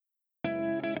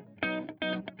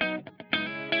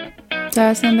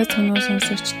За сайн байцгаана уу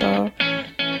сонсогчдоо.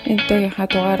 Энэ удаагийнхаа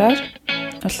дугаараар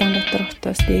Улаанбаатар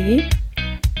хотоос дээгий.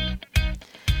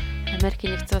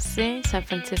 Америкийн нэгдсэн улсын Сан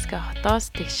Франциско хотоос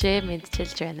тэгшээ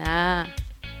мэдчилж байна.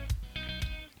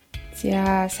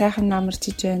 За сайхан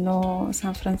намарчиж байна уу?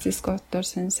 Сан Франциско хотоор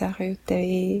сайхан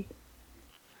юутай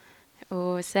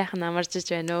вэ? Сайхан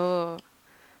намарчиж байна уу?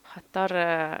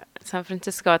 Хотоор Сан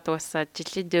Франциско хот уусаа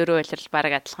жилийн 4 улирал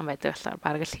бараг адилхан байдаг болохоор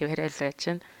бараг л хэвээрэл байж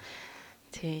байна.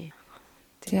 Тий.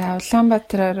 За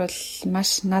Улаанбаатараар бол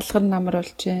маш налгар намар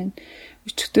болж байна.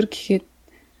 Өчигдөр гэхэд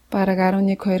бараг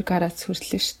 11-2 градус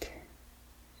хүртлээ шүү дээ.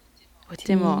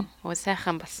 Тийм үү?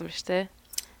 Сайхан болсон ба штэ.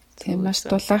 Тийм маш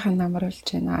дулаахан намар болж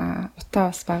байна.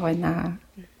 Утаа бас баг байна.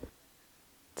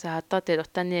 За одоо дээр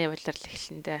утааны улирал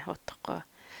эхлэндээ утахгүй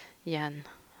яана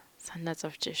санаа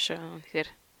зовж шүү. Тэгэхээр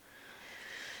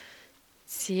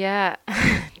зя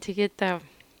тэгээд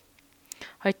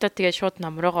хоёроо тэгээ шууд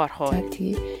ном руугаа орох уу? За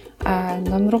тий.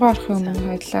 Ном руугаа орохын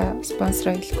өмнө хоёлаа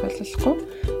спонсор хэлэх болохгүй.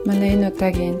 Манай энэ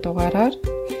удаагийн дугаараар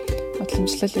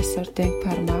уламжлал эсвэрдэн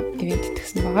Парма ивент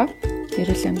итгэсэн байгаа.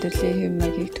 Эрүүл амьдралын хэв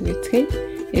маягийг түгээцгээе.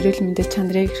 Эрүүл мэндийн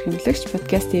чанарыг эрхэмлэгч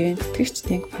подкаст ивент итгэгч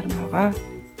Тэнк Парма байгаа.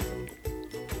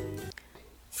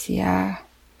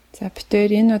 За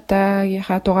битээр энэ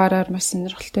удаагийнхаа дугаараар маш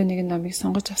сонирхолтой нэгэн номыг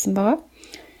сонгож авсан байгаа.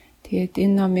 Тэгээд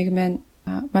энэ номыг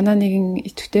манай нэгэн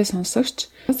идэвхтэй сонсогч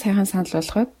сайхан санал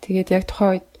болгоод тэгээд яг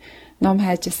тухайн үед ном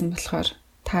хайжсэн болохоор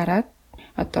таарад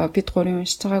одоо бид гурийн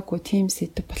уншиж байгаагүй team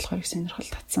сэдв болохоор их сонирхол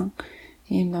татсан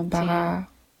ийм ном байгаа.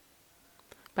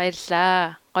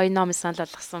 Баярлаа. Гоё ном санал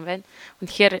болгосон байна.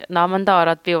 Үнэхээр номондоо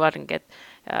ороод би өөр ингээд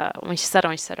уншсаар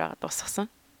байгаа дуусгасан.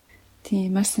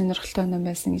 Тийм маш сонирхолтой ном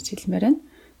байсан гэж хэлмээр байна.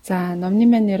 За номны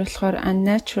нэр болохоор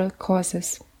Unnatural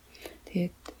Causes.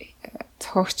 Тэгээд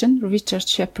зохиогч нь Richard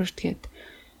Shepard гэдэг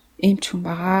эмч хүн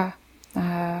байгаа.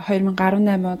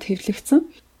 2018 онд хэвлэгдсэн.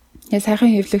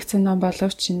 Сайхан хэвлэгдсэн ном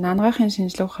боловч нангаахын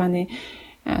шинжилгээ ухааны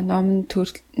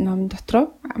ном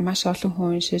дотроо маш олон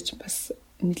хүн уншиж бас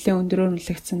нэлээд өндөрөөр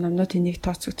үнэлэгдсэн номнуудын нэг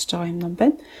тооцогдож байгаа юм ном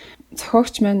байна.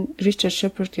 Зохиогч маань Richard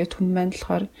Shepard гэдэг хүн маань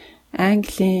болохоор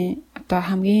Английн одоо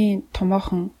хамгийн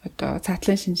томоохон одоо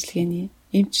цаатлын шинжилгээний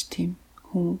эмч тийм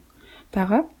хүн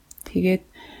байгаа. Тэгээд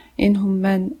энэ хүн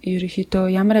маань ерөнхийдөө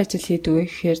ямар ажил хийдэг вэ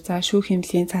гэхээр за шүүх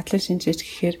хэмжээний цаатлан шинжээч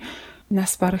гэхээр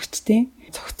нас барагчдын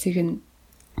цогцыг нь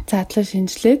цаатлан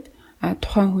шинжилээд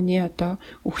тухайн хүний одоо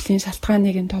үхлийн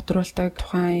шалтгааныг нь тодруулдаг,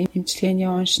 тухайн эмчилгээний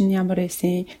уншин ямар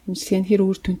байсан, эмчилгээ нь хэр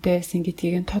үр дүнтэй байсан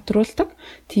гэдгийг нь тодруулдаг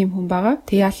тийм хүн байгаа.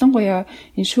 Тэг ялангуяа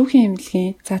энэ шүүхийн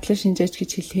эмнэлгийн цаатлан шинжээч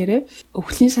гэж хэлэхээр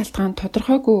үхлийн шалтгаан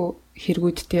тодорхойгүй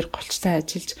хэрэгүүд дээр голчтой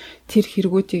ажиллаж тэр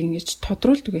хэрэгүүдийг ингэж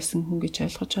тодруулдаг гэсэн хүн гэж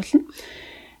ойлгож байна.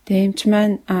 Тэгээ эмч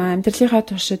маань амьдралынхаа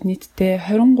туршид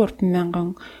нийтдээ 23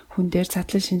 мянган хүн дээр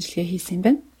цаатлан шинжилгээ хийсэн юм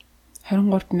байна.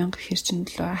 23 мянга гэхэр чинь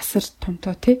л асар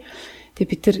томтоо тий. Тэгээ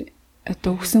бид нар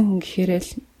одоо өгсөн хүн гэхээрээ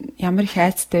л ямар их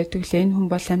айцтай байдаг лээ. Энэ хүн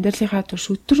бол амьдралынхаа турш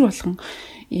өдөр болгон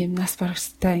ийм нас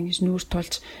барагчтай ингэж нүүр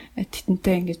тулж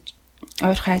тэтэнтэй ингэж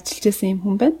ойрхон ажиллаж байсан юм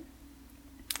хүн байна.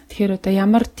 Тэгэхээр одоо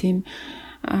ямар тийм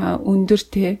өндөр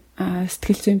тий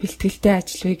сэтгэл зүйн бэлтгэлтэй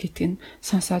ажил вэ гэдгийг нь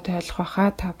сонсоод ойлгох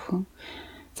байхаа та бүхэн.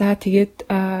 За тэгээд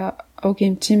уг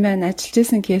эмчийн маань ажиллаж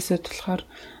исэн кейсүүд болохоор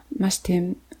маш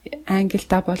тийм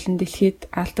Англида болон дэлхийд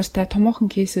алдартай томоохон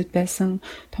кейсүүд байсан.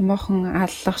 Томоохон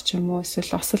аллах ч юм уу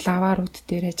эсвэл осол аваарууд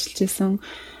дээр ажиллаж исэн.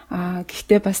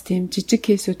 Гэхдээ бас тийм жижиг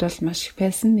кейсүүд бол маш их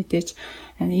байсан. Мэдээж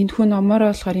энэ хүн номоор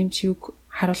болохоор эмч юг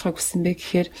харуулахыг хүссэн бэ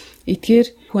гэхээр эдгээр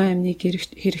хүн амныг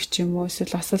хэрэг ч юм уу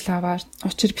эсвэл осол аваар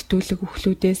учир битүүлэг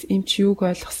үхлүүдээс эмч юг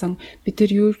ойлгосон, бид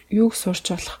нар юг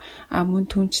сурч болох мөн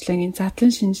түнчлэн энэ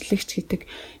задлан шинжилэгч гэдэг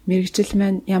мэрэгжил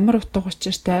маань ямар утга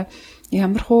учиртай,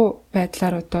 ямар хуу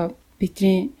байдлаар одоо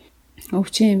бидний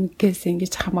өвчин эмгээс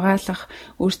ингэж хамгаалах,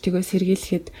 өөртөө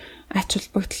сэргийлэхэд ач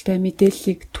холбогдолтой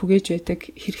мэдээллийг түгээж байдаг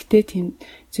хэрэгтэй тийм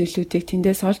зүйлүүдийг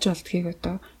тэндээс олж олдгийг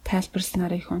одоо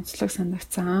тайлбарласнаар их онцлог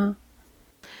санагцсан.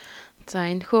 За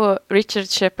энэхүү Richard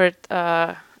Shepard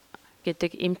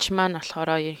гэдэг эмч маань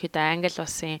болохоор ерөнхийдөө Англи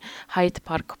улсын Hyde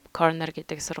Park Corner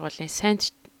гэдэг сургуулийн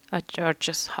St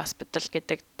George's Hospital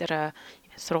гэдэг тэр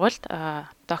сургуульд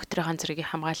докторийн зэргийг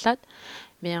хамгаалаад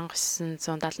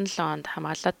 1977 онд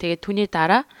хамгаалаад тэгээд түүний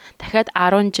дараа дахиад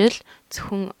 10 жил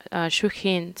зөвхөн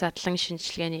шүүхийн задлан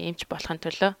шинжилгээний эмч болохын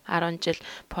төлөө 10 жил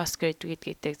postgraduate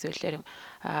гэдэг зүйлээр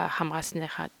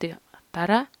хамгаалсныхаа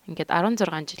дараа ингээд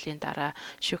 16 жилийн дараа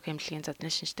шүүх эмнэлгийн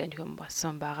задлан шинжилгээний хүн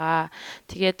болсон байгаа.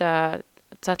 Тэгээд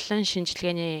задлан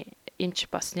шинжилгээний эмч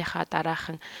болсныхаа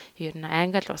дараахан ер нь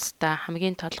Англи улстай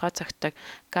хамгийн толгой цогтой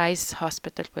Guy's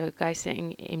Hospital буюу Guy's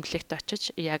эмнэлэгт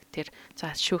очиж яг тэр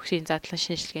шүүхийн задлан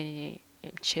шинжилгээний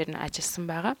эмчээр нь ажилласан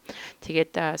байгаа.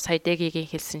 Тэгээд Сайдэгийн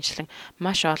хэлсэнчлэн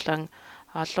маш олон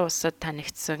улсад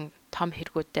танигдсан том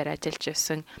хэрэгүүдээр ажиллаж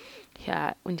байсан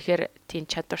үнэхээр тийм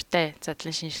чадвартай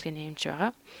задлан шинжилгээний эмч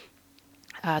байгаа.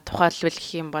 Тухайлбал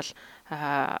гэх юм бол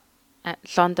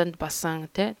Лондонд басан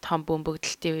том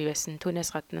бөмбөгдөлтийн үе байсан. Түүнээс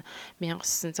гадна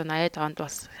 1980-ад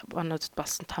онуудад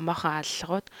болсон томоохон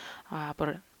аллагууд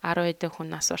бүр 10 хэдэн хүн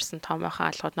нас орсон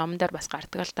томоохон аллагууд номон дээр бас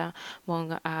гардаг л да.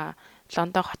 Мөн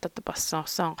Лондон хотод болсон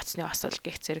усан онгоцны осол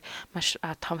гэх зэрэг маш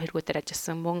том хэрэгүүдээр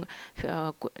ажилласан. Мөн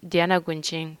Диана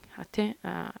Гүнжийн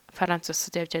Франц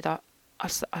улсад явж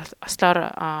ослоор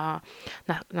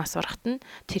нас орохт нь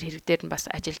тэр хэрэг дээр нь бас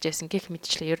ажиллаж байсан гэх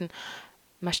мэтчлээ. Ер нь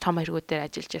маш том хэрэгүүдээр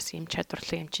ажиллаж байсан эмч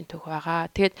чадварлаг эмчийн төв байгаа.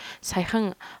 Тэгээд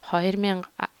саяхан 2016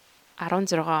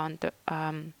 онд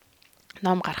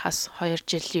ном гарахаас 2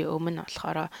 жилийн өмнө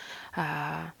болохоор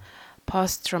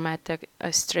post traumatic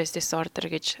stress disorder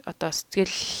гэж одоо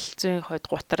сэтгэл зүйн хувьд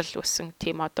гутрал үүсэн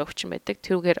тийм одоо өвчин байдаг.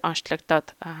 Тэрүүгээр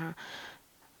онцлогдоод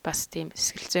бас тийм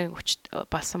сэтгэл зүйн өвчт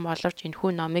болсон боловч энэ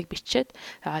хүн номыг бичээд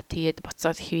тэгээд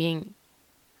буцаад хэвийн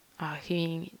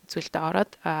зүйлдээ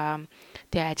ороод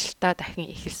тэгээ ажилдаа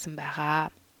дахин эхэлсэн байгаа.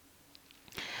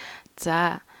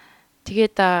 За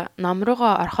тэгээд ном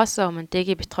руугаа орохоос өмнө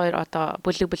дэги бит хоёр одоо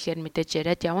бүлэг бүлгээр мэдээж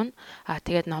яриад явна.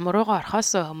 Тэгээд ном руугаа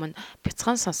орохоос өмнө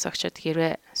бяцхан сонсогчид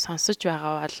хэрвээ сонсож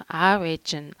байгаа бол аав ээж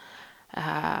нь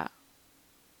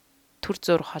төр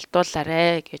зур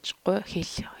холдуулаарэ гэж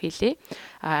хэлье.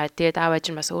 Тэгээд аав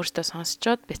ээж нь бас өөртөө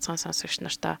сонсчоод бяцхан сонсогч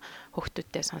нартаа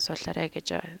хүүхдүүдтэй сонсуулаарэ гэж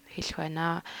хэлэх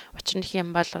байна. Учир нь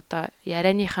юм бол одоо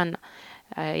ярианых нь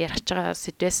ярих байгаа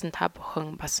сэдвээс нь та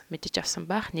бүхэн бас мэдэж авсан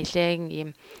байх. Нилээн ийм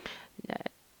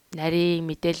нарийн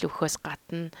мэдээлэл өгөхөөс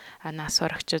гадна нас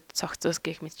барагчид цогцос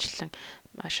гэх мэтчлэн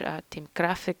маш тийм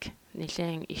график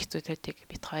нэлээд их зүйлүүдийг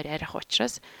бит хоёр ярих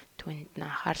учраас түүнд нь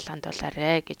анхаарал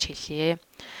хандуулаарэ гэж хэлье.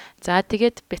 За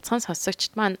тэгээд бяцхан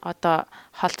сонсогчд маань одоо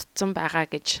холдсон байгаа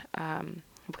гэж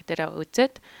бүгдээрээ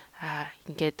үзээд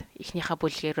ингээд эхнийхээ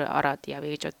бүлгээр ороод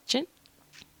явъя гэж бодож байна.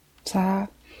 За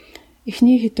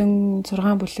эхний хэдэн 6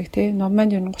 бүлэг ном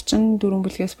маань ер нь 34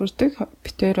 бүлгээс бүрддэг.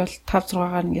 Бит хоёр бол 5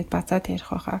 6-аар ингээд базаад ярих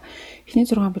байхаа. Эхний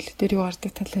 6 бүлэг дээр юу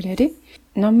гардаг талаар ярив.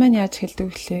 Ном маань яаж эхэлдэг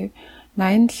вүлээ?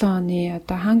 87 оны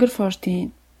одоо Hunger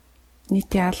Force-ийн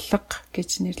нийтийн аллага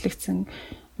гэж нэрлэгдсэн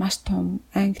маш том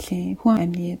Английн хүн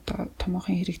амны одоо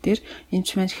томоохон хэрэг дээр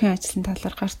эмч манжихын ажлын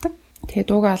талаар гардаг.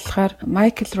 Тэгээд уг аллахаар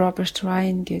Michael Robert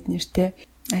Ryan гэдэг нэртэй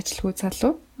ажилгүй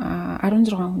залуу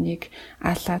 16 хүнийг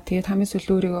аллаа. Тэгээд хамгийн сүүл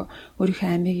өөрийнхөө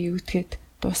амийг эвдгээд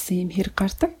дууссан юм хэрэг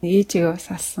гардаг. Ээжээ бас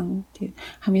алсан. Тэгээд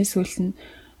хамгийн сүүл нь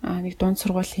нэг дунд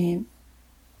сургуулийн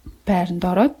байранд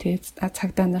ороод тэгээд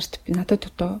цагдаа нарт надад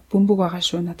одоо бөмбөг байгаа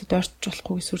шүү, надад ойртож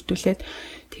болохгүй сүрдүүлээд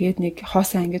тэгээд нэг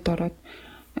хоосон ангид ороод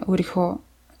өөрийнхөө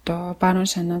одоо баруун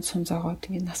шанаанд сумзаагоод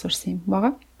ингээд нас урсан юм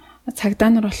байгаа. Цагдаа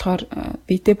нар болохоор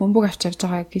бидээ бөмбөг авч явж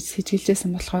байгаа гэж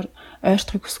сэжгэлжсэн болохоор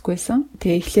ойртохыг хүсэхгүйсэн.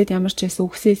 Тэгээ эхлээд ямар ч байсан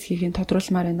үгсэн эсхийг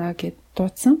тодруулмаар байна гэд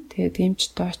дуудсан. Тэгээд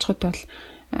эмчтэй очиход бол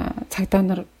цагдаа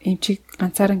нар эмчийг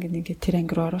ганцаараа ингээд тэр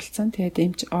анги руу оруулсан. Тэгээд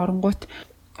эмч оронгууд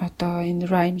одоо энэ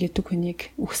Ryan гэдэг хүнийг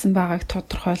үгсэн байгааг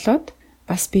тодорхойлоод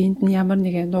бас биэнд нь ямар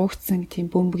нэгэн нуугдсан тийм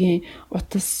бөмбөгийн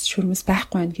утас шүрмэс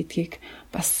байхгүй байх гэдгийг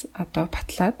бас одоо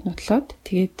батлаад нутлаад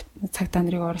тэгээд цагдаа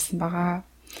нарыг оруулсан байгаа.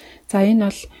 За энэ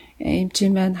бол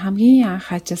эмчийн маань хамгийн анх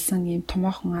ажилласан ийм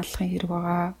томоохон аллахын хэрэг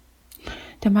байгаа.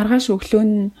 Тэгээ маргааш өглөө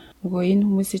нь нөгөө энэ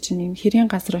хүмүүсийн чинь ийм хэрийн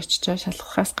газар очиж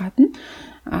шалгахаас гадна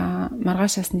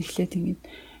маргаашаас нь эхлээд ингээд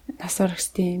нас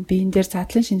барагчдын биен дээр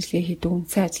задлан шинжилгээ хийдэг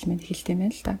үндсэн ажил маань эхэлдэг юм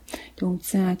байна л да. Тэг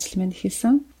үндсэн ажил маань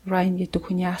эхэлсэн. Ryan гэдэг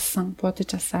хүний алсан, будаж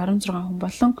алсан 16 хүн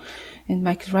болон энэ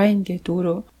Michael Ryan гэдэг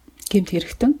өөрөө гэмт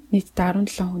хэрэгтэн нийтдээ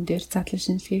 17 хүн дээр задлан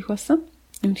шинжилгээ хийх болсон.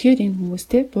 Үнэхээр энэ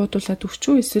хүмүүстэй буудуулаад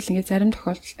өвчөө эсвэл ингээд зарим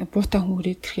тохиолдолд буутаа хүн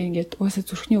хүрээд ирэхээр ингээд уусаа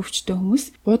зүрхний өвчтэй хүмүүс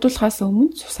буудуулахаас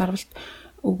өмнө цус арвалт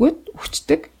өгөөд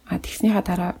өвчтөг. Тэгснийхаа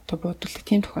дараа одоо буудуулах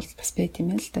тийм тохиолдол бас байт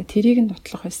юм байна л да. Тэрийг нь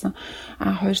нотлох байсан.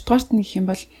 Хоёрдугаарт нь гэх юм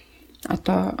бол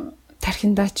одоо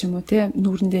тархиндаа ч юм уу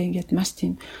нүүрэндээ ингээд маш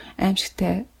тийм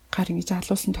аимшигтай гар ингэж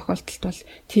алуулсан тохиолдолд бол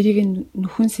тэрийг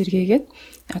нөхөн сэргээгээд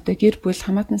одоо гэр бүл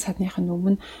хамаатан садныхын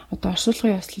өмнө одоо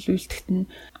оршуулгын ёслол үйлдэхт нь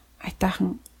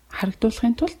айтаахан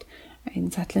харагдуулахын тулд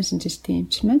энэ задлан шинжилтийн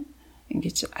эмч маань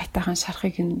ингэж айтаахан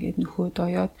шарахыг ингээд нөхөөд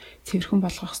оёод цэвэрхэн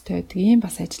болгох хэрэгтэй байдаг. Ийм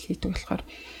бас ажил хийдэг болохоор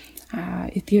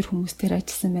эдгээр хүмүүстээр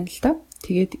ажилласан байна л да.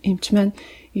 Тэгээд эмч маань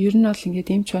ер нь бол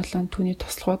ингээд эмч болон түүний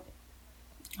туслахууд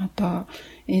одоо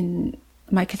энэ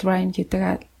Michael Ryan гэдэг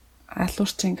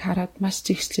алуурчинг хараад маш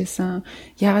жигсчээсэн.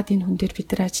 Яагаад энэ хүн дээр бид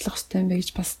нар ажиллах хэрэгтэй юм бэ гэж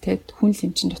бас тэгэд хүн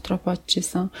лэмчин дотроо бодож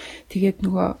исэн. Тэгээд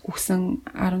нөгөө үгсэн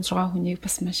 16 хүнийг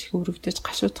бас маш их өрөвдөж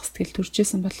гашуудах сэтгэл төрж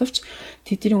исэн боловч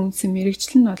тэдний үндсэн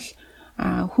мэрэгжил нь бол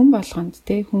хүн болгонд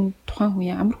те хүн тухайн хүн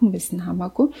ямар хүн байсан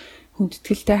хамаагүй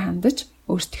хүндэтгэлтэй хандаж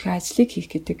өөрсдийнхөө ажлыг хийх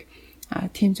гэдэг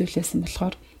тийм зүйлээсэн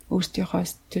болохоор өөрсдийнхөө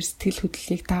тэр сэтгэл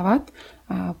хөдлөлийг даваад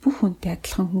бүх хүнтэй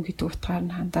адилхан хүн гэдэг утгаар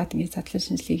нь хандаад ингэ задлан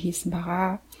шинжилгээ хийсэн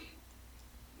байгаа.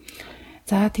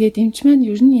 За тэгээд эмч маань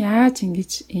ер нь яаж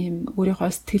ингэж ийм өөрийнхөө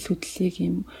сэтгэл хөдлөлийг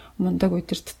ийм мундаг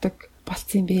удирддаг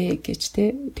болцсон бэ гэж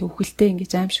тэг үхэлтэй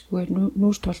ингэж аимшиггээр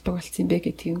нүүр тулдаг болцсон бэ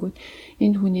гэдгийгүүд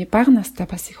энэ хүний бага настай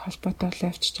бас их холбоотой болоо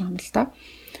явчихж байгаа юм л да.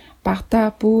 Багада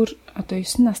бүр одоо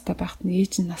 9 настай байхад нь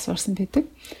ээж нь нас барсан байдаг.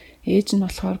 Ээж нь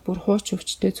болохоор бүр хууч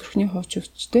өвчтэй, зүрхний хууч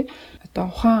өвчтэй.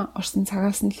 Одоо ухаан орсон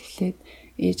цагаас нь л эхлээд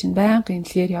ээж нь байнга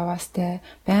эмнэлгээр яваастай,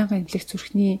 байнга эмнэлэг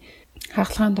зүрхний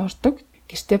хагалгаанд ордог.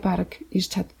 Гэртээ бараг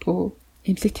ирж чаддгүй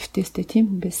эмнэлэг твтээстэй тийм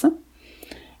хүн байсан.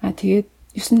 Тэгээд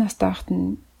 9 настай байхад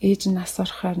нь ээж нь нас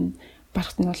орохоор нь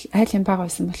барахт нь бол айлын бага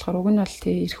байсан болохоор уг нь бол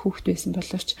тий ирэх хүүхэд байсан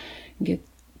боловч ингээд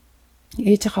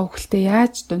ээжийнхаа үхэлтэй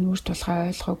яаж одоо нүүр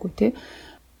тулгаа ойлгоогүй тий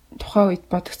тухайн үед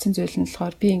бодогдсон зүйл нь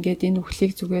болохоор би ингээд энэ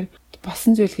үхлийг зүгээр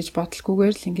болсон зүйл гэж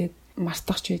бодлохгүйгээр л ингээд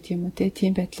мартах ч байт юм уу тий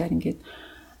тийм байдлаар ингээд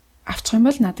авчих юм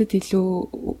бол надад илүү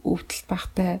өвдөлт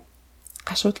багтай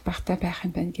гашууд багтай байх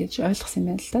юм байна гэж ойлгосон юм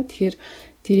байна л да. Тэгэхээр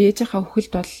тэр ээжийнхаа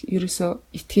үхэлд бол ерөөсөө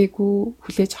итгээгүй,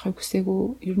 хүлээж авахыг хүсээгүй,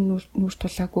 ер нь нүүр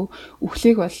тулаагүй,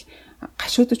 үхлийг бол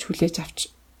гашуудж хүлээж авч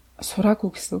сураагүй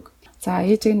гэсэн үг. За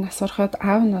ээжийг нь нас ороход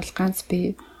аав нь бол ганц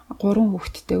бие 3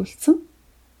 хүүхэдтэй үлдсэн.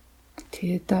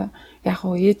 Тэгээд яг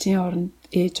хоо ээжийн оронд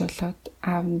ээж болоод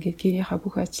аав нь гэрийнхаа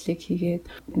бүх ажлыг хийгээд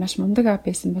маш мундаг аав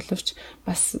байсан боловч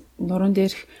бас нуруунд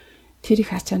дээрх тэр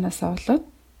их ачаанаасаа болоод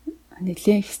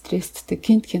нэлээд стресстэй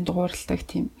гинт дууралдаг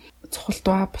тийм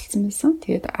цохолтоо болцсон байсан.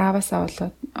 Тэгээд ааваасаа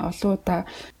болоод олон удаа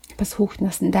бас хүүхэд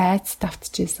насндаа айц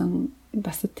давтчихсэн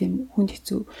бас тийм хүнд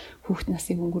хэцүү хүүхэд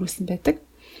насыг өнгөрүүлсэн байдаг.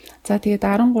 За тэгээд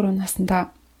 13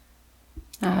 наснда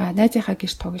найзынхаа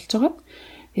гэрт тоглож байгаа.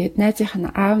 Тэгээд найзынх нь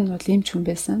аав нь бол эмч хүн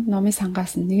байсан. Номын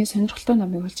сангаас нэгэн сонирхолтой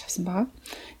номыг олж авсан байгаа.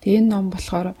 Тэгээд энэ ном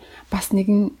болохоор бас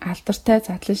нэгэн алдартай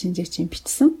задлан шинжээч юм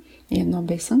бичсэн ийм ном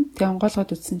байсан. Тэгээд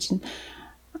онгойлгоод үзсэн чинь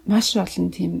маш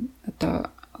олон тийм одоо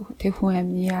тэг хүн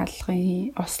амны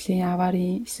алгын, ослын,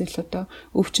 аварын эсвэл одоо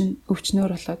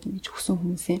өвчнөр болоод ингэж өгсөн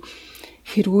хүмүүсийн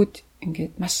хэрэгүүд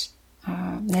ингээд маш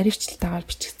наривчлалтайгаар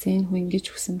бичигдсэн. Энэ хүн ингэж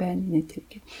өгсөн байна нэ тэр.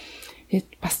 Тэгээд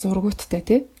бас зургууттай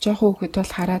тий. Жохон хүүхэд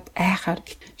бол хараад айхаар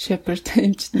Shepherd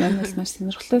эмчт маань бас маш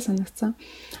сонирхолтой санагдсан.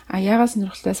 Яагаад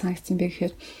сонирхолтой санагдсан бэ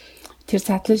гэхээр тэр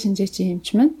задлан шинжээчийн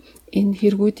эмч маань энэ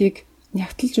хэрэгүүдийг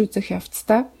нягтлж үзэх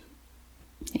явцдаа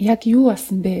яг юу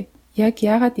болсон бэ? Яг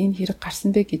яагаад энэ хэрэг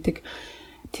гарсан бэ гэдэг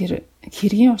тэр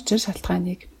хэргийн учир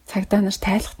шалтгааныг цагдаа нар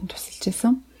тайлахад нь тусалж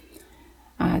байсан.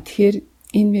 Тэгэхээр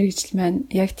энэ мэрэгжил маань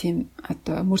яг тийм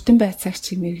одоо мөрдөн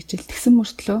байцаагчийн мэрэгжил тэгсэн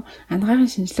мөртлөө анагаахын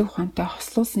шинжлэх ухаантай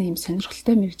хослуулсан юм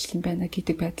сонирхолтой мэрэгжил юм байна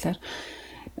гэдэг байдлаар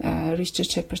Richard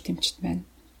Shepherd эмчт маань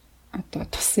одоо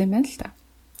туссан юм байна л да.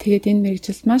 Тэгээд энэ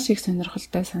мэрэгжилд маш их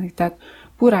сонирхолтой санагдаад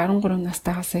бүр 13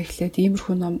 настайгаас эхлээд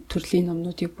иймэрхүү төрлийн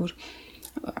номнуудыг бүр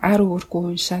ар өөргүй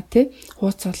уншаа тий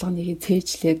хууц солгоныг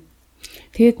цээжлээд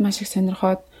тэгээд маш их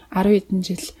сонирхоод 10 хэдэн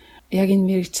жил яг энэ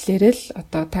мэрэгчлэрээ л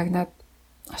одоо тагнаад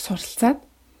суралцаад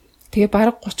тэгээ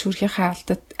бараг 30 хүрэхээ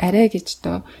алдад арай гэж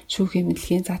одоо шүүхийн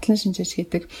мэдлэгийн задлан шинжээч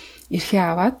гэдэг эрхээ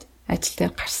аваад ажил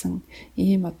дээр гарсан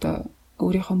ийм одоо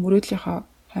өөрийнхөө мөрөөдлийнхөө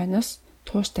хойноос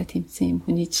тууштай тэмцсэн юм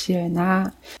хүний жишээ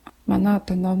байна. Манай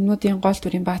одоо номнуудын гол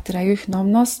дүрийн Баатар аюу их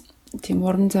номноос тийм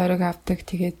уран зориг авдаг.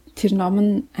 Тэгээд тэр ном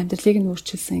нь амьдралыг нь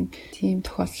өөрчилсөн тийм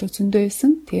тохиолдол зөндөө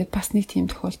байсан. Тэгээд бас нэг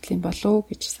тийм тохиолдол юм болов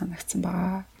гэж санагдсан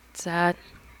байгаа.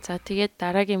 За тэгээд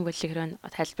дараагийн бүлэг рүү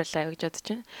тайлбарлаа гэж бодож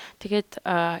байна. Тэгээд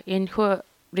энэхүү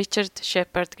Richard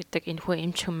Shepherd гэдэг энэхүү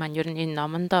эмч хүн маань ер нь энэ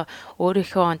номондоо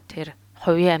өөрийнхөө тэр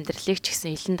хувийн амьдралыг ч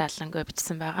гэсэн илэн далангүй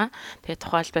бичсэн байгаа. Тэгээд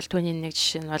тухайлбал түүний нэг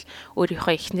жишээ нь бол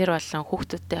өөрийнхөө эхнэр болон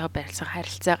хүүхдүүдтэйгээ барилсан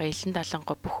харилцаагаа илэн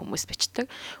далангүй бүх хүмүүс бичдэг.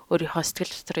 Өөрийнхөө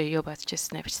сэтгэл дотроо юу бодож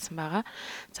ирсэнээ бичсэн байгаа.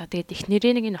 За тэгээд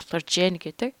эхнэрийн нэг нь болохоор Jane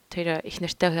гэдэг. Тэр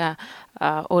эхнэртэйгээ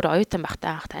өөр оюутан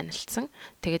байхдаа анх танилцсан.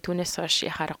 Тэгээд түүнээс хойш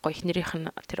яхаарахгүй эхнэрийнх нь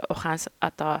тэр ухаан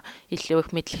одоо илүү их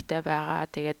мэдлэгтэй байгаа.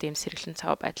 Тэгээд ийм сэргэлэн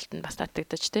цав байдалд нь бас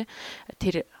татагдаж тэ.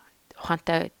 Тэр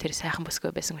ухаантай тэр сайхан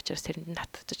бүсгүй байсан учраас тэрэнд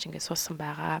татчихж ингээд суусан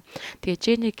байгаа. Тэгээ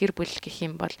Жэний гэр бүл гэх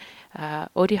юм бол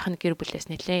өөрийнх нь гэр бүлээс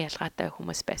нэлээд ялгаатай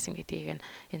хүмүүс байсан гэдгийг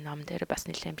энэ ном дээр бас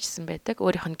нэлээд бичсэн байдаг.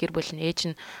 Өөрийнх нь гэр бүл нь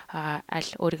ээж нь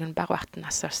аль өөрийг нь бага багт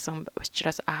нас орсон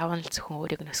учраас аав нь л зөвхөн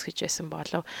өөрийг нь өсгөж байсан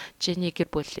болов Жэний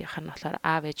гэр бүлийнх нь болохоор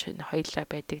аав ээж нь хоёулаа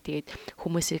байдаг. Тэгээд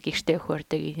хүмүүсийг гэртээ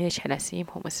хөөрдөг инээж хараас ийм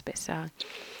хүмүүс байсан.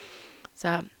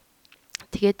 За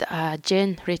тэгээд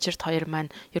Жен Ричард хоёр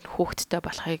маань ер нь хүүхэдтэй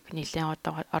болохыг нэлээд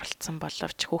одоо оролцсон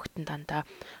боловч хүүхэд нь дандаа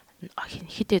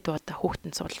хидэд удаа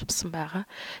хүүхэдэн суулгасан байгаа.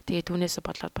 Тэгээд түүнээс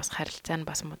болоод бас харилцаа нь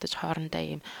бас мудаж хоорондоо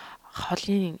ийм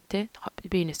холын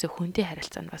биенээсээ хүнтэй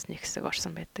харилцаа нь бас нэг хэсэг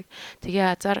орсон байдаг.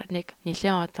 Тэгээ азар нэг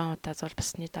нэлээд олон удаа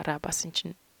зулбсны дараа бас эн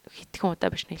чинь хитгэн удаа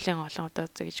биш нэлээд олон удаа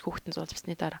гэж хүүхэдэн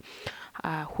зулбсны дараа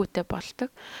хүүтэй болдог.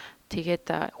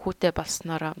 Тэгээд хүүтэй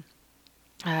болсноор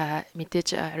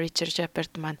мэдээж Ричард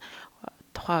Шепард маань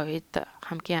тухайн үед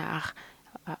хамгийн анх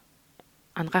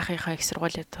ангаахынхаа их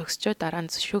сургуулиуд төгсчөө дараа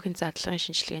нь шүүхийн задлогын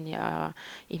шинжилгээний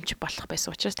эмч болох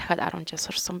байсан учраас дахиад 10 жил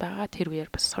сурсан байгаа. Тэр үеэр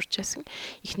бас сурч байсан.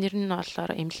 Эхнэр нь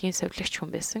болохоор эмнэлгийн совилогч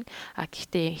хүн байсан.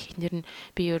 Гэхдээ эхнэр нь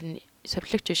би ер нь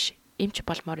совилогч биш эмч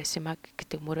болмоор байсан юм а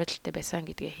гэдэг мөрөөдөлтэй байсан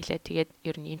гэдгээ хэлээ. Тэгээд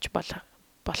ер нь эмч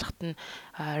болоход нь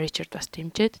Ричард бас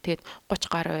дэмжиж тэгээд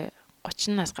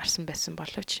 30 нас гарсан байсан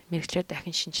боловч мэрэгчлэр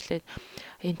дахин шинжилээд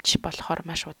эмч болохоор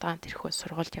маш удаан тэрхүү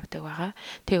сургуульд явдаг байгаа.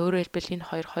 Тэгээ өөрөөр хэлбэл энэ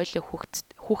хоёр хоёулаа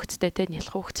хүүхэдтэй те нялх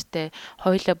хүүхэдтэй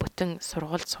хоёулаа бүтэн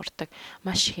сургуульд сурдаг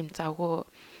маш хэм завгүй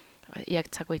яг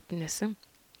цаг үед нэсэн.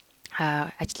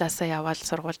 Ажилласаа яваад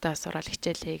сургуульдаа сураад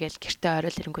хичээл хийгээл гэртээ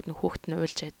орой ирэнгүүд нь хүүхэд нь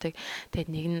уйлж яадаг. Тэгээд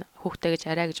нэг нь хүүхдээ гэж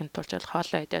арай гэж унтуулж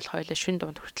хоолоо идэл хоёулаа шүн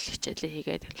дунд хүртэл хичээлээ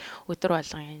хийгээд өдөр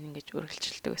болгон ингэж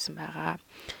үргэлжилдэг байсан байгаа.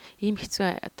 Ийм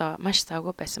хэцүү одоо маш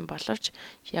завгүй байсан боловч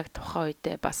яг тухайн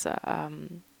үедээ бас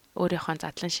өөрийнхөө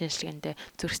задлан шинжилгээндээ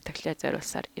зүрх сэтгэлээ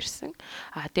зориулсаар ирсэн.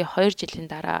 Тэгээ 2 жилийн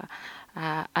дараа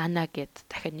Ана гэд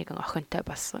дахиад нэгэн охинтой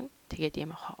болсон. Тэгээд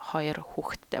ийм 2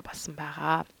 хүүхэдтэй болсон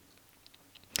байгаа.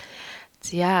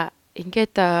 За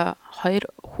ингээд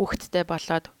 2 хүүхэдтэй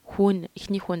болоод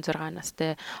эхний хүн 6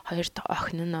 настай, 2 дахь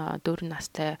охин нь 4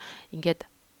 настай ингээд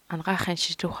ангаахын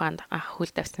шижүүхэнд анх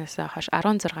хөл давснаас хойш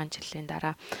 16 жилийн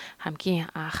дараа хамгийн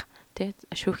анх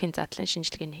шүүхийн задлан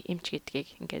шинжилгээний эмч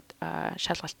гэдгийг ингээд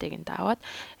шалгалтыг нь даваад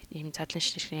ийм задлан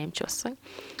шинжилгээний эмч болсон.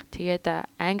 Тэгээд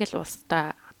Англи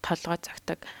улстай толгой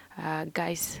зогтөг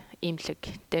Гайс эмнэлэг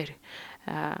дээр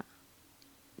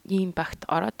ийм багт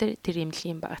ороод тэр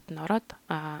эмнэлгийн багт нь ороод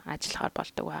ажиллахаар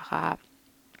болдог байгаа.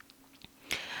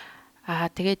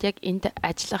 Тэгээд яг энд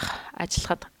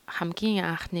ажиллахад хамгийн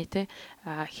анхны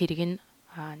хэрэг нь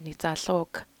нэг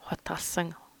залууг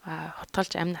хутгалсан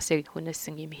хутгалж амь насыг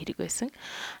хүнээсэн юм хэрэг байсан.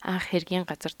 Анх хэргийн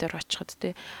газар дээр очиход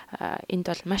энд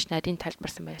бол маш нарийн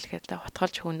тайлбарсан байлаа гэхэд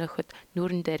хутгалж хүнөөхөд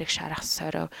нүүрэн дээрх шарах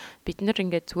сорой бид нар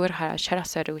ингээд зүгээр шарах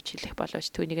сорой гэж хэлэх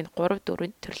боловч түүнийг нь 3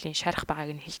 4 төрлийн шарах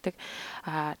байгааг нь хэлдэг.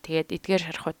 Тэгээд эдгээр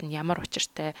шарахууд нь ямар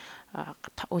учиртай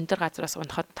өндөр газраас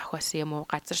унахад тохиосон юм уу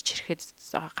газар чирхэд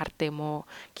гардаг юм уу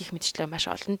гих мэтчлээ маш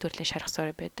олон төрлийн шарах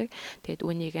сорой байдаг. Тэгээд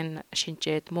үүнийг нь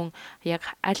шинжээд мөн яг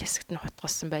аль хэсэгт нь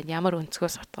хутгалсан байна ямар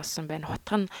өнцгөөс хутгалсан байна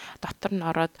хутга нь дотор нь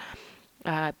ороод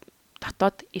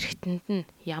дотоод эргэтэнд нь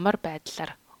ямар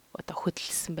байдлаар одоо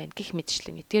хөдөлсөн байна гих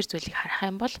мэтчлэн эдгээр зүйлийг харах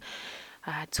юм бол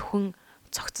зөвхөн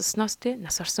цогцсноос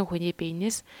нас орсон хүний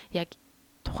биенээс яг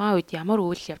тухайн үед ямар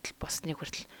үйл явдал болсныг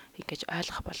хүртэл ингэж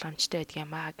ойлгох боломжтой байдаг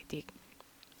юм аа гэдгийг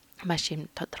маш юм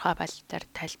тодорхой байдлаар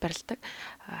тайлбарладаг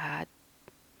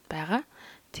байгаа.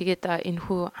 Тэгээд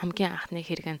энэхүү хамгийн анхны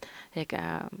хэрэг нь яг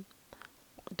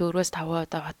 4-5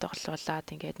 удаа хатгалуулаад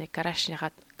ингээд нэг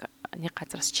гаражныхаа нэг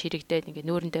газараас чирэгдээд ингээд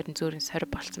нүүрэн дээр нь зөөрөн сорь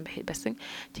болцсон байсан.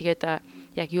 Тэгээд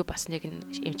яг юу басныг нь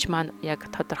эмч маань яг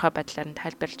тодорхой байдлаар нь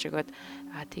тайлбарлаж өгөөд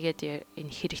тэгээд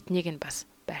энэ хэрэгтнийг нь бас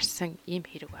барьсан ийм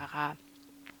хэрэг байгаа.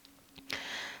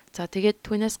 За тэгээд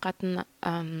түүнээс гадна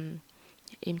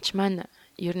эмч маань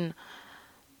ер нь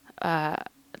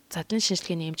задлан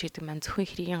шинжилгээний эмч гэдэг маань зөвхөн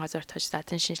хэргийн газар тож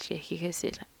задлан шинжилгээ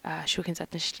хийхээс шүүхийн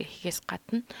задлан шинжилгээ хийхээс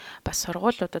гадна бас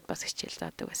сургуулиудад бас хичээл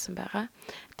заадаг байсан байгаа.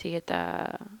 Тэгээд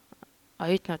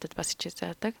оюутнуудад бас хичээл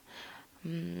заадаг.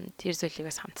 Тэр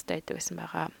зүйлээс хамтдаа байдаг байсан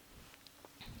байгаа.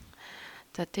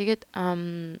 За тэгээд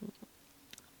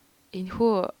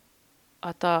энэхүү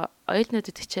одоо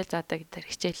оюутнуудад хичээл заадаг гэдэг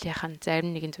хичээлийнхэн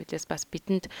зарим нэгэн зүйлээс бас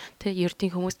бидэнд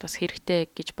ердийн хүмүүст бас хэрэгтэй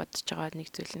гэж бодож байгаа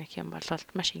нэг зүйл нэг юм бол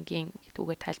маш энгийн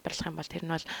үгээр тайлбарлах юм бол тэр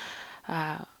нь бол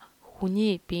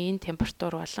хүний биеийн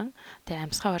температур болон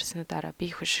амьсгаа барсны дараа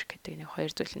бие хөш гэдэг нэг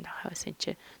 2 зүйлийн давхаас энэ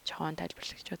чи жоохон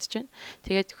тайлбарлах гэж бодож байна.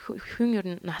 Тэгээд хүн ер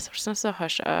нь нас урсанаас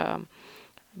хойш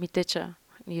мэдээж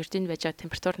эрдэнэ байж байгаа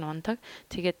температур нь ундаг.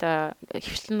 Тэгээд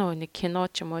хвчлэн нэг кино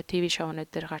ч юм уу ТV шоунууд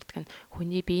дээр гардаг нь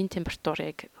хүний биеийн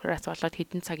температурыг хураац болоод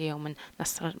хэдэн цагийн өмнө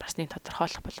нас барсныг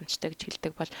тодорхойлох боломжтой гэж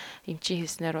хэлдэг бол эмчийн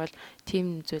хэлснээр бол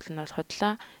тийм зүйл нь бол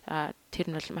худлаа. Тэр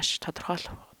нь бол маш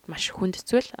тодорхойлох маш хүнд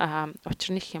зүйл.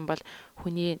 Учир нь гэх юм бол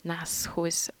хүний нас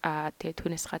хүйс тэгээд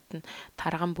түүнээс гадна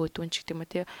тарган бөдүүн ч гэдэг юм уу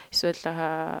тий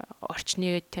эсвэл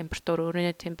орчны температур,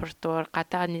 өрөөний температур,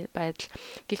 гадааны байдал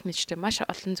гих мэтчтэй маш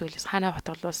олон зүйлээс хаана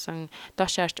хатгалуулсан,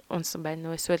 доошоо харж унсан байна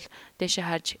уу эсвэл дээшээ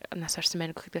харж нас орсон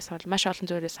байна гэхээс бол маш олон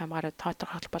зүйлээс хамааран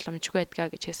тодорхойлох боломжгүй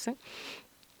байдгаа гэж хэлсэн.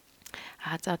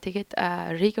 За тэгээд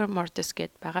rigor mortis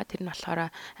гэд байгаа. Тэр нь болохоор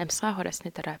амьсгаа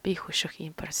хураасны дараа бие хөшөх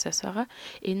юм процесс байгаа.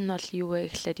 Энэ нь бол юу вэ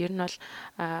гэхлээр ер нь бол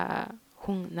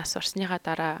хүн нас орсныхаа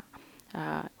дараа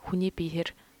хүний биеэр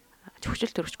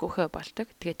хөвчл төрөчгөөхөө болдог.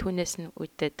 Тэгээд түүнээс нь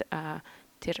үдээд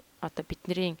тэр одоо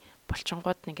бидний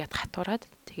булчингууд нэгээд хатуураад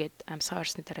тэгээд амьсгаа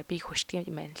орсны дараа бие хөшдөг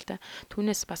юм байна л да.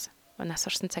 Түүнээс бас нас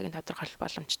орсон цагийн тодорхойлох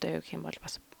боломжтой юу гэх юм бол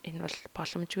бас энэ бол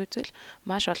боломжгүй зүйл.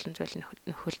 Маш олон зүйл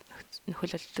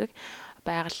нөхөлөлдөг.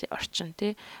 Байгалийн орчин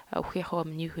тий өвхийнхөө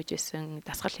өмнө юу хийжсэн,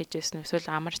 дасгал хийжсэн, эсвэл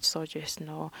амарч сууж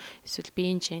байсан уу, эсвэл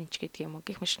биеийн ченж гэдэг юм уу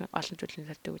гэх мэт олон зүйл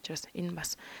нөлөөлдөг учраас энэ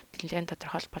бас нэлээд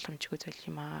тодорхойлох боломжгүй зүйл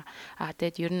юм аа.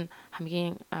 Тэгээд ер нь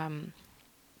хамгийн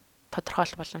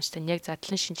тодорхойлох боломжтой нь яг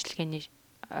задлан шинжилгээний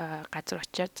газар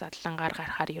очиад задлангаар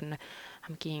гарахаар ер нь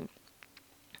хамгийн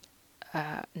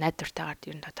найдвартайгаар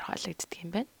ер нь тодорхойлогддог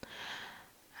юм байна.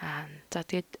 За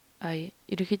тэгээд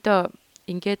ерөнхийдөө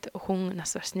ингээд хүн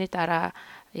нас барсны дараа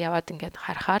яваад ингээд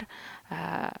харахаар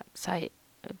сая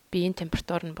биеийн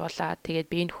температур нь булаа.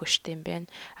 Тэгээд бие нь хөштэй юм байна.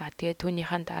 Тэгээд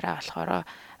түүнийхэн дараа болохоор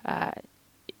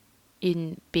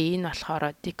энэ бие нь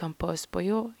болохоор decompose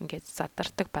буюу ингээд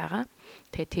задардаг байгаа.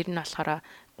 Тэгээд тэр нь болохоор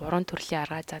 3 төрлийн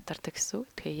аргаар задардаг гэсэн.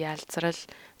 Тэгээд ялзрал,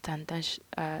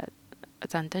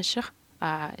 занданших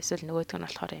эсвэл нөгөөдг нь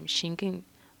болохоор юм шингэн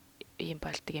юм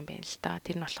болдог юм байна л да.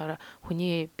 Тэр нь болохоор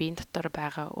хүний биеийн дотор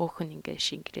байгаа өөх нь ингээд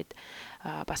шингэрээд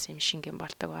бас юм шингэн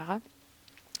болдог байгаа.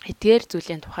 Эдгээр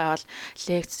зүйлийн тухай бол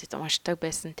лекц уншдаг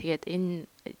байсан. Тэгээд энэ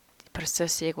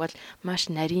процессыг бол маш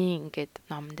нарийн ингээд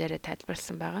номон дээр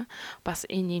тайлбарласан байгаа. Бас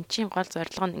энэ эмчийн гол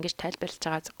зорилго нь ингэж тайлбарлаж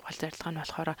байгаа гол зорилго нь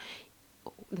болохоор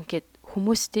ингээд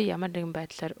хүмүүстэй ямар нэгэн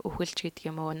байдлаар өвгөлж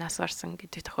гэдэг юм уу нас орсон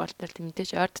гэдэг тохиолдолд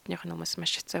мэдээж ойр дотных нь хүмүүс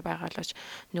маш хэцүү байгаа боловч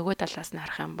нөгөө талаас нь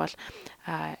харах юм бол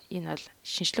энэ бол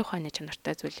шинжлэх ухааны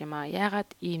чанартай зүйл юм аа.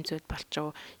 Яагаад ийм зүйл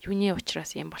болчихв? Юуны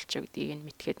учраас ийм болчихв гэдгийг нь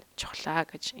мэдгээд чухлаа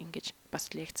гэж ингэж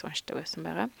бас лекц уншдаг байсан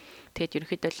байгаа. Тэгээд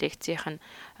ерөнхийдөө лекцийнх нь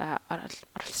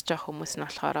оролцож байгаа хүмүүс нь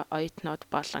болохоор оюутнууд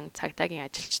болон цагдаагийн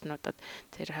ажилчнуудад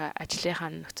тэр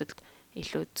ажлынхаа нөхцөлд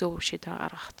илүү зөв шийдвэр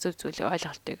гаргах, зөв зүйлийг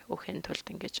ойлголтыг өгөхийн тулд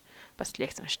ингэж бас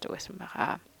лекц уншдаг байсан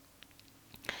байгаа.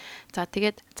 За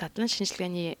тэгээд задлан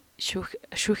шинжилгээний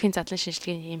шүүхийн задлан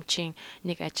шинжилгээний эмчийн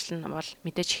нэг ажил нь бол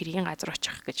мэдээж хэргийн газар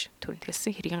очих гэж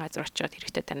төрөлтгөлсөн. Хэргийн газар очиод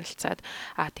хэрэгтэй танилцаад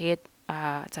тэгээд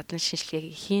задлан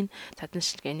шинжилгээг хийн, задлан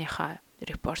шинжилгээнийхаа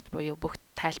репорт буюу бүх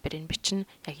тайлбарыг бичнэ.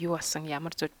 Яг юу болсон,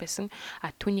 ямар зүйл байсан.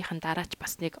 Түүнийхэн дараач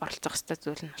бас нэг оролцох ёстой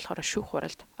зүйл нь болохоор шүүх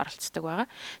хуралд оролцдог байгаа.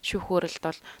 Шүүх хуралд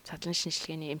бол задлан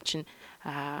шинжилгээний эмч нь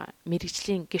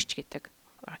мэрэгжлийн гэрч гэдэг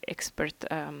эксперт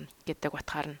гэдэг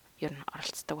утгаар нь ер нь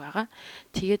оролцдог байгаа.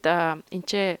 Тэгээд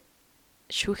энэ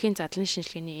шүүхийн задлан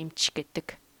шинжилгээний эмч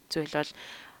гэдэг зүйл бол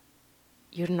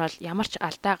ер нь бол ямар ч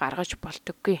алдаа гаргаж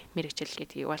болдоггүй мэрэгжил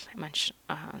гэдгийг бол маш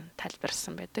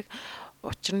тайлбарласан байдаг.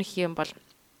 Учир нь хэм бол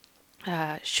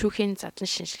шүүхийн задлан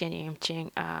шинжилгээний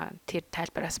эмчийн тэр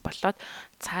тайлбараас болоод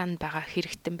цаана байгаа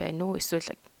хэрэгтэн байна уу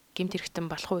эсвэл гэмт хэрэгтэн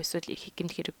болох уу эсвэл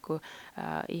гэмт хэрэггүй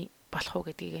болох уу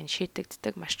гэдгийг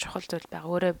шийдэгддэг маш чухал зүйл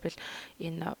байгаа. Өөрөөр хэлбэл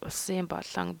энэ улсын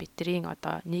болон бидний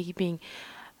одоо нийгмийн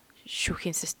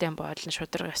шүүхийн систем болон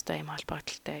шударга ёстой юм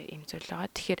холбогдолтой юм зүйл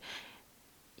байгаа. Тэгэхээр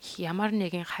ямар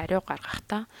нэгэн хариу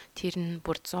гаргахдаа тэр нь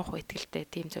бүр 100% итгэлтэй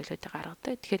тийм зүйлүүдийг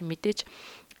гаргадаг. Тэгэхээр мэдээж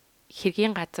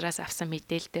хэргийн газраас авсан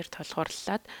мэдээлэл дээр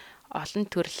тулгуурлаад олон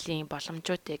төрлийн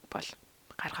боломжуудыг бол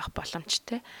гаргах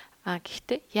боломжтой.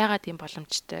 Гэхдээ яагаад ийм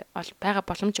боломжтой бол байгаа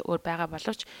боломж өөр байгаа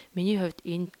боловч миний хувьд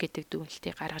энэ гэдэг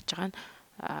дүгнэлтийг гаргаж байгаа нь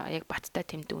яг баттай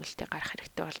тэм дүгнэлтийг гаргах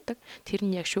хэрэгтэй болдог. Тэр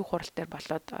нь яг шүүх хурал дээр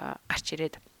болоод гарч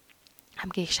ирээд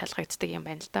хамгийн их шалгагддаг юм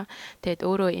байна л да. Тэгэд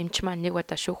өөрөө эмч маань нэг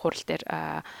удаа шүүх хурал дээр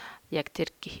яг тэр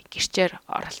гэрчээр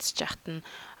оролцож байхад нь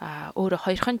өөрөө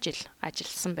 2 жил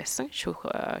ажилласан байсан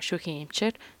шүүхийн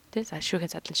эмчээр. Тэ за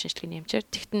шүүхийн задлан шинжилгээний эмчээр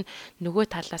тэгтэн нөгөө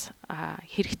талаас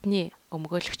хэрэгтний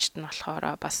өмгөөлөгчд нь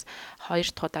болохоор бас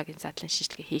 2 дахь удаагийн задлан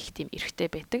шинжилгээ хийх тийм эрхтэй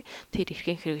байдаг. Тэр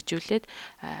эрхийг хэрэгжүүлээд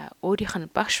өөрийнх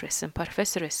нь багш байсан,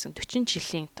 профессор байсан 40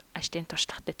 жилийн ажлын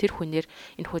туршлагатай тэр хүнээр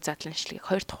энэ хүү задлан шинжилгээг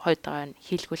 2 дахь удаа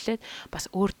хийлгүүлээд бас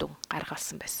өөр дүн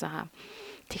гаргалсан байсан.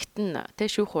 Тэгтэн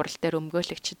тэ шүүх хурал дээр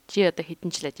өмгөөлөгчд чи одоо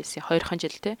хэдэн жил ажилласан 2хан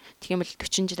жил тэ тэгмэл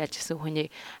 40 жил ажилласан хүний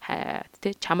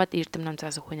тэ чамд эрдэм нам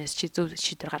заасан хүнээс чи зөв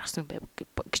шийдвэр гаргасан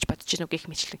гэж бодож гинүү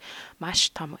гэх мэтлэг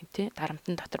маш том тэ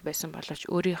дарамтан дотор байсан боловч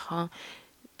өөрийнхөө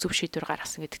зөв шийдвэр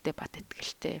гаргасан гэдэгтээ бат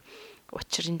итгэлтэй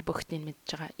учир нь бүгдийг мэдж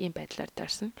байгаа ийм байдлаар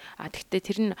даарсан. Тэгтээ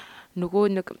тэр нь нөгөө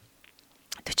нэг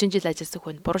 40 жил ажилласан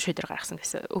хүн буруу шийдвэр гаргасан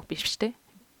гэсэн үг биш ч тэ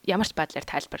ямар ч байдлаар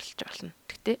тайлбарлаж болно.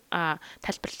 Тэгтээ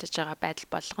тайлбарлаж байгаа байдал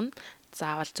болгоно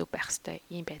заавал зөв байх хэрэгтэй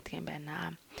юм байдаг юм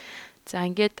байна. За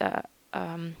ингээд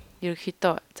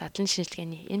ерөнхийдөө задлан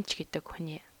шинжилгээний эмч гэдэг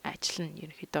хүний ажил нь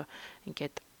ерөнхийдөө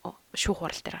ингээд шүүх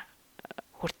хурал дээр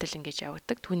хүртэл ингэж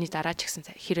явагддаг. Түүний дараа ч гэсэн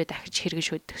хэрэг дахиж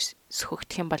хэрэгж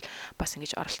сөхөгдөх юм бол бас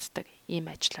ингэж оролцдог ийм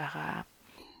ажил байгаа.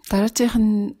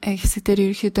 Дараагийн хэсэг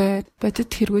дээр ерөнхийдөө бодит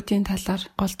хэрэгүүдийн талаар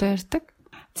голдоо ярьдаг.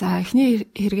 За эхний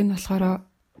хэрэг нь болохоор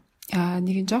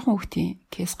нэгэн жоохон хүүхдийн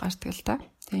кейс гардаг л да.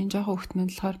 Тэгээ энэ жоохон хүүхд маань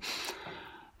болохоор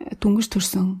дүнгийн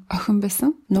төрсөн охин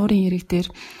байсан. Нуурын эрэг дээр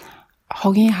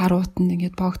хогийн харуут нь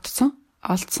ингээд богдсон,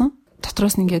 олдсон.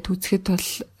 Дотроос нь ингээд үзэхэд бол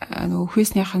нөгөө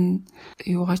хүйснийх нь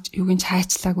юуг нь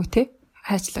хайчлаагүй те.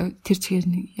 Хайчлаа тэр чигээр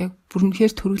нь яг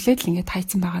бүрнэхээр төрүүлээд л ингээд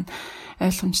хайцсан байгаа нь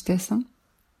ойлгомжтойсэн.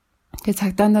 Тэгээ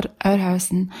цагдаа нар ойр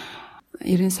хавьяас нь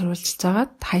ирэн сурвалжилж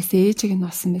агаад хайсан ээжийг нь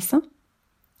болсон байсан.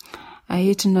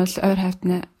 Ээж нь бол ойр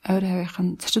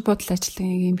хавийнхын зочид буудал ажилладаг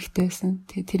нэг эмэгтэй байсан.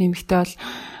 Тэгээ тэр эмэгтэй бол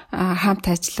хамт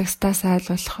ажиллагчдаас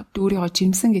айлуулах өөрийгөө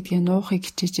жимсэн гэдгийг нуухыг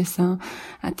хичээжсэн.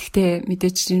 Тэгтээ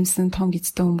мэдээж жимсэн том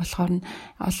гизтэй хүн болохоор нь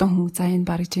олон хүн за энэ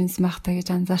барыг жимсэн байх та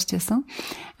гэж анзаарч байсан.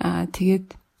 Тэгээд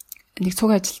нэг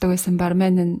цуг ажилладаг байсан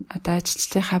бармен нь одоо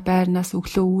ажилчдынхаа байрнаас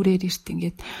өглөө үүрээр ирт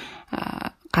ингээд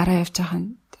гараа явж байгаа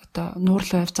нь одоо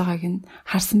нуурлуу явж байгааг нь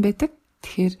харсан байдаг.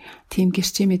 Тэгэхээр тийм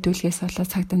гэрчийн мэдүүлгээс болоод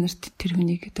цагдаа нарт тэр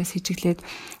хүнийг одоо сэжиглээд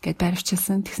гээд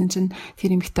баривчилсан. Тэгсэн чинь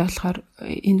тэр эмэгтэй болохоор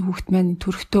энэ хүүхд маань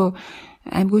төрхтөө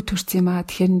амьгүй төрсөн юм аа.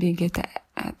 Тэгэхээр би ингээд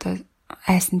одоо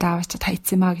айсан даавч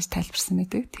хайцсан юм аа гэж тайлбарсан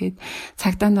байдаг. Тэгээд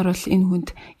цагдаа нар бол энэ хүнд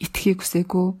итгэхийг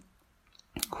хүсээгүй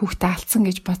хүүхдээ алдсан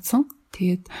гэж бодсон.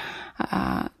 Тэгээд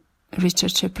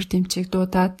Ричард Шепард эмчийг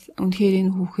дуудаад үнэхээр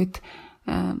энэ хүүхэд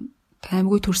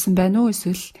амьгүй төрсөн байна уу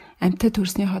эсвэл амьтад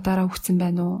төрснийхөө дараа үхсэн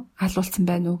байна уу алуулсан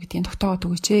байна уу гэдгийг тогтоогоод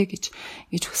өгөөч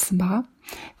гэж хүссэн байгаа.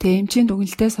 Тэгээ эмчийн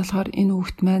дүгнэлтээс болохоор энэ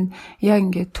хүүхэд маань яг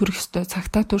ингээд төрөх ёстой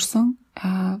цагтаа төрсөн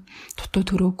дутуу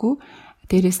төрөөгүй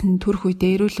дээрэс нь төрөх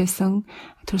үедээ эрүүлсэн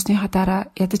төрснийхөө дараа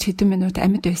ядаж хэдэн минут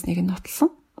амьд байсныг нь нотолсон.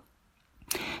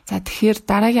 За тэгэхээр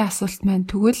дараагийн асуулт маань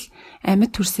тэгвэл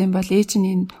амьд төрсөн бол ээж нь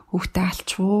энэ хүүхдээ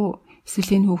алчвуу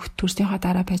эсвэл энэ хүүхэд төрснийхөө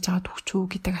дараа байж байгаад өгчүү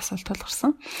гэдэг асуулт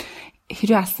толгорсон.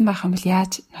 Хэрвээ алсан байх юм бол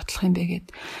яаж нотлох юм бэ гэд.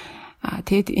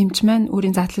 Тэгэд эмч маань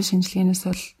өөрийн задлан шинжилгээнээс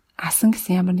бол асан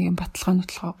гэсэн ямар нэгэн баталгаа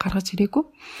нотлохоо гаргаж ирээгүй.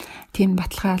 Тийм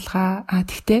баталгаа алгаа.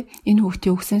 Тэгтээ энэ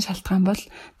хүүхдийн өгсөн шалтгаан бол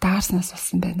даарснаас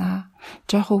болсон байна.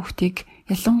 Жохоо хүүхдийг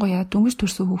ялангуяа дүнгийн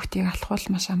төрсөн хүүхдийг алах бол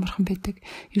маш амархан байдаг.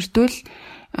 Ердөө л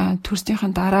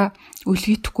төрснийхэн дараа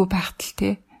өлгийдэхгүй байхтал те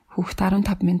хүүхд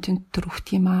 15 минутын дотор үхт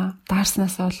юм аа.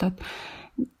 Даарснаас болоод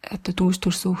одоо дүнгийн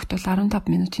төрсөн хүүхд бол 15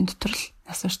 минутын дотор л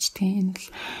нас орчдөг. Энэ л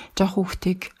жоох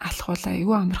хүүхдийг алахуулаа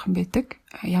аюу амархан байдаг.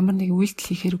 Ямар нэг үйлдэл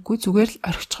хийх хэрэггүй зүгээр л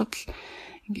орхичход л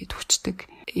ингээд хүчдэг.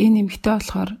 Энэ эмэгтэй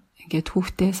болохоор ингээд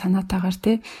хүүхдээ санаатаагаар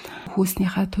те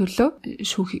хүүснийхаа төлөө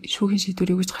шүүхийн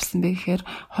шийдвэр өгж гарсан бэ гэхээр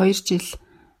 2 жил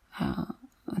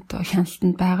одоо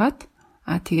хяналтанд байгаад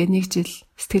тэгээд 1 жил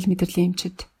сэтгэл мэдрэлийн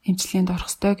эмчилгээнд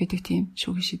орох ёстой гэдэг тийм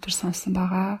шүүхийн шийдвэр сонсон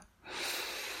байгаа.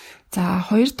 За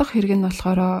 2 дахь хэрэг нь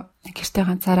болохоор гэртээ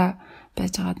ганцаараа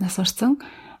байж байгаад нас орсон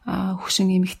хөгшин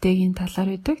эмэгтэйгийн талаар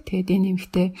байдаг. Тэгээд энэ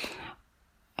эмэгтэй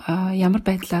ямар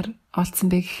байдлаар олдсон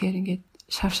бэ гэхээр ингээд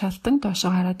шавшаалтан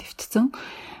доошоо хараад өвтцэн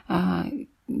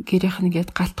гэрийнх нь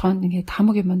ингээд галтгоонд ингээд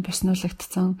хамаг юм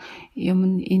боснуулагдсан юм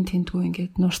энэ тентгүү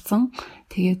ингээд нурцсан.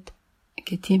 Тэгээд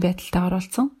ингээд тийм байдалтай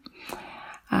оролцсон.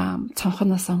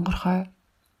 Цонхоноос онгорхой.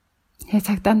 Тэгээ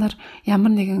цагдаа нар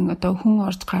ямар нэгэн одоо хүн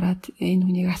орж гараад энэ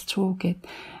хүнийг алчвуу гэд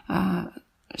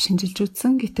шинжилж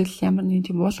үзсэн. Гэтэл ямар нэг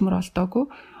тийм уулмар олдоогүй.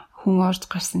 Хүн орж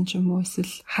гарсан ч юм уу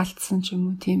эсвэл халдсан ч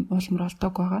юм уу тийм уулмар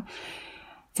олдоогүй байгаа.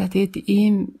 За тэгээд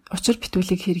ийм учир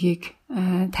битүүлэг хэргийг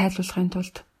тайлбарлахын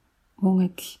тулд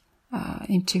мөн адил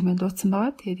эмчийг мань дуудсан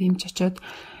байгаа. Тэгээд эмч очиод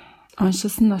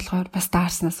оншилсан нь болохоор бас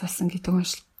даарснаас болсон гэдэг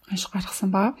оншил гаргасан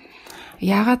байгаа.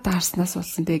 Яагаад даарснаас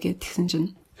болсон бэ гэдгсэн чинь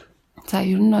За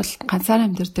ер нь бол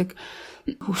ганцаараа амьдардаг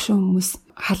хөвшин хүмүүс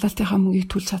халаалтынхаа мөнгийг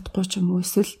төлж чадахгүй ч юм уу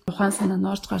эсвэл ухаан санаа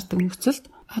норж гардаг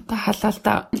нөхцөлд одоо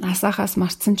халаалтаа асаахаас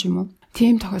марцсан ч юм уу.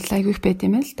 Тийм тохиолдол айгүй их байд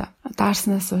юм л да.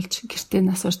 Даарснаас уулж гэртээ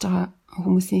нас урж байгаа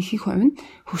хүмүүсийн их хувь нь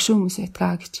хөвшин хүмүүс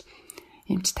байдгаа гэж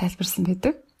юмч тайлбарсан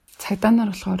байдаг. Цагдаа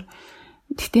нар болохоор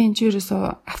гэтээ энэ ч ерөөсөө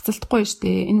авцалдахгүй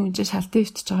штэ энэ үнжээ шалтан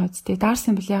өвтөж байгаа үстэй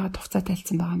даарсан бил ягаад хугацаа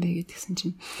тайлцсан байгаа юм бэ гэдгсэн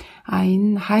чинь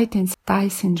энэ high tense die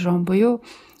syndrome буюу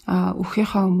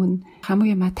өөхийнхөө өмнө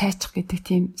хамгийн ма тайчих гэдэг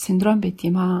тийм синдром байд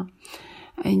юм аа.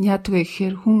 Энэ яадаг вэ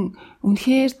гэхээр хүн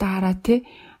үнэхээр дараа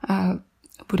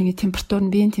бүр ингэ температур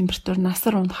нь биеийн температур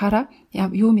насар унахаараа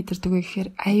юу мэдэрдэг вэ гэхээр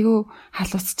айгүй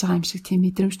халууцж байгаа юм шиг тийм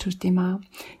мэдрэмж төрд юм аа.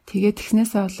 Тэгээд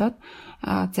тэгснээсээ болоод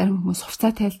зарим хүмүүс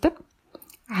хугацаа тайлдаг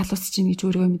халууцж ийн гэж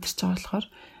өөрийгөө мэдэрч байгаа болохоор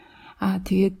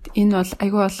тэгээд энэ бол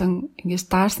айгүй олон ингэж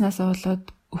даарснаас болоод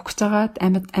өгч жагаад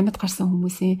амьд гарсан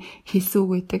хүмүүсийн хэлсэн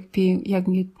үг байдаг. Би яг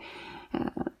ингэж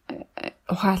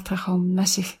ухаалтгахаа өмнө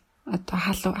маш их одоо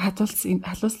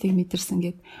халууцлыг мэдэрсэн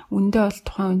гэд үндэ бол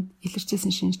тухайн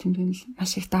илэрчээсэн шинж тэмдгүүн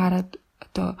маш их даарад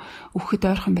одоо өгөхөд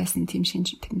ойрхон байсан тийм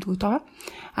шинж тэмдгүүд байгаа.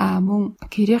 Мөн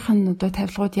гэрийнх нь одоо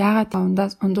тавилгууд яагаад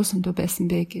ундуу сундуу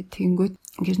байсан бэ гэд тэгэнгүүт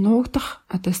ингэж нуугдах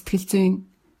одоо сэтгэл зүйн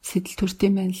сэтэл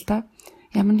төртэй байна л да.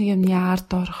 Ямар нэг юмны ард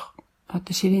орох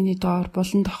одоо ширээний доор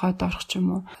булан дохойд орох ч юм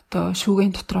уу одоо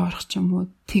шүүгэн дотор орох ч юм уу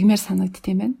тэгмээр санагдд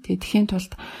юм байна. Тэгээд тэхийн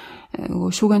тулд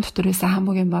шүүгэн дотор байсан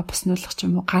хамаагийн ба буснуулах ч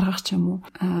юм уу гаргах ч юм уу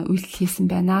үйлдэл хийсэн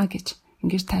байна гэж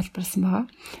ингэж тайлбарласан байгаа.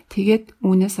 Тэгээд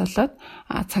үүнээс болоод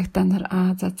цагдаа нар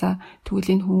за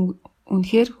тэгвэл энэ хүн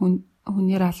үнэхээр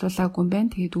хүнээр алуулаагүй юм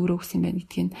байна. Тэгээд өөрөө өгсөн юм байна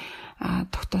гэдгийг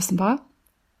тогтоосон байгаа.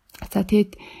 За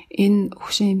тэгэд энэ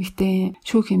хөгшин эмэгтэй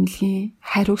шүүх эмнэлгийн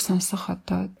хариуг сонсох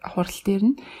одоо хурал дээр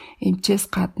нь эмчээс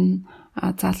гадна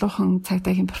залуухан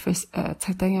цагдаагийн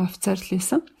цагдаагийн офицер л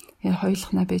байсан.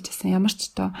 Хоёулахнаа байжсэн. Ямар ч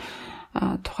одоо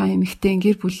тухайн эмэгтэй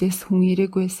гэр бүлээс хүн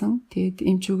ирээгүй байсан. Тэгэд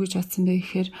эмч юу гэж бодсон бэ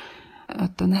гэхээр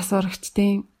одоо нас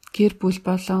барагчдын гэр бүл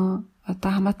болон одоо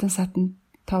хамаатан саданд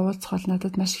тавуулцах бол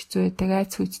надад маш хэцүү байдаг,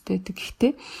 айц хүчтэй байдаг.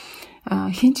 Гэхдээ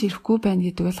хин ч ирэхгүй байна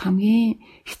гэдэг бол хамгийн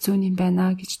хэцүү юм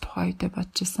байна гэж тухайн үедээ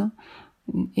бодож исэн.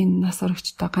 Энэ нас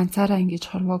барагчдаа ганцаараа ингэж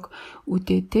хорвоог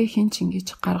үдээдээ хин ч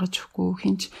ингэж гаргаж өгөхгүй,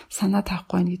 хин ч санаа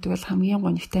тавихгүй байна гэдэг бол хамгийн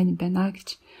гонигтай юм байна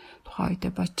гэж тухайн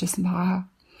үедээ бодож исэн байгаа.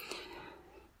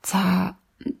 За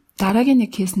дараагийн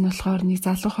нэг кейс нь болохоор нэг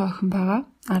залуухан охин байгаа.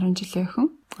 10 жилийн охин.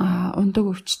 Ундаг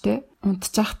өвчтэй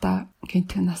унтчих та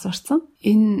гинтэг нас орсон.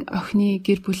 Энэ охины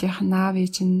гэр бүлийнх нь аав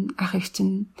ээж нь ах эх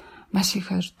чинь маш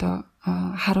их ордоо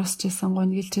харуулсажсэн,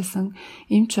 гонглжсэн.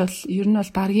 Эмч бол ер нь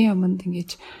бол баргийн өмнөд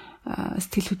ингэж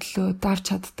сэтгэл хөдлөлөө давж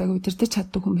чаддаг, удирдах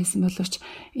чаддаг хүн байсан боловч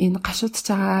энэ гашуудж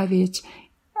байгаа аав ээж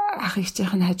ах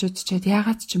ээжийнх нь хажуудчаад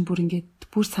яагаад ч юм бүр ингэж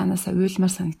бүр санаасаа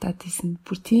уйлмар санагдаад ийсэн.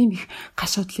 Бүр тийм их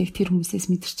гашуудлыг тэр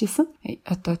хүмүүсээс мэдэрчээсэн.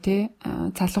 Одоо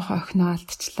залуухан охиноо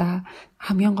алдчихлаа.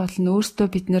 Хамгийн гол нь өөртөө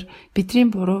бидний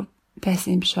буруу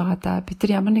байсан юм биш байгаа да. Бид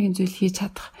нар ямар нэгэн зүйл хийж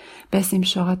чадах байсан юм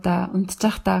биш байгаа да.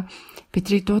 Унтчих та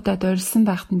бидрийг дуудаад орилсан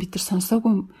байхад нь бид нар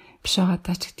сонсоогүй биш байгаа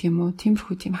даа ч гэх юм уу.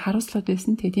 Тиймэрхүү тийм харуулслууд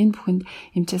байсан. Тэгээд энэ бүхэнд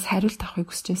эмчээс хариулт авахыг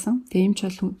хүсэжсэн. Тэгээд эмч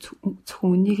бол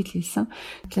зөвхөн үнийг л хэлсэн.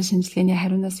 Бодлоо шинжилгээний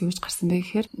хариунаас юу гэж гарсан бэ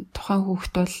гэхээр тухайн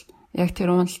хүүхэд бол яг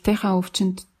тэр уналтынхаа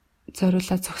өвчнөд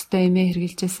зориулаад зохистой эмээ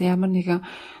хэрглэжсэн ямар нэгэн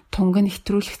тунган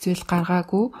хэтрүүлэх зүйл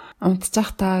гаргаагүй.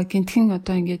 Унтчих та гинтхэн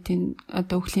одоо ингээд энэ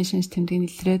одоо өвхлийн шинж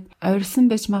тэмдэг илрээд ойрсон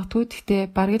байж магадгүй. Гэхдээ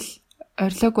бараг л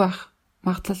орилоогүй байх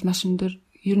магадлал маш өндөр.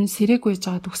 Ер нь сэрээгүй байж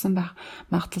байгаа төгсөн байх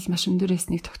магадлал маш өндөр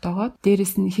эснийг тогтоогоод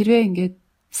дээрэс нь хэрвээ ингээд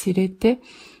сэрээдээ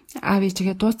аав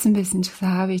ээжигээ дуудсан байсан ч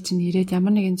гэсэн аав ээж нь ирээд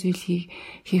ямар нэгэн зүйл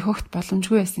хийх огт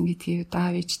боломжгүй байсан гэдгийг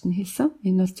аав ээжт нь хэлсэн.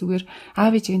 Энэ бол зүгээр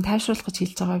аав ээжийг нь тайвшруулах гэж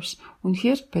хэлж байгаа биш.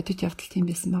 Үнэхээр бодит явдал тийм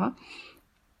байсан байгаа.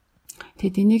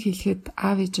 Тэгэд энийг хэлэхэд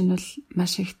аав ээж нь бол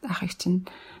маш их ах эх чинь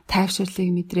тайвшруулыг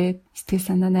мэдрээд сэтгэл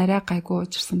санаа нарай гайгүй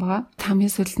уужирсан байгаа.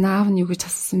 Хамгийн сүүлд наав нь юу гэж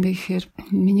асуусан бэ гэхээр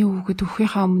миний хүүхэд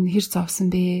өвхийнхаа өмнө хэр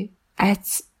зовсон бэ?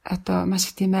 Айц одоо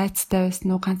маш их тийм айцтай байсан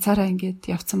уу? Ганцаараа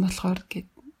ингээд явцсан болохоор гэд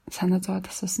санаа зовоод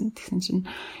асуусан. Тэгсэн чинь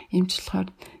эмч болохоор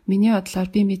миний бодлоор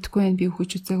би мэдэхгүй байх би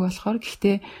өгч үзээг болохоор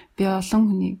гэхдээ би олон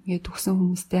хүний ингээд өгсөн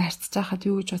хүмүүстэй харьцаж байхад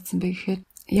юу гэж бодсон бэ гэхээр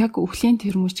яг өвхлийн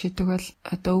тэрмүч гэдэг бол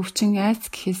одоо өвчин айц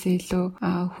гэхээсээ илүү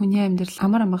хүний амьдрал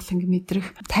амар амгалан мэдрэх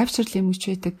тайвширлын мөч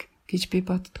байдаг гэж би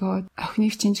боддгоо.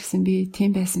 Охиныг чинь ч гэсэн би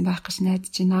тийм байсан байх гэж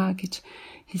найдаж байна гэж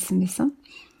хэлсэн байсан.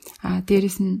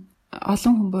 Дээрэс нь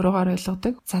олон хүн буруугаар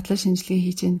ойлгодог. Задлан шинжилгээ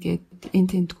хийж гэн гээд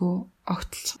энэ тэмдгүү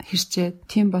огтлж хэрчээд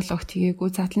тийм бол огт хийгээгүй.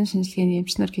 Задлан шинжилгээний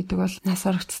эмчнэр гэдэг бол нас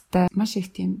барагчтай маш их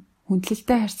тийм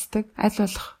хүндлэлтэй харьцдаг. Аль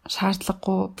болох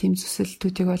шаардлагагүй тийм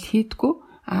зөвсөлтүүдийг бол хийдэггүй.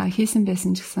 хийсэн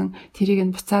байсан ч гэсэн тэрийг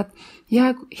нь буцаад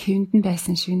яг хэвэнд нь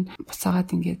байсан шиг нь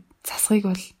буцаагаад ингээд засахыг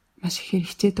бол маш ихээр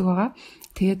хичээдэг байгаа.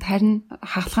 Тэгээд харин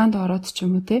хагалгаанд ороод ч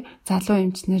юм уу те залуу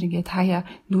эмчнэр ингээд хаяа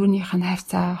нүүрнийх нь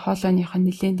хавцаа, хоолойных нь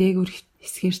нэлээд дээгүүр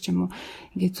хэсгэр ч юм уу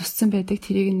ингээд зүссэн байдаг.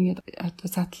 Тэрийг ингээд одоо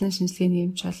задлан шинжилгээний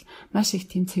эмч бол маш их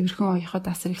тийм цэвэрхэн оёход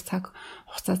асар их цаг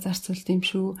хугацаа зарцуулт юм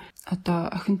шүү.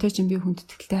 Одоо охинтой ч юм би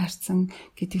хүндэтгэлтэй харьцсан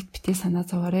гэдэгт битээ санаа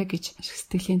зовоорой гэж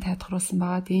сэтгэлийн тайлбарлуулсан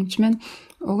байгаа. Тэгээд эмч маань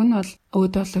уг нь бол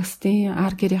өвд болгостын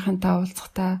ар гэрийнхэнтэй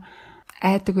уулзахдаа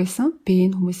айдаг байсан. Би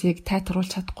энэ хүмүүсийг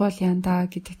тайлбарлуулж чадахгүй л янда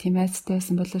гэдэг тийм айцтай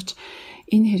байсан боловч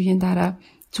энэ хэргийн дараа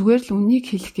зүгээр л үнийг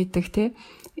хэлэх гэдэг те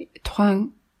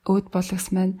тухайн өвд болгос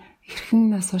маань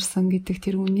хэрхэн нас урсан гэдэг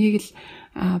тэр үнийг л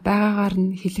байгаагаар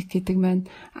нь хэлэх гэдэг маань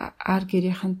ар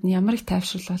гэрийнхэнд ямар их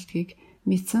тайвшрал болдгийг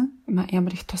мэдсэн,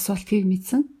 ямар их тус болдгийг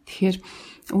мэдсэн. Тэгэхээр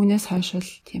үүнээс хойш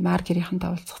бол тийм ар гэрийнхэнд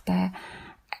уулзахтай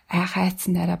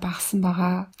хайцсан арай багсан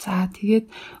байгаа. За тэгээд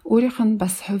өөрийнх нь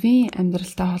бас хувийн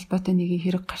амьдралтай холбоотой нэг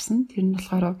хэрэг гарсан. Тэр нь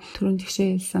болохоор түрүүнд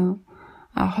тэгшээ хэлсэн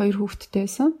 2 хүүхэдтэй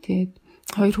байсан. Тэгээд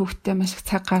 2 хүүхэдтэй маш их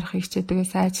цаг гаргахыг хичээдэг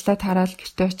байсан. Ажлаа тараал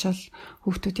гэртээ очивол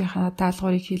хүүхдүүдийнхээ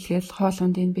даалгаврыг хийлгээл хоол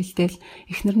ундыг бэлдээл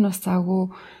эхнэр нь бас заагүй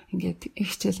ингээд их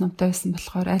хичээл номтой байсан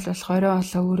болохоор аль болох орой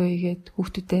олоо өөрөө игээд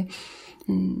хүүхдүүдэд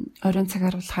оройн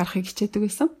цагаар бол харахыг хичээдэг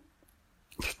байсан.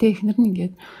 Гэхдээ эхнэр нь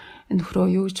ингээд нөхрөө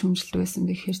юу гэж хүмжилдэг байсан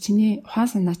бэ гэхээр чиний ухаан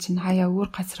санаа чинь хаяа өөр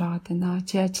газар байгаад байна.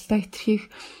 Чи ажилдаа хэтэрхийх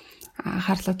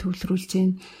анхаарлаа төвлөрүүлж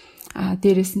гин.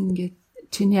 Дээрээс нь ингээд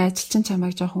чиний ажилчин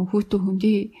чамайг жоохон хүүтэн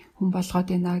хөндөй хүн болгоод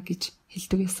байна гэж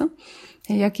хэлдэг байсан.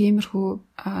 Тэгээ яг иймэрхүү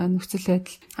нөхцөл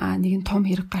байдал нэг нь том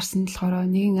хэрэг гарсан болохоор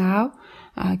нэгэн аав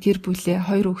гэр бүлээ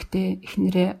 2 хүүхдээ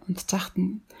эхнэрээ унтчихад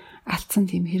нь алдсан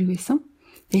тийм хэрэг байсан.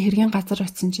 Тэгээ хэргийн газар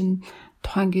очисон чинь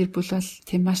тухайн гэр бүл бол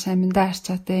тийм маш аминдаа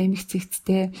арчаатай, эмх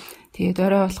цэгцтэй, тэгээд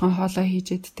орой болгон хоолоо хийж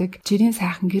иддэг, жирийн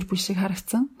сайхан гэр бүл шиг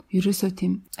харагдсан. Ерөөсөө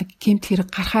тийм гэмт хэрэг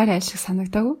гарахаар айл шиг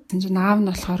санагдаагүй. Тэгвэл аав нь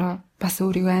болохоор бас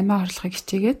өөрийгөө амиа орлохыг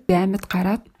хичээгээд амьд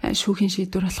гараад шүүхийн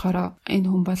шийдвэр болохоор энэ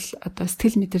хүн бол одоо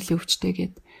сэтгэл мэдрэлийн өвчтэй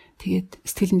гээд тэгээд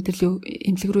сэтгэл мэдрэлийн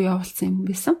эмнэлэг рүү явуулсан юм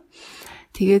байсан.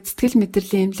 Тэгээд сэтгэл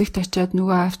мэдрэлийн эмнэлэгт очиод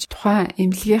нөгөө авч тухайн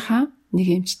эмнэлгийнхаа нэг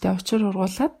эмчтэй учир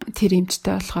ургуулад тэр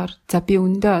эмчтэй болохоор за би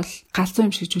өндөө бол галзуу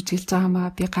юм шиг жүжиглэж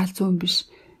байгаамаа, би галзуу юм биш.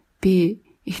 Би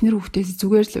эхнэр хүүхдээс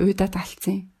зүгээр л уйдаад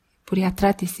алдсан. Бүр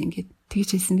ядраад исэн гэд тэгж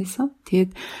хэлсэн байсан.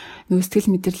 Тэгээд нөгөө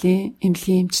сэтгэл мэдрэлийн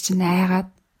эмнэлгийн эмч чинь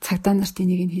айгаад цагдаа нарт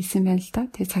энийг нь хэлсэн байна л да.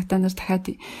 Тэгээд цагдаа нар дахиад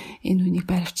энэ хүнийг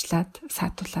баривчлаад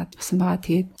саатуулаад басан байгаа.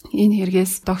 Тэгээд энэ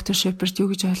хэрэгээс доктор Шеперд юу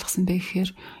гэж ойлгосон бэ гэхээр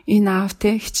энэ аав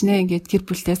те хичнээн ингээд гэр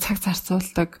бүлдээ цаг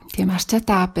зарцуулдаг тийм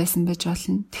арчаатай аав байсан байж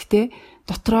болно. Гэхдээ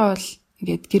дотроо бол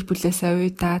ингээд гэр бүлээсээ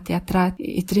уйдаад ядраад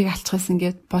эдрийг алччихсан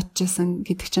гэд бодчихсон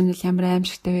гэдэг чинь ямар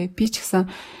аимшигтай вэ? Би ч гэсэн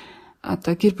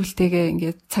одоо гэр бүлтэйгээ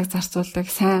ингээд цаг зарцуулдаг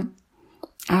сайн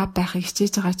аав байхыг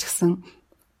хичээж байгаа ч гэсэн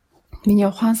миний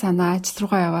ухаан санаа ажил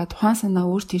руугаа яваад ухаан санаа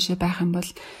өөр тийшээ байх юм бол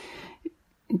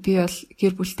би бол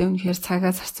гэр бүлтэй үнэхээр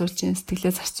цагаа зарцуулж,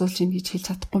 сэтгэлээ зарцуулж гэж хэлж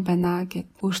чадахгүй байна гэд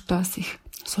өөртөө бас их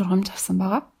сургамж авсан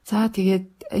байгаа. За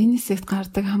тэгээд энэ хэсэгт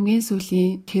гардаг хамгийн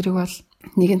сүүлийн хэрэг бол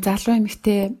нэгэн залуу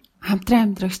эмэгтэй хамтран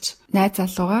амьдрагч найз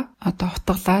залууга одоо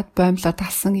хутгалаад боомлоод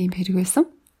алсан юм хэрэг байсан.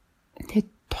 Тэгээд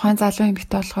тухайн залуу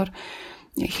эмэгтэй болохоор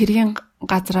хэргийн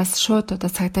газраас шууд одоо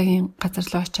цагдаагийн газар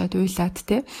руу очиод уйлаад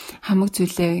те хамаг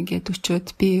зүйлээ ингээд өчөөд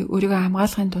би өөрийгөө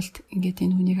хамгаалахын тулд ингээд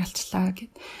энэ хүнийг алчлаа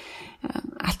гэд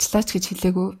алчлаач гэж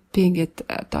хэлээгүү би ингээд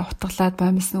одоо хутгалаад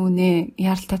боомлсон үнэ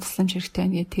яралтай тусламж хэрэгтэй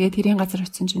байна гэ. Тэгээд тэрийн газар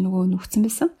очисон чинь нөгөө нүгцэн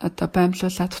байсан. Одоо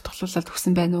боомлуулаад хутгалуулаад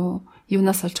өгсөн байна уу?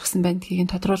 Юунаас олж өгсөн байна гэдгийг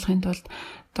тодруулахын тулд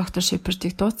доктор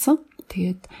Шепердийг дуудсан.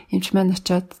 Тэгээд эмч маань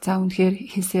очиод за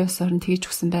үнэхээр хийсэн ус орон тэгж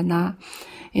өгсөн байна.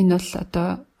 Энэ бол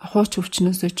одоо хууч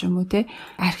өвчнөөсөө ч юм уу те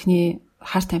архины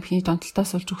харт амхины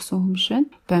донтолтоос олж өгсөн хүн биш байна.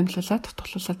 Боомлуулаад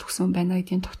тутгалуулаад өгсөн байна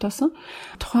гэдгийг тогтоосон.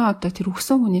 Тухайн одоо тэр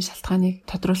өгсөн хүний шалтгааныг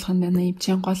тодруулах нь манай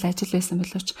эмчийн гол ажил байсан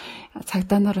боловч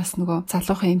цагдаа нар бас нөгөө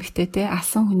залуухан эмэгтэй те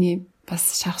алсан хүний бас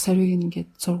шарх сорвыг ингээд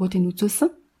зургуудыг үзүүлсэн.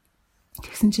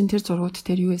 Тэгсэн чинь тэр зургууд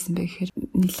дээр юу байсан бэ гэхээр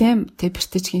нэлээд тэ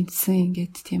бэртэж гинтсэн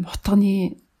ингээд тийм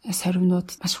хутганы сорвнууд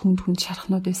маш хүнд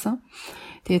шархнууд байсан.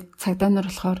 Тэгээд цагдаа нар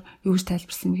болохоор юу гэж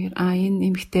тайлбарсан бэхээр энэ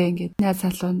эмэгтэй ингээд найз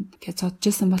залуу гэж зодж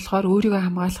исэн болохоор өөрийгөө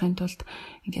хамгаалахын тулд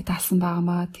ингээд алсан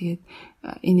байгаамаа. Тэгээд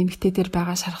энэ эмэгтэй дээр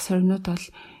байгаа шарх сорвнууд бол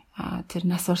тэр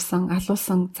нас урсан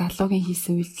алуулсан залуугийн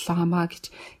хийсэн үйлдэл байгаамаа гэж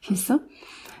хэлсэн.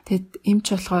 Тэгэд эмч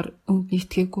болохоор өнд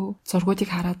нийтгээгүй зургуудыг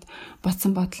хараад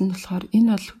бодсон бодол нь болохоор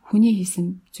энэ бол хүний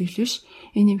хийсэн зүйл биш.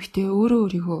 Энэ эмэгтэй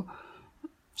өөрийгөө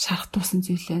шархтуулсан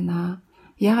зүйл байна.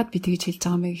 Яагаад би тэгж хэлж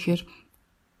байгаа юм бэ гэхээр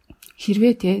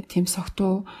хэрвээ тийм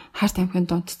согтуу харт амхинд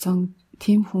донтцсон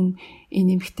тийм хүн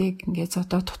энэ эмэгтэйг ингээд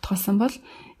зодоод тутгалсан бол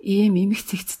ийм эмх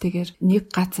цэгцтэйгээр нэг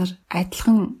газар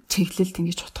адилхан чиглэлд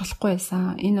ингэж утгалахгүй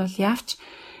байсан. Энэ бол яавч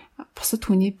бусад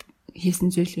хүний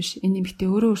хийсэн зүйл биш. Энэ эмэгтэй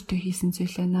өөртөө хийсэн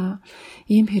зүйл байна.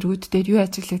 Ийм хэрэгүүд дээр юу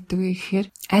ажиглагддаг вэ гэхээр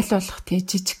аль болох тий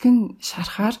жижигхэн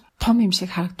шарахаар том юм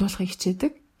шиг харагдуулахыг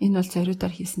хичээдэг. Энэ бол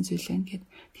зориудаар хийсэн зүйл байна гэд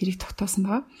тэрийг тогтоосон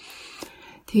байгаа.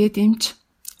 Тэгээд эмч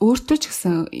өөртөө ч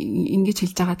гэсэн ингэж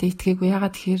хэлж байгаадаа итгээгүй.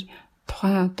 Ягаад тэгэхээр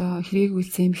тухайн одоо хэрэг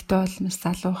үйлсэн эмэгтэй бол маш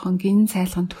залуухан, гин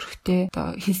цайлган төрхтэй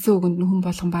одоо хэлсэн үгэнд нь хүн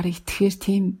болгон барыг итгэхээр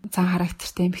тийм зан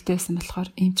характертай эмэгтэй байсан болохоор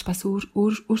эмч бас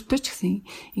өөртөө ч гэсэн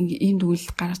ийм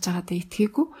дүгнэлт гаргаж байгаадаа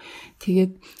итгээгүй.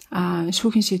 Тэгээд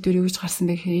шүүхийн шийдвэр юу гэж гарсан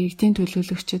бэ гэхээр иргэдийн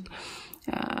төлөөлөгчд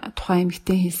тухайн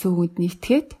эмэгтэй хэлсэн үгэнд нь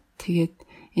итгээд тэгээд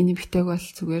энэ эмэгтэйг бол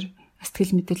зүгээр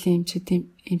сэтгэл мэдрэлийн эмчид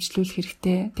эмчлүүлэх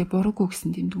хэрэгтэй. Тэгээ буруугүй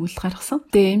гэсэн тийм дүгнэлт гаргасан.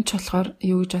 Тэгээ эмч болохоор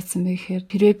юу гэж бодсон бэ гэхээр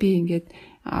хэрвээ би ингээд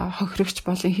хохирогч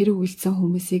болон хэрэг үйлцсэн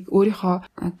хүмүүсийг өөрийнхөө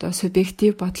одоо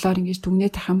субъектив бодлоор ингэж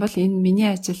дүгнээд тах юм бол энэ миний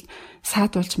ажилд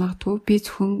саад болж магадгүй. Би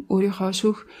зөвхөн өөрийнхөө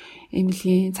шүүх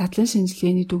эмнэлгийн задлан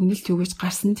шинжилгээний дүгнэлт юу гэж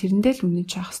гарсан тэрэндээ л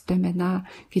үнэнч авах хэрэгтэй байна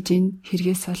гэж энэ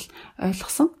хэрэгээс бол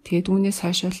ойлгосон. Тэгээд үүнээс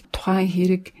хойш бол тухайн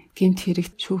хэрэг гэмт хэрэг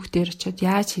шүүхтэр очиод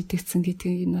яаж хийгдсэн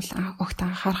гэдгийг нь бол огт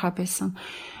анхаарахаа байсан.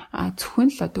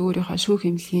 Зөвхөн л одоо өөрийнхөө шүүх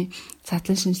эмнэлгийн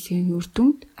задлан шинжилгээний үр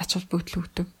дүнд ач холбогдол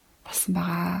өгдөг болсон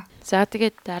байгаа. За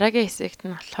тэгээд дараагийн хэсэгт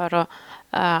нь болохоор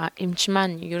эмч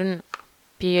маань ер нь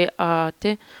би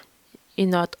тий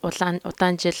энэ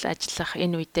удаан жил ажиллах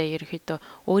энэ үедээ ерөөхдөө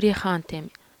өөрийнхөө тийм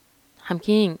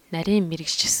хамгийн нарийн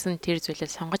мэрэгчсэн тэр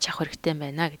зүйлээ сонгож авах хэрэгтэй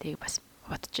байна гэдгийг бас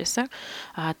бодож байсан.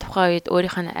 Тухайн үед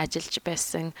өөрийнх нь ажиллаж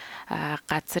байсан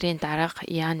газрын дарга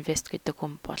Ян Вест гэдэг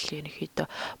хүн бол ерөнхийдөө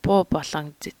буу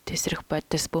болон тесрэх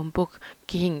бодис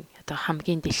бөмбөгийн одоо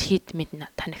хамгийн дэлхийд мэд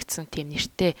танигдсан тийм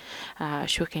нэртэй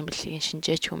шүүх эмнэлгийн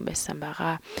шинжээч хүн байсан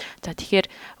байгаа. За тэгэхээр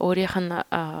өөрийнх нь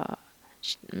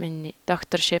миний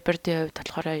доктор Шепердийн хувьд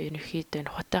болохоор ерөнхийдөө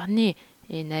хутагны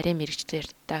нарийн мэрэгчлэр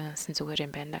дагнсан зүгээр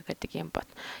юм байна гэдэг юм бод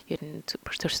ер нь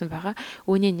төрсөн байгаа.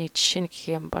 Үүний нэг жишээ гэх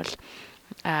юм бол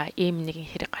ийм нэгэн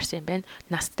хэрэг гарсан юм байна.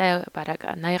 Настай бараг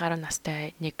 80 гаруй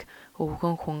настай нэг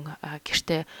өвгөн хүн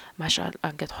гэртээ маш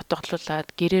ингээд хотголуулаад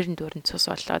гэрээр нь дөрөн цус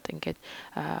болоод ингээд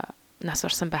нас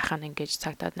орсон байхаа ингээд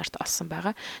цагдаад нарт олсон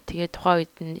байгаа. Тэгээд тухайн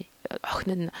үед нь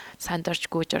охин нь сандарч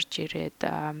гүйж орж ирээд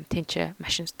тэнцээ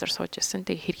машин дотор сууж байсан.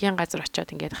 Тэгээд хэргийн газар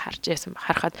очиод ингээд харж яасан.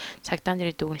 Харахад цагдаа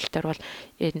нарын дүгнэлтээр бол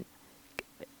энэ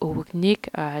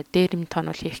өвгнийг дээрэм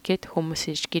тонол хийх гээд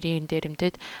хүмүүс иж гэрийн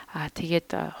дээрэмдэд тэгээд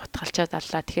хутгалчаад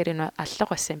аллаа. Тэгэхээр энэ аллах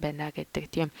байсан юм байна гэдэг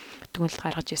тийм дүгнэлт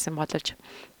гаргаж ирсэн боловч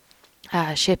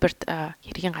Шеперд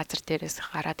хэргийн газар дээрээс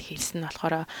гараад хэлсэн нь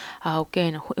болохоор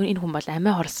үгүй энэ хүн бол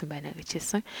амиа хорлсон байна гэж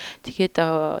хэлсэн. Тэгээд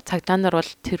цагдаа нар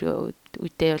бол тэр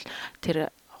үедээ бол тэр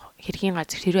хэргийн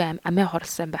газар хэрвээ амиа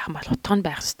хорлсон байх юм бол утга нь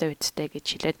байх ёстой үедтэй гэж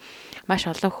хэлээд маш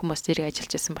олон хүмүүс зэрэг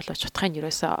ажиллаж байсан боловч утгыг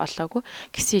ерөөсөө олоогүй.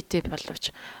 Гэсэн хэдий боловч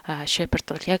Шеперд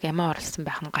бол яг амиа хорлсон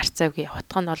байх нь гарцаагүй.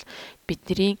 Утга нь бол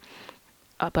бидний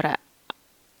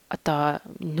одоо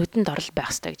нүдэнд орол байх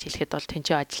ёстой гэж хэлэхэд бол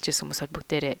тэнцээ ажиллаж байсан хүмүүс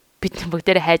бол бид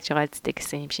бүгдээрээ хайж байгаа зү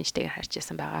гэсэн юм шинжтэйгээр харж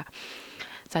байсан байгаа.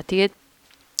 За тэгээд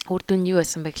үр дүн юу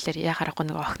байсан бэ гэхээр яа харахгүй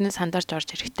нэг охин сандарч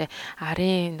орж ирэхдээ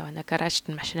арын нэг гаражт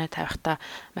нь машинаа тавихтаа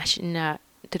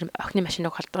тэр охины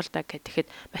машиныг холдуулдаг гэхэд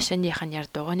машиных нь яар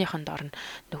дугааныхын дор нь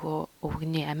нөгөө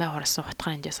өвгөний амиа хорлсон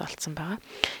хутгын эндээс олцсон байгаа.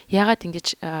 Яагаад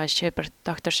ингэж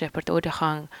доктор Шеперд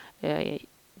өөрийнхөө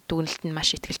дүгнэлт нь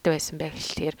маш ихтгэлтэй байсан бэ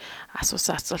гэхээр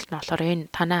асуусан асуулт нь болохоор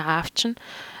энэ танаа аав чинь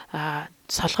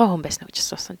солгоо хүн байсан гэж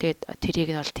асуусан. Тэгээд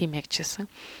тэрийг нь бол тийм яг гэсэн.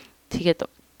 Тэгээд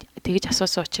тэгж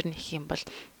асуусан учир нь их юм бол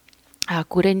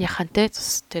гүрээнийхэнтэй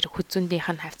тэр хүзүндийнх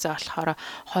нь хавцаа болохоор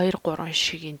 2-3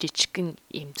 шигийн жижигхэн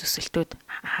юм зүсэлтүүд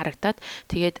харагдаад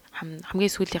тэгээд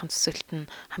хамгийн сүүлийнх нь зүсэлт нь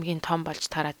хамгийн том болж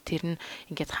тараад тэр нь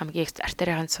ингээд хамгийн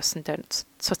артерийн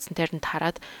цуцсан дээр нь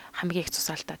тараад хамгийн их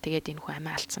цусаалтаа тэгээд энэ хүн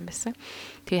амиа алдсан байсан.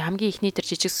 Тэгээ хамгийн ихний тэр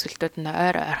жижиг зүсэлтүүд нь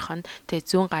ойрхон тэгээд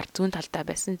зүүн талдаа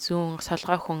байсан. Зүүн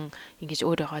солгой хүн ингэж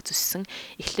өөрийгөө зүссэн.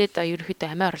 Эхлээд ерөнхийдөө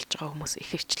амиа орлож байгаа хүмүүс их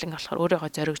хвчлэн болохоор өөрийгөө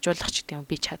зоригжуулах ч гэдэг юм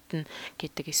би чадна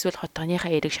гэдэг эсвэл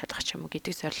хотгоныхаа эрэг шалгах ч юм уу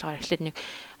гэдэг зорилгоор эхлээд нэг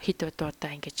хит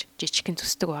удаа ингэж жижигхэн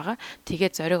зүсдэг байгаа.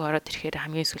 Тэгээд зориг ороод ирэхээр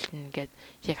хамгийн сүүлд нь ингээд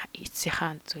яг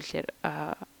эцсийнхаа зүйлээр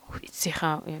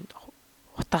эцсийнхаа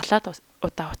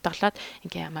утаглаад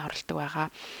ингээ амиа орлдог байгаа.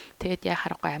 Тэгээд яа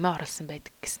харахгүй амиа орлсон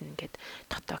байдаг гэсэн ингээд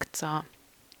тогтоогдсон.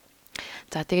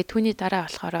 За тэгээд түүний дараа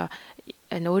болохоор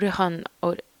өөрийнхөө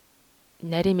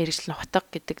нарийн мэрэгжлийн хутга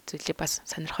гэдэг зүйлийг бас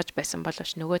сонирхож байсан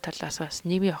боловч нөгөө талаас бас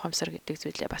нийгмийн ухамсар гэдэг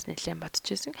зүйлээ бас нэлээд бодож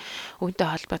байсан. Үүнтэй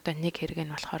холбоотой нэг хэрэг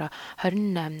нь болохоор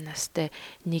 28 настай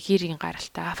Нигерийн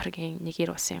гаралтай Африкийн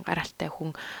Нигер улсын гаралтай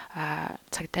хүн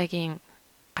цагдаагийн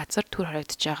газар түр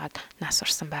хоригдож байгаад нас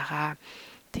урсан байгаа.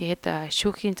 Тэгээд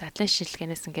шүүхийн задлан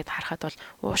шинжилгээнээс ингээд харахад бол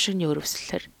уушигны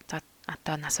өрөвслөөр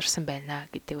одоо нас урсан байна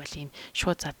гэдэг бол ийм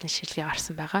шууд задлан шинжилгээ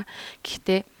гарсан байгаа.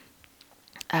 Гэхдээ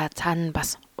цаана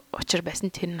бас учир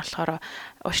байсан. Тэр нь болохоор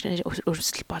уушигны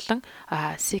өрөвсөл болон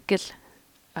sickle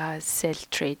cell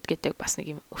trait гэдэг бас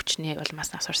нэг юм өвчний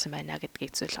улмаас нас урсан байна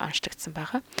гэдгийг зүйл онцлогдсон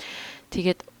байгаа.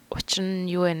 Тэгээд учир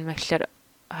нь юу вэ гэхээр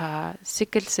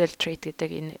sickle cell trait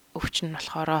гэдэг энэ өвчин нь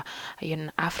болохоор ер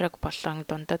нь Африк болон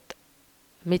дундад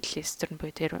Middle Eastern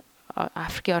буюу тэр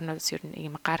Африкийн орнуудаас ер нь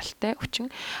ийм гаралтай өвчин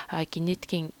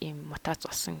генетикийн ийм мутац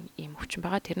болсон ийм өвчин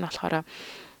байгаа. Тэр нь болохоор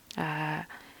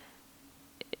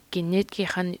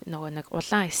генетикийн нөгөө нэг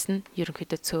улаан эс нь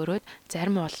ерөнхийдөө цөөрөөд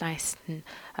зарим улаан эс нь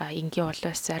энгийн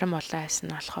улаан эс, зарим улаан эс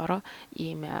нь болохоор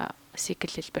ийм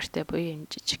sickle хэлбэртэй буюу ийм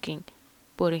жижигхэн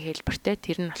бөөрийн хэлбэртэй.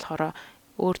 Тэр нь болохоор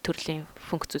өөр төрлийн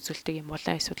функц үзүүлдэг юм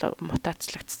улаан эсвэл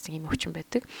мутацлагдсан юм өвчин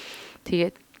байдаг.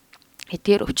 Тэгээд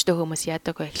эдгээр өвчтэй хүмүүс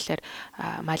яадаг вэ гэхээр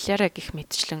малярия гэх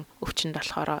мэтчлэн өвчнөд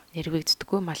болохоор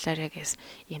нэрвэгддэггүй. Малариагээс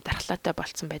ийм дархлаатай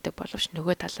болцсон байдаг боловч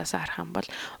нөгөө талаас харах юм бол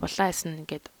улаан эс нь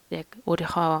ингээд яг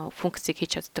өөрийнхөө функцийг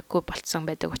хийж чаддаггүй болцсон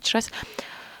байдаг учраас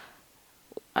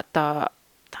одоо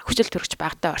хүчил төрөгч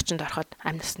багтаа орчинд ороход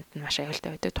амь насанд нь маш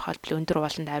аюултай байдаг. Тухайлбал өндөр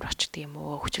ууланд авирах гэдэг юм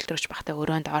уу, хүчил төрөгч багтаа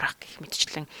өрөөнд орох гэх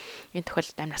мэтчлэн энэ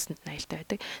тохиолдолд амь насанд нь аюултай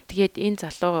байдаг. Тэгээд энэ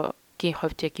залуугийн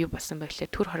хувьд яг юу болсон бэ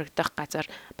гэхээр түр хоригдох газар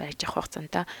барьж авах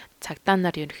хугацаанд цагдаа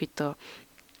нар ерөнхийдөө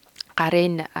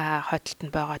гарын хойдолд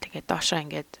нь байгаа. Тэгээд доошоо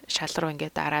ингээд шалруу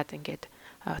ингээд дараад ингээд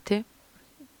тий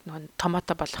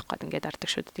томато болох гээд ингээд ардаг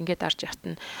шүү дээ. Ингээд арж явт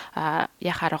нь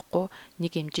яг харахгүй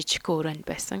нэг юм жижигхэн өрөөнд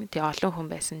байсан. Тэгээ олон хүн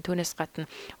байсан. Түүнээс гадна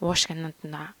уушгинанд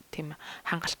нь тийм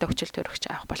хангалттай хүчил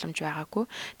төрөгч авах боломж байгаагүй.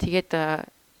 Тэгээд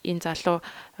энэ залуу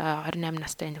 28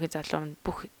 настай энэ залуу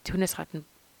бүх түүнээс гадна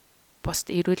бусд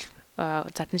эрүүл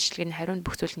задлан шинжилгээний хариунд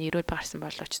бүх зүйл нь эрүүл гарсан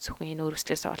боловч зөвхөн энэ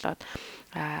өрөвслөөс болоод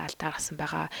алдаа гарсан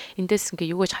байгаа. Эндээс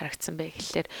ингээ юу гэж харагдсан бэ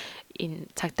гэхэлэр энэ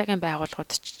цагдаагийн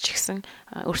байгууллагууд ч гэсэн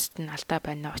өөрсдөд нь алдаа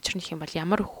байна. Учир нь юм бол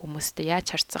ямар хүмүүстэй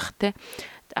яаж харьцах те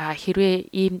хэрвээ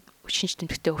ийм шинж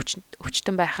тэмдэгтэй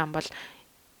өвчтөн байх юм бол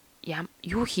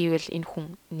юу хийвэл энэ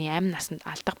хүний амь насанд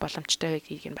алдах боломжтой вэ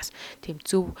гэдгийг нь бас тийм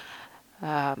зөв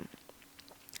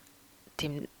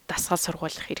тийм дасгал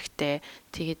сургуулах хэрэгтэй.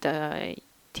 Тэгээд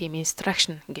тийм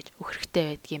instruction гэж өгөх хэрэгтэй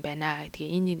байдгийм байна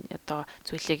гэдгийг энэ одоо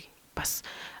зүйлийг бас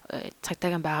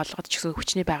цагдаагийн байгууллагад ч гэсэн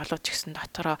хүчний байгууллагад ч гэсэн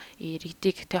дотороо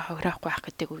иргэдийг тэ хохирохгүй байх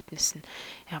гэдэг үүднээс нь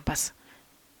бас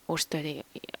өөртөө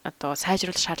одоо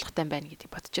сайжруулах шаардлагатай байна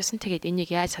гэдгийг бодож байсан. Тэгээд энийг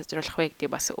яаж сайжруулах вэ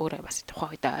гэдгийг бас өөрөө бас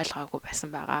тухайн үед ойлгоогүй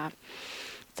байсан байгаа.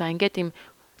 За ингээд ийм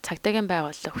цагдаагийн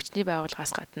байгууллага хүчний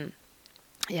байгууллагаас гадна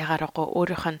ягараагүй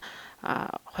өөрийнх нь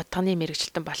хутганы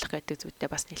мэрэгчлэн болох гэдэг зүйтэй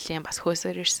бас нэлээд бас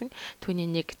хөөсөр ирсэн. Түүний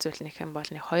нэг зүйл нэх юм бол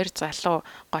нэг хоёр залуу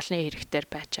голны хэрэгтэр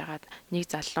байж агаад нэг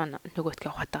залуу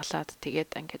нөгөөдгөө хутгалаад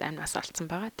тэгээд ингээд амнаас олцсон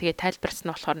байгаа. Тэгээд тайлбарсан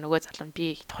нь болохоор нөгөө залуу нь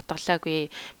би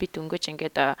хутгалаагүй, би дөнгөж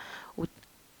ингээд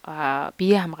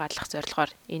бие хамгаалах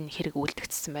зорилгоор энэ хэрэг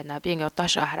үйлдэгдсэн байна. Би ингээд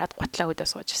доошоо хараад гутлаа өдөө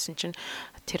сууж ирсэн чинь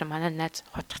тэр манай найз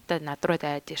хутгатай над руу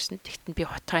дайраад ирсэн. Тэгтэн би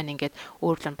хутгаыг ингээд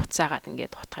өөрлөн буцаагаад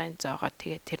ингээд хутгаыг зоогоод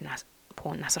тэгээд тэр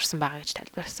хүн нас урсан байгаа гэж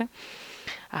тайлбарласан.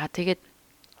 Тэгээд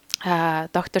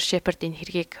доктор Шепард энэ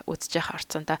хэргийг үзэж явах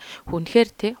орцонд хүнхээр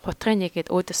тий хутгын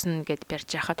нэгэд өөдөөс нь ингээд барьж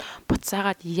яхад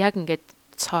буцаагаад яг ингээд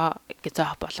цоо ингээд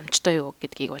зоох боломжтой юу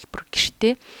гэдгийг бол бүр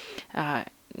гэртээ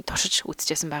туршиж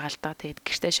үзчихсэн байгаа л да. Тэгээд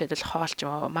гэртээ шийдэл хоолж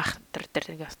мах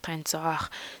тэр ингээд хутгын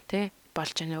зоох тий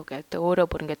болж гэнэ үү гэдэг өөрөө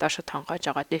бүр ингээд доошо тонгоож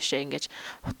байгаа дэшээ ингээд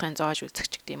хутгын зоож үзэх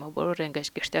ч гэдэг юм уу. Өөрөө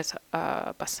ингээд гэртээ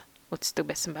бас үздэг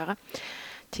байсан байгаа.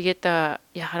 Тэгээд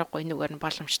яхаарахгүй нүгээр нь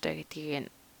боломжтой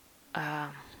гэдгийг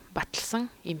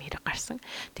баталсан юм хэрэг гарсан.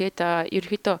 Тэгээд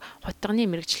ерөөхдөө хутганы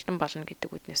мэрэгчлэн болно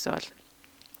гэдэг үднээс бол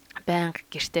байнга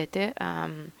гэртээ те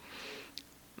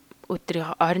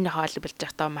өдрийн ойрны хоол билж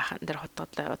явахдаа махан дээр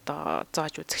хутгадлаа одоо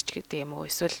зоож үзэгч гэдэг юм уу.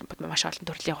 Эсвэл маш олон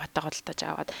төрлийн хутга худалдаж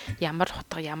аваад ямар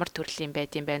хутга ямар төрлийн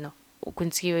байд юм бэ нөө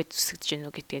гүнзгий үед зүсгэж гэнэ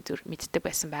үү гэдгийг зүр мэддэг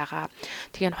байсан байгаа.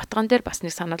 Тэгээд хутган дээр бас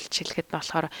нэг сануулж хэлэхэд нь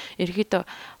болохоор ерөөхдөө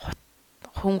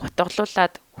хүн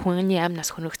хутгалуулад хүний амь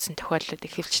нас хөнөөгдсөн тохиолдолд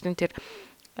ихэвчлэн тэр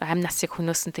амь насыг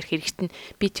хөнөөсөн тэр хэрэгт нь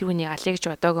би тэр хүний алыг гэж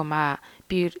бодоогүй маа.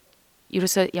 Би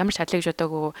ерөөсөө ямар ч алыг гэж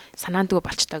бодоогүй санаандгүй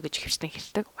болчтой гэж ихэвчлэн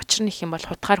хэлдэг. Учир нь их юм бол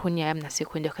хутгаар хүний амь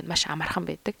насыг хөнөөх нь маш амархан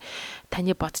байдаг.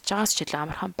 Таны бодож байгаас ч илүү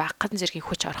амархан багахан зэргийн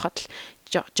хүч ороход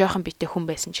л жоохон битэй хүн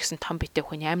байсан ч гэсэн том битэй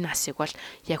хүний амь насыг бол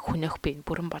яг хөнөөх би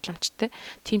бүрэн боломжтой.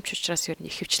 Тийм ч учраас ер нь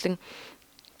ихэвчлэн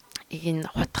энэ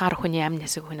хутгаар хүний амь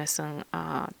насыг хөнөөсөн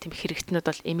тийм хэрэгтнүүд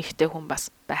бол эмэгтэй хүн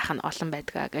бас байх нь олон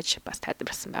байдгаа гэж бас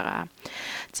тайлбарласан байгаа.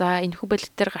 За энэ хүү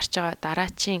бэлэг дээр гарч байгаа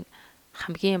дараачийн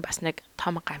хамгийн бас нэг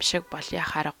том гамшиг бол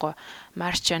яхаарахгүй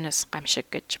Marchioness гамшиг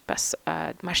гэж бас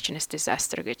Marchioness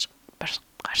disaster гэж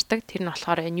гардаг. Тэр нь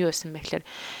болохоор энэ юу байсан бэ гэхээр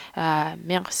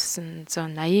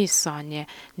 1989 оны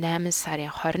 8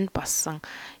 сарын 20-нд болсон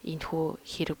энэхүү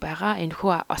хэрэг байгаа.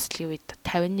 Энэхүү ослын үед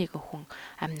 51 хүн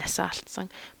амнасаа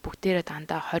алдсан. Бүгдээрээ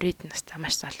дандаа 20-д настай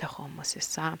маш залуухан хүмүүс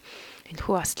байсан.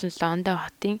 Энэхүү ослон Лондон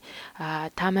хотын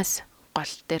Thomas гол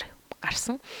дээр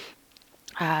гарсан.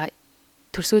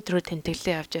 Төрсөд рүү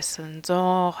тэмдэглэлээ явж байсан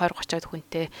 120-30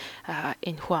 хүнтэй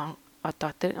энэхүү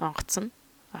одоо тэр онгоцсон.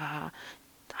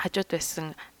 Хажууд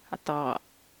байсан одоо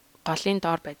голын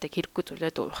доор байдаг хэрэггүй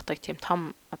зүйлээд уухдаг тийм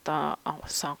том одоо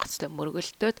сонгоцтой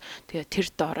мөргөлдөөд тэгээ тэр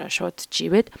доор шууд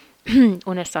живээд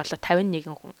үнээс олоо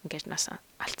 51 хүн ингэж нас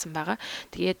алдсан байгаа.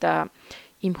 Тэгээд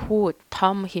эмхүү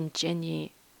том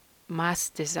хэмжээний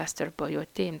mass disaster буюу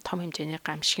тийм том хэмжээний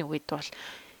гамшигын үед бол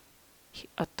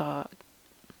одоо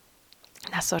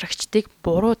нас урагчдыг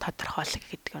буруу тодорхойлох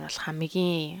гэдэг нь бол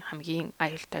хамгийн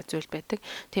аюултай зүйл байдаг.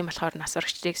 Тийм болохоор нас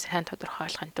урагчдыг сайн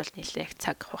тодорхойлохын тулд нэлээд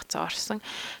цаг хугацаа орсон.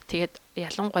 Тэгээд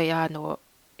ялангуяа нөгөө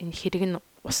энэ хэрэг нь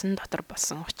усан дотор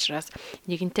болсон учраас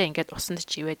нэгэнтээ ингээд усанд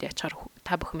живээд ячаар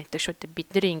та бүхэн мэддэг шүү дээ.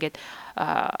 Бид нэр ингээд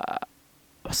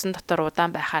усан дотор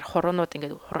удаан байхаар хуруунууд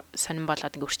ингээд сонирн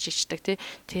болоод ингээд өрчиждэг тий.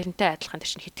 Тэрнтэй адилхан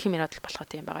тэр чинь хэдхэн минут л болох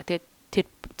тийм байгаа. Тэгээд тэр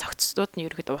цогцсдууд нь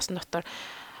ерөөхдөө усан дотор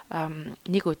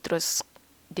нэг өдрөөс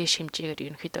дээш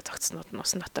хэмжээгээр ерөнхийдөө цогцснууд нь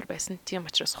усан дотор байсан. Тийм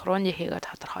учраас хурууны хийгээд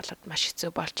тодорхойлоод маш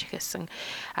хэцүү болж ихэлсэн.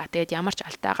 Тэгээд ямар ч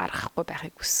алдаа гаргахгүй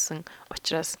байхыг хүссэн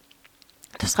учраас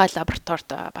тусгай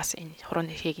лабораторид бас энэ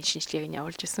хурууны хийгийн шинжилгээг нь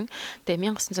явуулж исэн.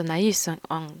 Тэгээд 1989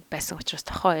 он байсан учраас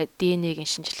тохоо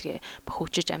ДНХ-гийн шинжилгээ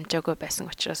хөгжиж амжаагүй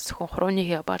байсан учраас зөвхөн хурууны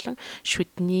хий болон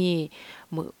шүдний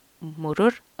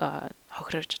мөрөөр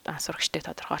хохирож сурагчдыг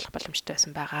тодорхойлох боломжтой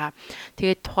байсан байгаа.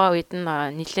 Тэгээд тухайн үед нь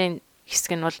нэлээд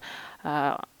хэсэг нь бол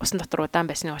усан дотор удаан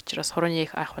байсны учраас хурууны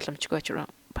их авах боломжгүй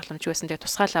байсан. Тэгээд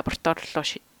тусгай лаборатори руу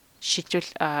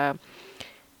шийдвэл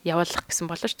явуулах гэсэн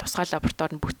боловч тусгай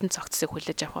лаборатори нь бүтэн цогцсыг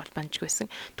хүлээж авах боломжгүй байсан.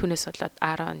 Түүнээс болоод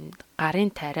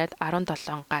гарын тайраад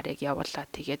 17 гарыг явуулаад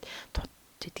тэгээд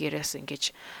тэдгээрээс ингэж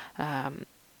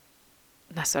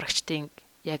нас урагчдын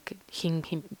яг хин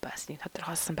басныг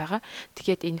тодорхойлсон байгаа.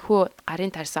 Тэгээд энэхүү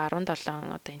гарын тарьсан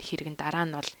 17 одоо энэ хэрэг нь дараа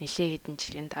нь бол нэлээд хэдэн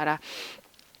жилийн дараа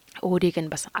өөрийг нь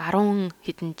бас 10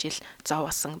 хэдэн жил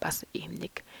зовоосон бас ийм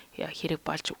нэг хэрэг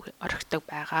болж орхидог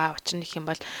байгаа. Учир нь юм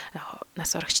бол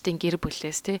нас урагчдын гэр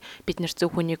бүлээс тий бид нэр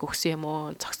зөв хүнийг өгсөн юм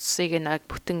уу, цогцсыг нэг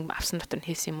бүтэн авсан дотор нь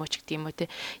хийсэн юм уу ч гэдэг юм уу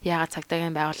тий. Яагаад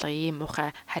цагдаагийн байгууллага ийм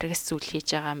муухай харгас зүйл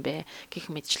хийж байгаа юм бэ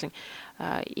гэх мэтчлэн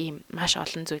ийм маш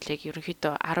олон зүйлийг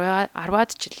ерөнхийдөө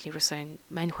 10-аад жил ерөөсөө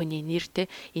мань хүний нэр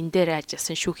тий энэ дээр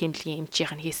ажилласан шүүх эмнэлгийн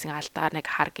эмчийнх нь хийсэн алдаар нэг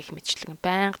хар гэх мэтчлэн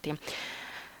байнга тийм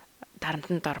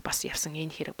дарамтанд дор бас явсан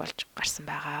энэ хэрэг болж гарсан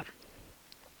байгаа.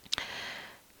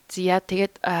 Зя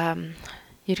тэгээд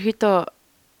ерөөдөө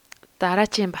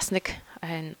дараачийн бас нэг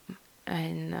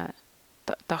энэ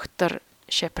доктор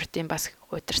Шепардын бас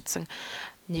удирдсан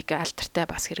нэг алдартай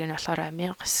бас хэрэг нь болохоор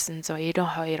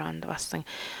 1992 онд болсон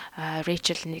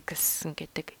Rachel Nicholson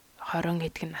гэдэг 20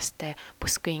 хэдхэн настай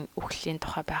бүсгүй үхлийн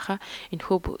тухай байгаа.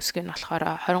 Энэхүү бүсгүй нь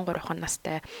болохоор 23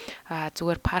 настай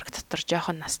зүгээр парк дотор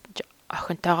жоохон нас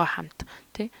охинтойгоо хамт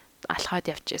тий алхаад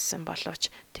явж ирсэн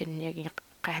боловч тэр нь яг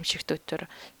гаймшигт өдөр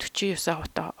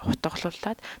 49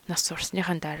 хутгалуулад нас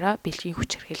сурсныхаа дараа бэлгийн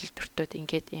хүч хэрхэлэл төртөөд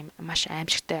ингээд ийм маш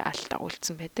аимшигтай алдаа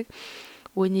үлдсэн байдаг.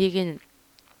 Үүнийг нь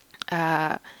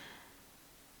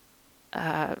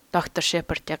доктор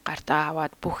Шепардыг гартаа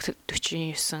аваад бүх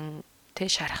 49 тэ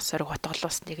шарах сөрөг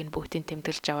хутгалуусныг нь бүгдийг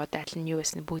тэмдэглэж аваад аль нь юу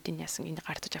байсан бүгдийг яасан энийг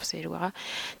гартаж авсан хэрэг байгаа.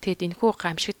 Тэгэд энэхүү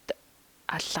гаймшигт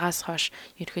аллагаас хойш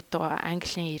ерөөхдөө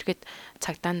Английн иргэд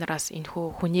цагдаа нараас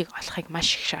энэхүү хүнийг олохыг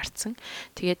маш их шаардсан.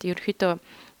 Тэгээд ерөөхдөө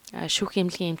шүүх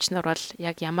эмнэлгийн эмчнэр бол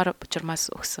яг ямар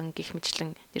журмаас өгсөн гих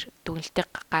мэтлэн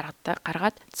дүгнэлтийг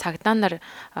гаргаад цагдаа нар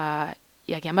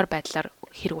яг ямар байдлаар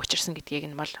хэрэг учирсан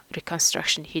гэдгийг нь бол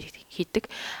reconstruction хийдэг.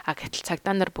 Гэтэл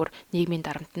цагдаа нар бүр нийгмийн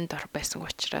дарамтанд ор байсан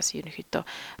учраас ерөнхийдөө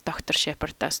доктор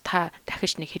Шепардаас та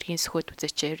дахиж нэг хэргийн сөхөд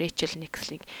үзээч Rachel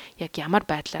Nicholson яг ямар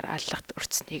байдлаар аллагт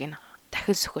өртснийг нь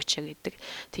дахин сөхөөч гэдэг.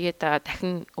 Тэгээд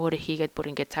дахин өөрөө хийгээд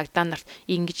бүр ингээд цагдаа нарт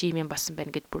ингэж юм болсон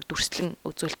байна гэд бүр дүрслэн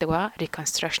үзүүлдэг байгаа.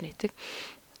 Reconstruction хийдэг.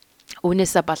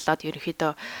 Үүнээсээ болоод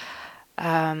ерөнхийдөө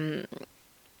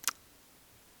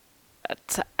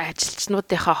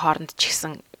ажилчнуудынхаа хооронд ч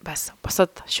гэсэн бас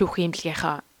бусад шүүх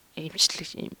эмнэлгийнхаа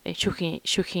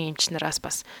шүүхийн эмчнараас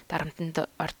бас дарамтанд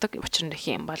ордог. Учир нь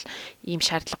юм бол ийм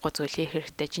шаардлагагүй зүйлээ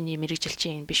хэрэгтэй чиний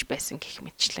мэрэгжилчин биш байсан гэх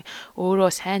мэтчлэн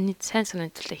өөрөө сайн санаа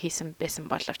төлөө хийсэн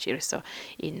байсан боловч ерөөсөө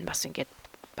энэ бас ингээд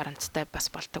баримттай бас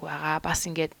болдог байгаа. Бас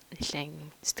ингээд нэлээд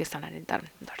сэтгэл санааны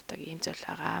дарамтанд ордог ийм зүйл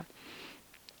байгаа.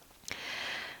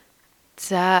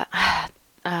 За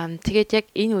тэгээд яг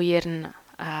энэ үеэр нь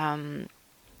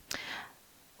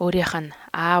өөрийнх нь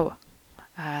аав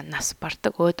нас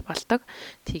бардаг, өөд болдог.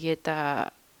 Тэгээд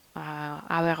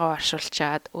аавыгаа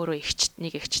оршуулчаад өөрөө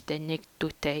нэг эгчтэй, нэг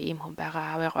дүүтэй ийм хүн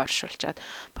байгаа. Аавыгаа оршуулчаад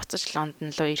буцаж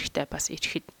Лондон руу ирэхдээ бас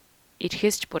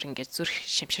ирэхээс ч бүр ингээд зүрх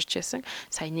шимширч байсан.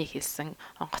 Саяны хэлсэн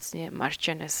онгоцны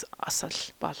Marchioness осол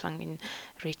болон энэ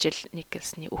Rachel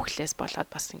Nichols-ны үхлээс болоод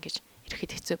бас ингэж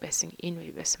ирэхэд хэцүү байсан энэ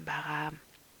үе байсан байгаа.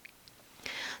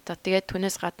 За тэгээд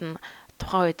түүнээс гадна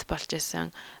тухайн үед болж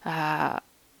исэн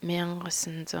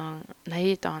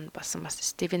 1980 онд болсон бас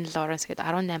Stephen Lawrence гэдэг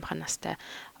 18 настай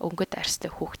өнгөт арьстай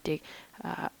хүүхдийг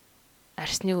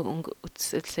арьсны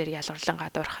үзэлсээр ялгарлан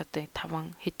гадуурхад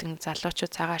 5 хэдэн залуучууд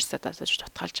цагаан арьсад олж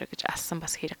тутгалж гэж алсан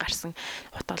бас хэрэг гарсан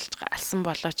хутгалж алсан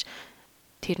болооч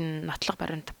тэр нь нотлох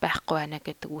баримт байхгүй байна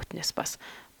гэдэг үтнээс бас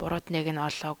буруудныг нь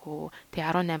олоогүй. Тэгээ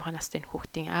 18 настай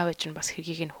хүүхдийн аав ээж нь бас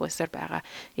хэргийг нь хөөсөр байгаа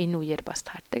энэ үеэр бас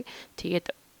таардаг.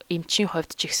 Тэгээд эмчийн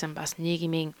хувьд ч ихсэн бас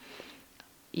нийгмийн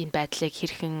энэ байдлыг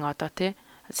хэрхэн одоо тий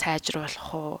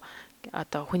сайжруулах уу,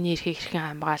 одоо хүний эрхийг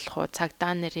хэрхэн хамгаалах уу,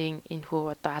 цагдаа нарын энэ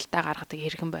хүү одоо алдаа гаргадаг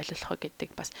хэрхэн болиулах уу гэдэг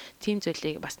бас тийм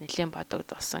зүйлийг бас нэлээд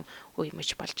бодогдсон үе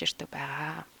мөч болж ирдэг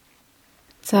байгаа.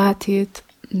 За тэгээд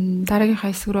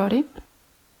дараагийнхаа хэсэг рүү оръё.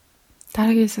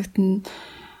 Дараагийн хэсэгт нь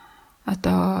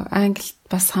одоо Англид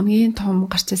бас хамгийн том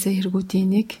гарч ирсэн хэрэгүүдийн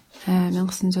нэг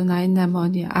 1988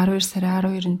 оны 12 сарын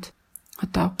 12-нд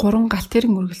одоо 3 галт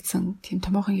тэрэг мөргөлдсөн тийм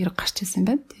томоохон хэрэг гарч ирсэн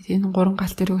байна. Тэгээд энэ 3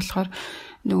 галт тэрэг болохоор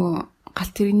нөгөө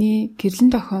галт тэрэгний гэрлэн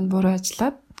тохион буруу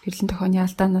ажиллаад гэрлэн тохионы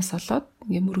алдаанаас болоод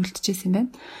ингээ мөргөлдөж ирсэн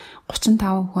байна.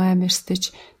 35 хүн амьсдэж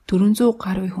 400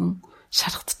 гаруй хүн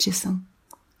шархтажсэн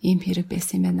ийм хэрэг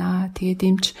байсан юм байна. Тэгээд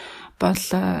эмч бол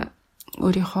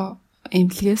өөрийнхөө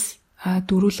эмнэлгээс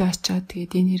дөрүүлээ очиод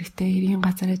тэгээд энэ хэрэгтэй хэргийн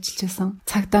газар ажиллаж байсан.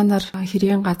 Цагдаа нар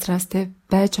хэргийн газраас тэ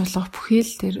байж болох бүхий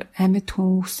л тэр амьд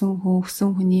хүн, өсөн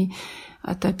хүний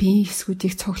одоо биеийн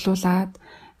хэсгүүдийг цуглуулад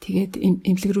тэгээд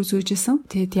эмнэлэг рүү зөөжсэн.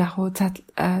 Тэгээд яг уу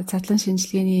задлан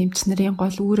шинжилгээний эмч нарын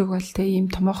гол үүрэг бол тэ ийм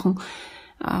томоохон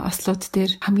ослууд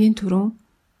дээр хамгийн түрүүн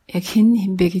яг хэн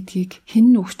хэмбэ гэдгийг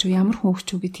хэн нүгч үү ямар хүн өгч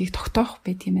үү гэдгийг тогтоох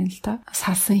байт юм байна л да.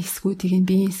 Салсан хэсгүүдийг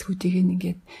биеийн хэсгүүдийг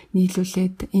ингээд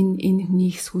нийлүүлээд энэ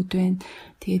хүний хэсгүүд байна.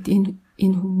 Тэгээд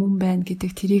энэ хүмүүс байна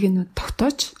гэдэг тэрийг нь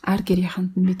тогтоож ар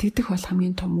гэрийнхэнд нь мэдэгдэх бол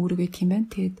хамгийн том үүрэг байт юм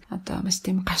байна. Тэгээд одоо маш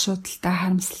тийм гашуудалтай,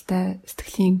 харамсалтай,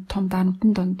 сэтгэлийн том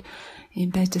дарамтын донд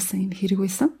ийм байжсэн юм хэрэг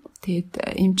байсан. Тэгээд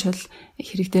эмч бол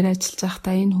хэрэг дээр ажиллаж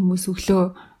байхдаа энэ хүмүүс өглөө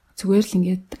зүгээр л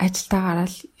ингээд ажилдаа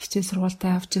гараад хичээл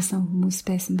сургуультай авч ясан хүмүүс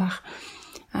байсан бах.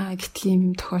 Гэтэл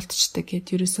юм тохиолдчихдаг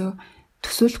гэд ерөөсөө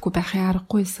төсөөлөхгүй байхын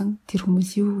аргагүйсэн. Тэр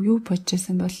хүмүүс юу бодож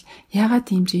байсан бол яагаад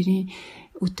ийм жирийн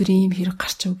өдрийн ийм хэрэг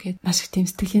гарч ив гэд маш их тийм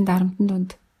сэтгэлийн дарамтын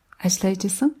донд ажиллаж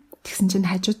исэн. Тэгсэн чинь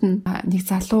хажууд нь нэг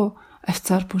залуу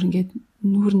офицер бүр ингээд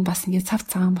нүүр нь бас ингээд цав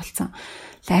цагаан болцсон.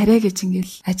 Арай гэж ингээд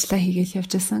ажиллаа хийгээл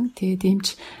явж исэн. Тэгээд эмч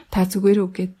та зүгээр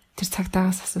үг гэд тэр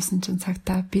цагдаагаас асуусан чинь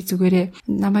цагдаа би зүгээрээ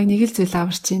намайг нэг л зүйл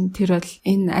аварч чинь тэр бол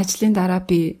энэ ажлын дараа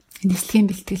би нислэгийн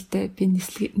бэлтгэлтэй би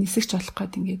нисэгч болох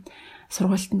гээд ингээд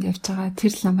сургуультанд явж байгаа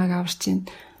тэр л намайг аварч чинь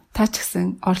та ч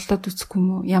гэсэн орлоод үзэхгүй юм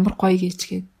уу ямар гоё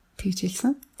гэж тэгж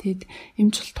хэлсэн. Тэгэд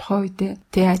эмч бол тухайн үедээ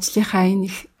тэгээ ажлынхаа энэ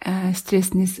их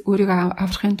стресснээс өөрийгөө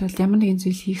аврахын тулд ямар нэгэн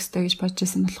зүйл хийх ёстой гэж бодож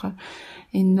байсан болохоор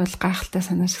энэ бол гайхалтай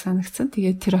санаа шиг санагдсан.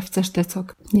 Тэгээд тэр офицертай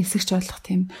цуг нисэгч болох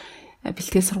тийм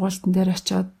бэлтгэл сургуультан дээр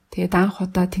очиод тэгээд анх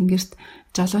удаа тэнгэрт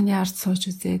жолооны ард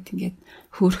сууж үзээд ингээд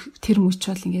хөөх тэр мөч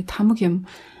бол ингээд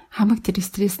хамаг тэр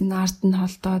стресс нь ард нь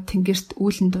холдоод тэнгэрт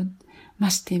үүлэн донд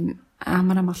маш тийм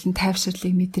амар амгалан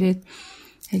тайвширлыг мэдрээд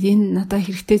энэ надад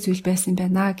хэрэгтэй зүйл байсан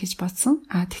байна гэж бодсон.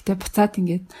 Тэгтээ буцаад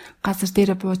ингээд газар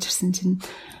дээрээ бууж ирсэн чинь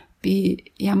би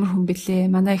ямар хүн бэлээ?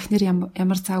 Манай эхнэр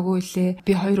ямар цаагүй илээ?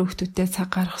 Би 2 хүүхдүүдтэй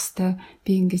цаг гаргах хэвээр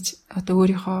би ингэж одоо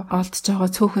өөрийнхөө олдож байгаа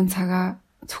цөөхөн цагаа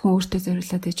зөвхөн өөртөө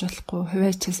зориулаад иж болохгүй,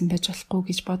 хуваачихсан байж болохгүй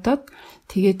гэж бодоод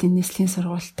тэгээд энэ нислэгийн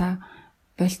сургуультаа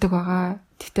болдог байгаа.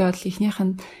 Тэгтээ бол эхнийх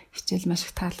нь хичээл маш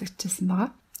их таалагдчихсан байгаа.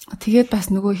 Тэгээд бас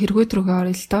нөгөө хэрэгүүд рүүгээ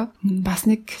орё л доо. Бас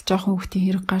нэг жоохон хүүхдийн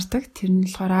хэрэг гардаг. Тэр нь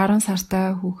болохоор 10 сартай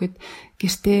хүүхэд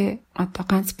гэртээ одоо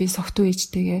ганц бие согтуу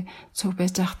ээжтэйгээ цуг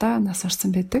байж байхдаа нас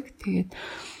орсон байдаг. Тэгээд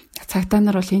цагдаа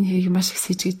нар бол энэ хэргийг маш их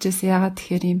сэжигжсэн. Яагаад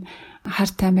тэгэхээр ийм хар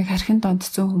таймыг хархин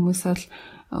дондцсон хүмүүс бол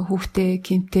хүүхдээ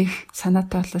гэмтэх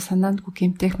санаатай болоо санаандгүй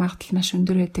гэмтэх магадлал маш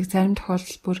өндөр байдаг. Зарим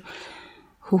тохиолдолд бүр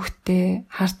хүүхдээ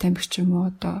хар тамхи ч юм уу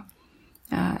одоо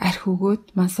арх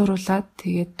өгөөд мансууруулад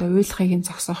тэгээд уйлахыг нь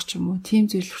зогсоох ч юм уу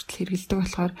тийм зүйл хүртэл хэрэгэлдэг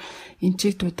болохоор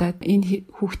эмчийг дуудаад энэ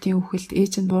хүүхдийн үхэлд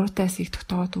ээж нь буруутай эсийг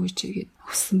тогтоогоод өгөөч гэж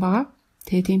хүссэн байгаа.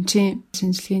 Тэгээд эмчийн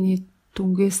шинжилгээний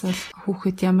дүнгээс бол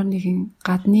хүүхэд ямар нэгэн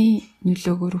гадны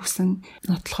нөлөөгөөр өгсөн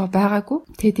нотлохоо байгаагүй.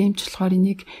 Тэгээд эмч болохоор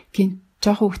энийг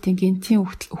жоохон хүүхдийн генетийн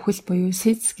үхэл буюу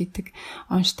СИЗ гэдэг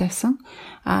онш тавьсан.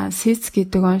 СИЗ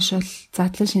гэдэг онш бол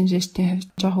задлан шинжээчдийн хувьд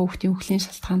жоохон хүүхдийн үхлийн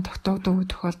шалтгаан тогтоогддог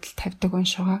тохиолдолд тавьдаг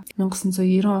онш байгаа.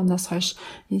 1990 оноос хойш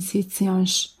энэ СИЗ-ийн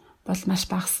онш бол маш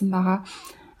багассан байгаа.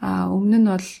 Өмнө нь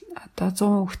бол одоо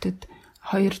 100 хүүхдэд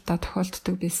 2 удаа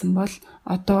тохиолддог байсан бол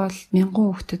одоо бол 1000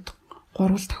 хүүхдэд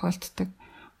 3 тохиолддог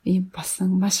ийм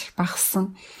болсон маш их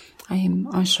багассан ийм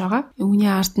онш байгаа. Үүний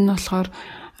ард нь болохоор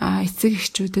эцэг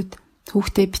эхчүүдэд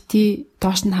хүүхдээ бити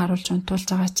доош нь харуулж унтуулж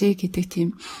байгаа ч гэдэг тийм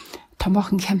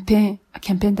томоохон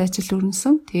кампейнд ажил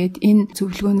өрнөсөн. Тэгээд энэ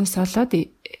зөвлөгөөнөөс болоод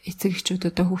эцэг эхчүүд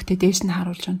одоо хүүхдээ дээш нь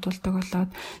харуулж унтуулдаг болоод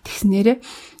тэгснээрээ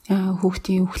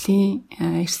хүүхдийн үхлийн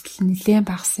эрсдэл нэлээд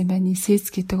багассан юм байна.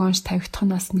 СИЗ гэдэг онш тавигдах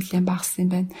нь бас нэлээд багассан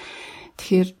юм байна.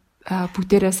 Тэгэхээр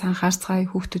бүгдээрээ анхаарцгаая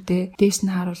хүүхдүүдээ дээш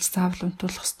нь харуулж заавал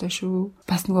унтуулах ёстой шүү.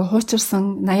 Бас нөгөө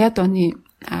хуучирсан 80-аад оны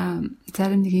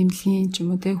зарим нэг эмнэлгийн ч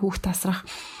юм уу хүүхд тасрах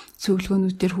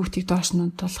зөвлөгөөнүүдээр хүүхдийг доош нь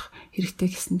унтуулах хэрэгтэй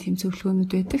гэсэн тийм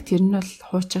зөвлөгөөнүүд байдаг. Тэр нь бол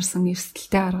хуучирсан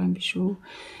эрсдэлтэй арга юм биш үү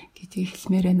гэдгийг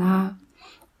хэлмээр байна.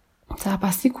 За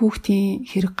бас нэг хүүхдийн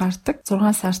хэрэг гардаг.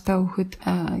 6 сартай хүүхэд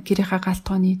гэрийнхаа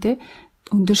галтгооны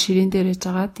өндөр ширээн дээр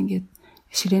яжгаад ингээд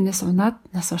ширээнээс унаад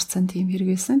нас орсон тийм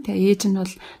хэрэг байсан. Тэгээ ээж нь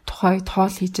бол тухайд хоол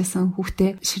хийжсэн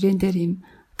хүүхдээ ширээн дээр юм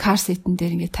кар сетэн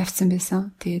дээр ингээд тавьсан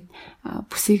байсан. Тэгээд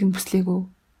бүсийг нь бүслээгөө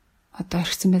одоо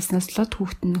орхисон байснаас л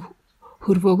хүүхэд нь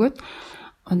хөрвөөгөөд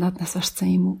унаад нас орсон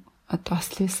юм одоо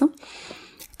осл байсан.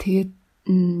 Тэгээд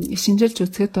шинжилж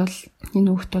үзэхэд бол энэ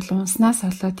хүүхэд бол унснаас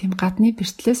болоод тийм гадны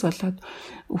бэртлээс болоод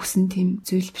өгсөн тийм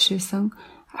зүйл биш байсан.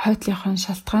 Хойдлынхон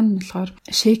шалтгаан нь болохоор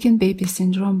shaken baby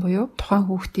syndrome буюу тухайн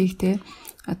хүүхдийг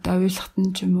одоо уйлахт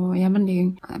нь ч юм уу ямар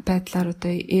нэгэн байдлаар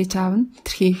одоо ээж аав нь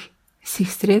тэрхийг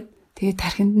сэгсрээд тэгээд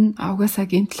тархинд нь угаасаа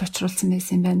гэмтэл учруулсан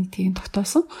байсан юм байна гэдгийг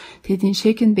тогтоосон. Тэгээд энэ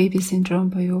shaken baby syndrome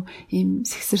буюу ийм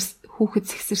хүүхэд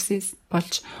сэгсэрсээс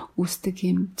болж үүсдэг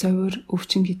ийм зовир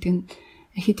өвчин гэдэг нь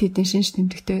хэд хэдэн шинж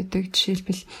тэмдэгтэй байдаг.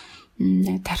 Жишээлбэл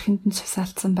тархинд нь цус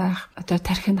алдсан байх, одоо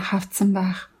тархинд хавцсан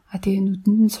байх, тэгээ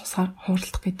нүдэнд нь цусаар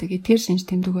хууралдах гэдэг эдгээр шинж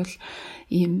тэмдэг бол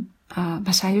ийм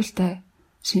маш аюултай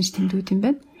шинж тэмдгүүд юм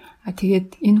байна.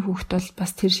 Тэгээд энэ хүүхэд бол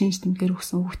бас тэр шинж тэмдгээр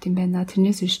өгсөн хүүхэд юм байна.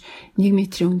 Тэрнээс биш 1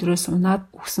 метрийн өндрөөс унаад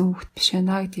өгсөн хүүхэд биш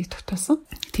байна гэдгийг тогтоосон.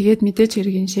 Тэгээд мэдээж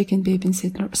хэрэг энэ shaken baby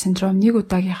syndrome нэг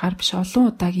удаагийнхаар биш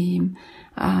олон удаагийн ийм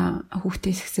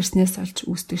хүүхдээ сэгсэрснээс олж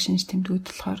үүсдэг шинж тэмдгүүд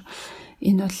болохоор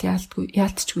энэ бол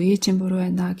яалтчгүй ээжийн буруу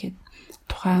байна гэд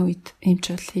тухайн үед эмч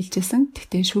бол хэлжсэн.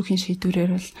 Гэхдээ шүүхийн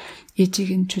шийдвэрээр бол ээжийг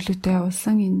нь чөлөөтэй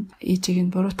явуулсан. Энэ ээжийг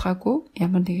нь буруутгаагүй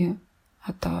ямар нэгэн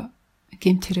одоо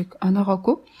гэмт хэрэг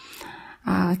оноогоогүй.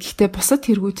 Гэхдээ бусад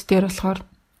хэрэгүүд дээр болохоор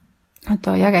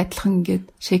одоо яг адилхан ингээд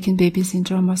shaken baby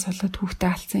syndrome-оос болоод хүүхдээ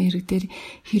алдсан хэрэг дээр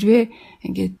хэрвээ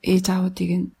ингээд ээж аавуудыг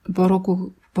нь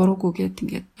буруугүй гэд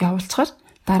ингээд явуулчихаар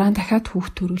дараа нь дахиад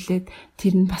хүүхд төрүүлээд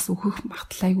тэр нь бас өөхөх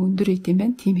магадлал айгүй өндөр идэм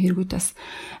байна. Тийм хэрэгүүд бас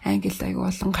Англид айгүй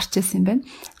олон гарч ирсэн юм байна.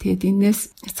 Тэгээд энээс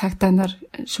цагдаа нар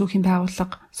шүүхийн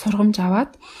байгууллага сургамж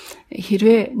аваад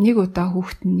хэрвээ нэг удаа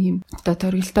хүүхд нь ийм одоо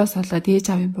торгилтоос болоод ээж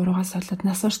аавын буруугаас болоод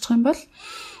нас орчих юм бол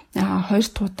хоёр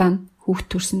туудаа нь хүүхд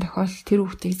төрсэн тохиолдолд тэр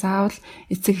хүүхдийг заавал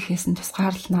эцэг эхээс нь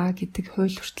тусгаарлана гэдэг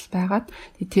хууль хүртэл байгаад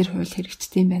тэр хууль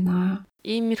хэрэгждэг юм байна.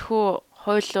 Иймэрхүү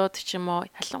хуулиуд ч юм уу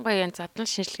ялангуяа задлан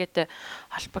шинжилгээтэй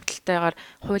холбогдлолтойгоор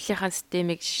хуулийнхаа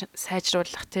системийг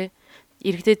сайжруулах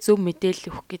иргэдэд зөв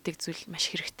мэдээлэл өгөх гэдэг зүйл маш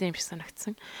хэрэгтэй юм шиг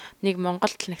санагдсан. Нэг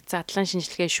Монголд нэг задлан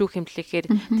шинжилгээ шүүх хэмжлэхээр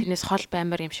тэрнээс хол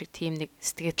баймар юм шиг тийм нэг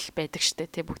сэтгэл байдаг штэ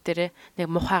бүгдээрээ нэг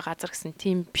мухай газар гэсэн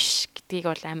тийм биш гэдгийг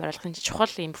бол амар ойлгох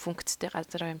чухал юм функцтэй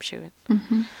газар юм шиг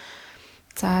байна.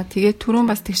 За тэгээд түрүүн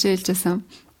бас тэгшээ хэлжсэн.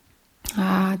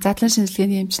 Задлан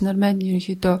шинжилгээний эмч нар маань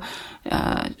ерөнхийдөө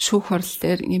шүүх хурал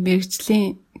дээр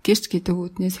мэрэгжлийн гэрч гэдэг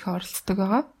үднээс их оролцдог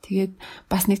байгаа. Тэгээд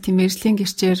бас нэг тийм мэрэгжлийн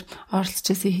гэрчээр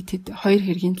оролцчихсан хэд хоёр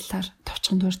хэргийн талаар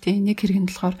товчхон дурд. Нэг хэрэг нь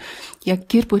болохоор яг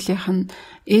гэр бүлийнх нь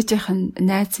ээжийнх нь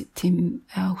найз тийм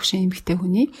хөвшин эмэгтэй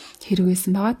хүний хэрэг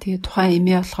байсан байгаа. Тэгээд тухайн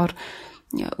эмээ болохоор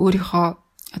өөрийнхөө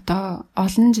одоо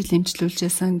олон жил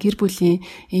эмчлүүлжсэн гэр бүлийн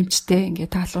эмчтэй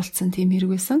ингээд таалуулсан тийм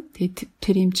хэрэг байсан. Тэгээд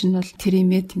тэр эмч нь бол тэр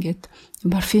эмээд ингээд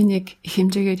морфиныг их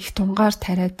хэмжээгээр их тунгаар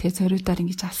тариад зориудаар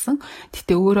ингэж алсан.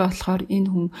 Гэтэ өөрөө болохоор энэ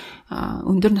хүн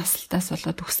өндөр насалтаас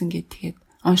болоод өгсөн гэдгээд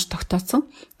онш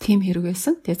тогтооцсон тийм хэрэг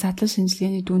байсан. Тэгээд задлан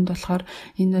шинжилгээний дүнд болохоор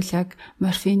энэ бол яг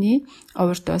морфины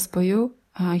овerdose буюу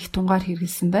их тунгаар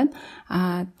хэрэглэсэн байна.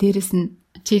 Дээрэс нь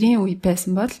жирийн үе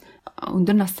байсан бол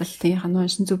өндөр наслалтын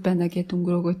уншин зүв байна гэд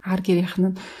өнгөрөөгөө ар гэрийнх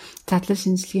нь задлан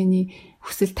шинжилгээний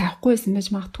хүсэл тавихгүй байсан байж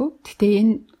магадгүй. Гэтэ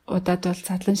энэ удаад бол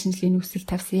задлан шинжилгээний хүсэл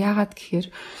тавьсан. Яагаад гэхээр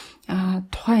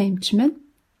тухайн эмч маань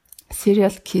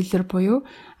serial killer буюу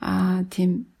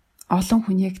тийм олон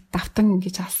хүнийг давтан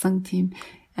ингэж алсан тийм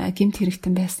гэмт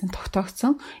хэрэгтэн байсан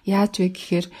тогтоогдсон. Яаж вэ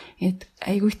гэхээр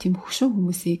айгүй тийм хөшөө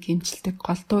хүмүүсийг эмчилдэг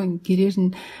голдуу гэрээр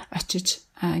нь очиж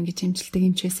ингэж эмчилдэг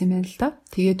эмч байсан юм байна л да.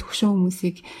 Тэгээд хөшөө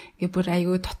хүмүүсийг ингээ бүр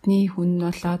айгүй дотны хүн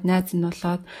болоод найз нь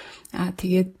болоод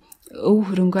тэгээд өв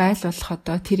хөрөнгөө айл болох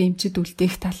одоо тэр эмчид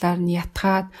үлдээх талаар нь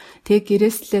ятгаад тэгээ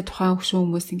гэрээслээ тухайн хөшөө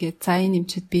хүмүүс ингээ за энэ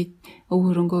эмчид би өв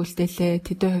хөрөнгөө үлдээлээ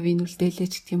тэдэн хувийн үлдээлээ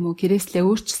ч гэх юм уу гэрээслээ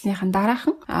өөрчлснийхэн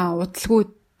дараахан удалгүй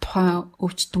тухайн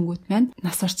өвчтөнгүүд маань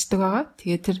нас орчдөг байгаа.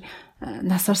 Тэгээд тэр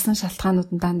нас орсон шалтгаанууд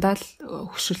нь дандаа л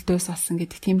хөшөлтөөс олсон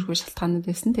гэдэг тиймэрхүү шалтгаанууд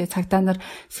байсан. Тэгээд цагдаа нар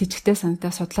с ิจ гтэй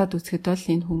санагдаа судлаад үзэхэд бол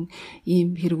энэ хүн ийм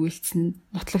хэрэг үйлцэн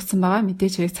нотлогдсон байгаа.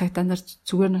 Мэдээж хэрэг цагдаа нар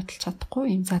зүгээр нотлох чадахгүй.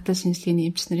 Ийм задлан шинжилгээний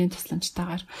эмч нарын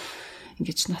тусламжтайгаар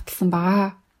ингэж нотлсон байгаа.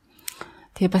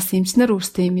 Тэгээ бас эмчнэр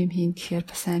өөрсдөө юм хийн гэхээр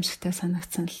бас аимшигтай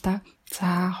санагдсан л та.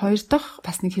 За хоёр дахь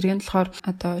бас нэг хэрэг нь болохоор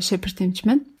одоо Shepherd эмч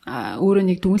маань өөрөө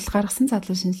нэг дүгнэлт гаргасан,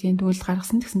 задлан шинжилгээний дүгнэлт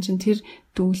гаргасан. Тэгсэн чинь тэр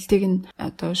дүгнэлтийг нь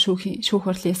одоо шүүх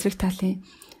хурлын эсрэг талын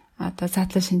одоо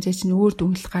задлан шинжээч нь өөр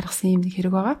дүгнэлт гаргасан юм нэг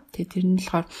хэрэг байгаа. Тэгээ тэр нь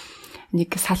болохоор нэг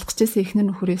салах гэжсэн эхнэр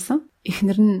нөхөр байсан.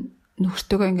 Эхнэр нь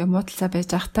нөхөртөөгөө ингээ муудалцаа байж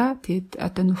байхдаа тэгээд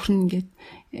одоо нөхөр нь ингээд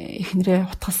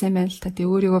эхнэрээ утгалсан юм байна л та. Тэгээд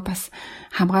өөрийгөө бас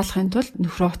хамгаалахын тулд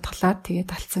нөхрөө утгалаад тэгээд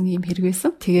алдсан юм хэрэг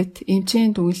байсан. Тэгээд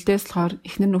эмчийн дүгнэлтээс болохоор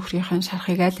эхнэр нөхрийнхээ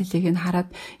шарахыг аль хэлийг нь хараад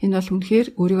энэ бол үнэхээр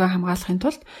өөрийгөө хамгаалахын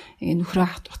тулд нөхрөө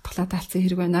утгалаад алдсан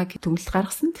хэрэг байна гэж дүгнэлт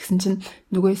гаргасан. Тэгсэн чинь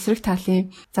нөгөө эсрэг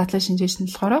талын задлан шинжээч нь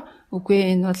болохоор үгүй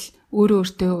энэ бол өөрөө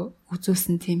өөртөө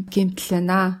үзүүлсэн тийм гэмтэл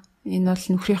байна. Энэ бол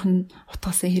нөхрийнх нь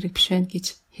утгасан хэрэг биш байна гэж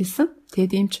хэлсэн.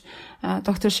 Тэгээд эмч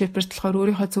доктор Shepherd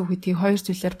болохоор өөрийнхөө зөв гэдгийг хоёр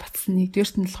зүйлээр батсан.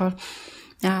 Нэгдүгээрт нь болохоор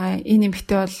энэ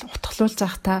эмэгтэй бол утгалуулж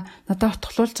байхдаа надад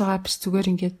утгалуулж байгаа биш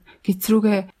зүгээр ингээд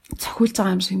гизрүүгээ цохиулж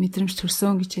байгаа юм шиг мэдрэмж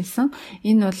төрсөн гэж хэлсэн.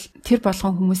 Энэ бол тэр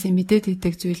болгон хүмүүсийн мэдээд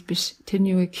идэг зүйл биш.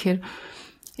 Тэрний юу гэхээр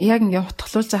яг ингээд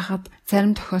утгалуулж байхад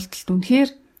зарим тохиолдолд үнэхээр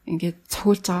ингээд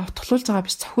утгалуулж байгаа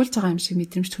биш цохиулж байгаа юм шиг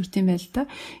мэдрэмж төрд юм байл та.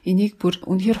 Энийг бүр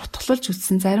үнэхээр утгалуулж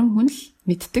үзсэн зарим хүн л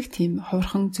мэддэг тийм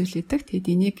ховорхон зүйл өгдөг. Тэгэд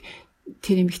энийг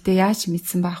тэр эмэгтэй яаж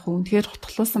мэдсэн байх вэ? Үнэхээр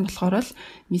утгалуулсан болохоор л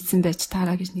мэдсэн байж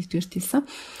таараа гэж нэгдүгээр хэлсэн.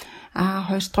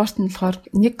 Хоёрдугаарт нь болохоор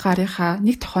нэг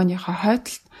тохооныхоо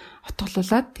хойдолд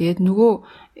утгалуулад тэгээд нөгөө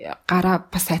гараа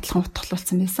бас адилхан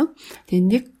утгалуулсан байсан. Тэгээд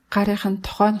нэг гарынхын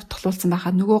тохойн утгалуулсан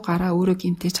байхад нөгөө гараа өөрөө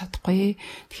гэмтэж чадахгүй.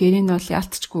 Тэгэхээр энэ бол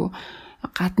ялцчгүй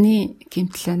гадны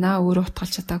гэмтэл байна өөрөө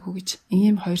утгалж чадаагүй гэж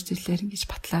ийм хоёр зүйлээр ингэж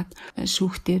батлаад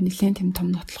шүүхтээр нэлээд тэм том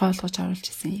нотлогоо олгож оруулж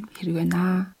исэн юм хэрэг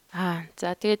байна.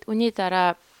 За тэгээд үүний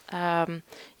дараа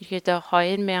ерөөдөө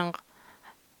 2000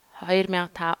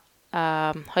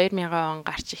 он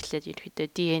гарч эхлээд ерөөдөө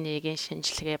DNA-гийн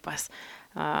шинжилгээ бас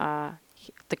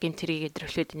одоо гэмтэрийг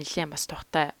илэрхийлээд нэлээд бас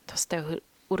тустай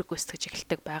үүрэг гүйцэтгэж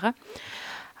эхэлдэг байгаа.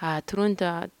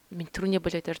 Түрүүний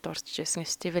бүлэг дээр дурдж байсан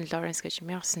Стивен Лоренс гэж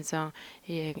 1993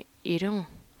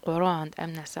 онд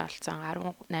амнасаа олцсон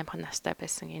 18 настай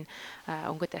байсан энэ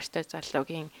өнгөт артай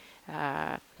залуугийн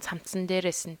цамцсан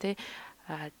дээрээс нь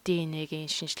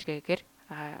DNA-гийн шинжилгээгээр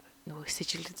нөгөө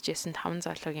сэжиглэгдэжсэн 5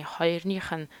 залуугийн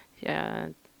хоёрных нь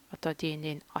одоо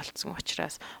DNA-г олцсон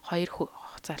учраас хоёр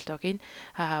залууг нь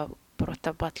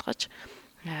буруутай бодлогож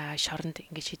шоронд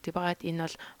ингэж хийдэг байгаад энэ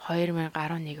бол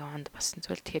 2011 онд болсон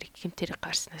зүйл. Тэгэхээр гэмтэрэг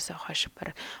гарснаас хойш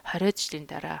бараг 20 жилийн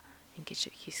дараа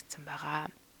ингэж хийгдсэн байгаа.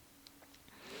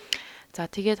 За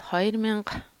тэгээд 2001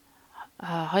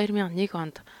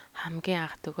 онд хамгийн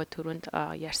анх түрүүнд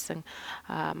ярьсан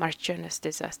Marianas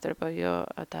disaster буюу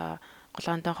одоо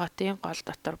Голландын хотын гол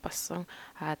дотор болсон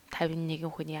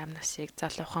 51 хүний амнасыг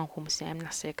залуухан хүмүүсийн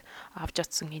амнасыг авч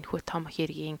чадсан энэхүү том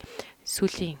хэргийн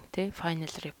сүүлийн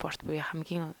final report буюу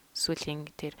хамгийн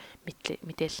сүүлийн тэр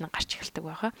мэдээлэл нь гарч эхэлдэг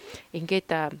байгаа. Ингээд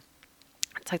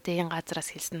цагдаагийн газраас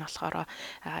хэлсэн нь болохоор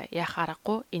яах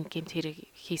аргагүй энэ гэмт хэрэг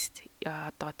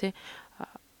одоо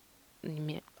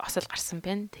осол гарсан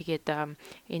байна. Тэгээд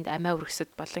энд амиа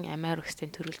үргэсэд болон амиа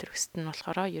үргэсдийн төрөл төрөсд нь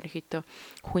болохоор ерөнхийдөө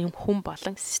хүн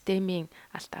болон системийн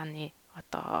алдааны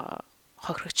одоо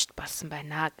хохирогчд болсон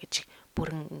байна гэж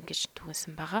бүрэн ингэж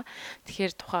түгэнсэн байгаа.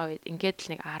 Тэгэхээр тухайн үед ингээд л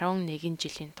нэг 11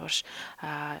 жилийн турш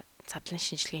задлан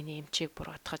шинжилгээний эмчийг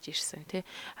буруутгаж ирсэн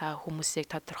хүмүүсийг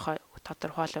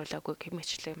тодорхойлуулаагүй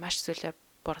гэмэчлэг маш зүйлээр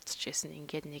бурдж ирсэн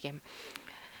ингээд нэг юм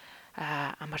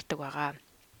амардаг байгаа.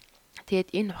 Тэгээд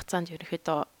энэ хугацаанд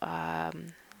ерөнхийдөө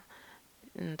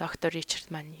доктор Ричард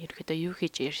маань ерөөдөө юу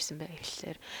хийж ирсэн бэ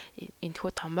гэхлээр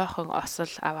энэхүү томоохон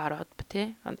осол аваарууд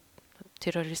тий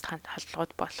террорист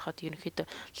халдлагууд болоход ерөнхийдөө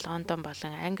Лондон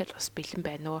болон Англи улс бэлэн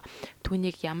байна уу?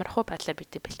 Түүнийг ямар хуу байдлаар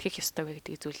бид бэлтгэх ёстой вэ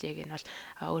гэдэг зүйлийг энэ бол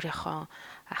өөрийнхөө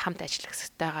хамт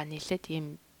ажиллагчтайгаа нийлээд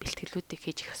ийм бэлтгэлүүдийг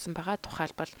хийж өгсөн байгаа.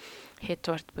 Тухайлбал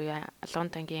Хедвард буюу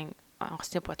Лондонгийн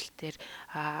онгоцны бодол дээр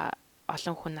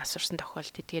олон хүн насварсан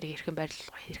тохиолдолд тэдгээрийг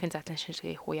хэрхэн задлан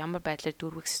шинжилгээ хийх үү, ямар байдлаар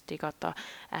дүүргэгсдгийг одоо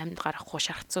амьд гаргахгүй,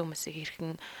 шархсан хүмүүсийг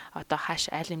хэрхэн одоо хааш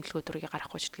айл эмнэлгүүд рүү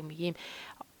гаргахгүй гэдэг юм ийм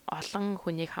олон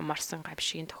хүнийг хамаарсан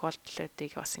гамшигын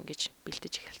тохиолдлуудыг бас ингэж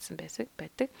бэлдэж эхэлсэн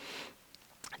байдаг.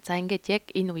 За ингээд яг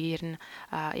энэ үеэр нь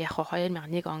яг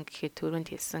 2001 он гэхэд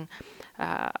түрүүнд хэлсэн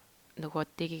нөгөө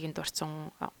дэгийн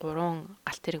дурсан 3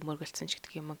 галт тэрэг мөргөлдсөн ч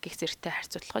гэдэг юм гих зэрэгтэй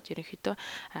харьцуулахад ерөнхийдөө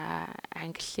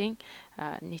Английн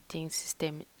нийтийн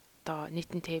систем одоо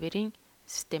нийтэн тээврийн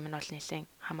систем нь бол нэлээд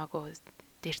хамаагүй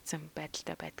дэрсэн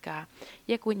байдалтай байдаг.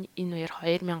 Яг энэ үеэр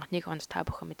 2001 онд та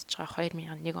бүхэн мэдж байгаа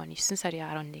 2001 оны 9 сарын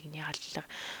 11-ний халдлага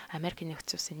Америкийн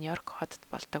нэгдсэн улсын Нью-Йорк хотод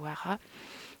болдог байгаа.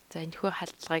 За энэхүү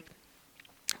халдлагыг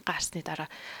гарсны дараа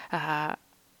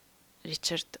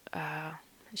Ричард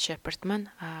Шепард маань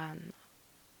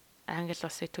Англи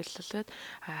улсыг төлөвлөд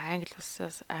Англи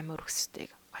улсаас амь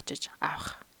өргөсдгийг очиж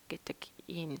авах гэдэг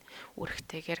ийм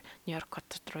үүрэгтэйгээр Нью-Йорк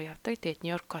хотод руу явдаг. Тэгээд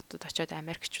Нью-Йорк хотод очиод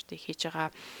Америкчуудыг хийж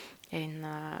байгаа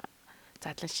энэ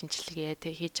задлан шинжилгээ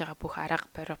хийж байгаа бүх арга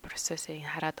барил процессыг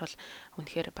хараад бол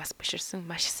үнэхээр бас биширсэн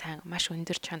маш сайн маш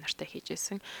өндөр чанартай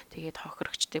хийжсэн. Тэгээд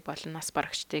хохирогчдыг болон нас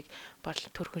барагчдыг бол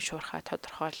төрхөн шуурхай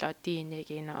тодорхойлоод ДНХ-г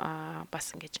энэ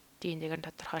бас ингэж ДНХ-г нь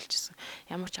тодорхойлжсэн.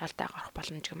 Ямар ч алдаа гарах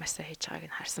боломжгүй маш сайн хийж байгааг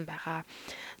нь харсан байгаа.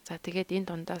 За тэгээд энэ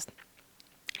дундаас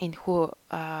энэхүү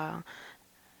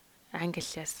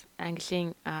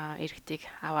Английн иргэдийг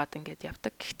аваад ингээд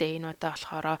явдаг. Гэхдээ энэ удаа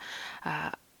болохоор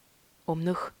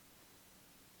өмнөх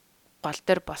гол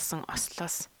дээр болсон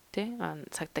ослоос тий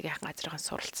цагдаагийнхан газрын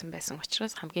суралцсан байсан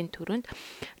учраас хамгийн түрүүнд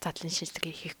задлан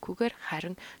шинжилгээ хийхгүйгээр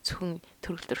харин зөвхөн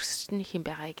төрөл төрөсчний хэм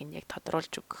байгааг нь яг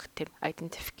тодруулж өгөх тийм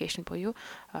identification буюу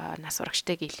нас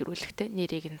урагчтайг илрүүлэхтэй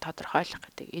нэрийг нь тодорхойлох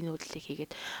гэдэг энэ үйлдэлийг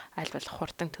хийгээд аль болох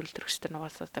хурдан төрөл төрөсчтэй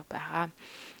нуулздаг байгаа.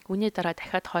 Үүний дараа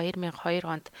дахиад 2002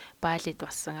 онд Балид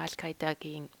болсон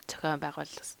Аль-Каидагийн зохион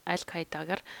байгуулалт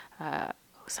Аль-Каидагаар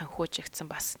санхүүжигдсэн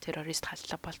бас террорист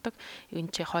халдлага болдог.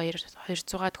 Энэ чи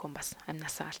 200-аад хүн бас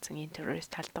амнасаа алдсан энэ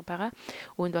террорист халдлага байгаа.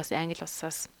 Үүнд бас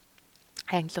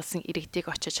Англи улсын иргэдийг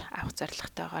очиж авах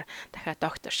зорилготойгоор дахиад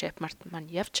доктор Шепард маань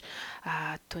явж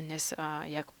түүнээс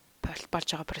яг болж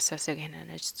байгаа процессыг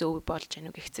хянаж зөв болж гэнэ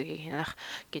үү гэх зэргийг хянах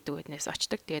гэдэг үднээс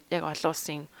очдог. Тэгээд яг олон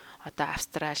улсын одоо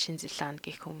Австрали, Шинэ Зеланд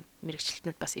гэх хүн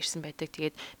мэрэгчлэнүүд бас ирсэн байдаг.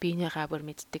 Тэгээд биенийгаа бүр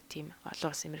мэддэг тийм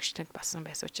олон улсын мэрэгчлэнүүд басан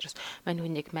байсан учраас мань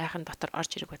хүнийг майхан дотор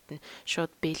орж ирэх байтан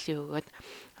шууд бэлий өгөөд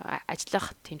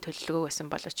ажиллах тийм төлөвлөгөө байсан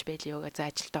боловч бэлий өгөөд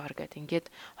за ажилдаа ор гэдэг. Ингээд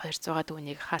 200-аад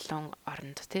хүнийг халуун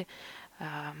оронд тий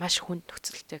маш хүнд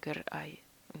нөхцөлтэйгээр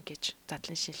ингэж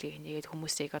задлан шинжилгээ хийгээд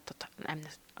хүмүүсийг одоо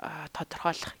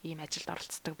тодорхойлох ийм ажилд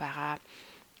оролцдог байгаа.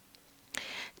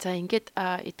 За ингээд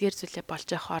эдгээр зүйлээ болж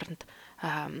байгаа хооронд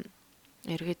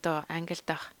ерөөдөө Англи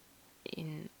дах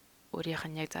энэ өөрийнх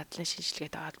нь яг задлан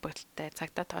шинжилгээтэй холбогдолтой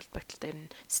цагдаа холбогдолтой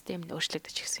энэ систем нь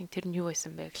өөрчлөгдөж ирсэн. Тэр нь юу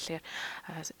байсан бэ гэхээр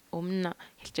өмнө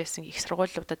хэлжсэн их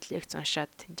сургуулиудад лекц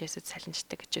уншаад тэнцээсээ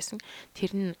салинждаг гэжсэн.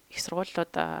 Тэр нь их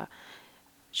сургуулиуд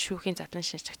шүүхийн задлан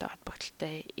шинжилгээтэй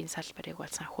холбогдолтой энэ салбарыг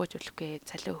бол санхүүж өгөхгүй,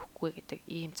 цалин өгөхгүй гэдэг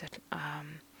ийм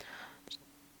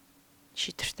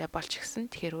шийдвэртэй болж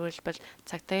гисэн. Тэгэхээр өөрөлдвөл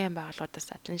цагдаагийн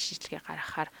байгууллагуудаас задлан шинжилгээ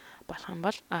гаргахаар болох юм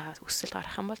бол өсөл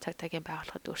гарах юм бол цагдаагийн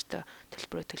байгууллагууд өөртөө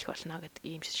төлбөрөө төлөх болно гэдэг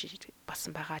ийм шийдвэр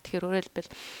болсон байгаа. Тэгэхээр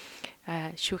өөрөлдвөл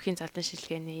шүүхийн задлан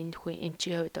шинжилгээний энэ хүн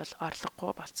эмчийн хувьд бол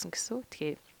орлогогүй болсон гэсэн.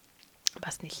 Тэгэхээр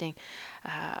бас нэлийн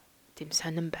тийм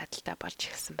сонирн байдалтай болж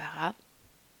эхэлсэн байгаа.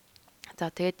 За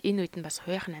тэгээд энэ үед нь бас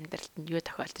хувийнхан амьдралд нь юу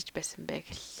тохиолдож байсан бэ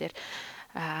гэхлээр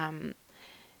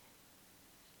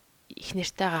их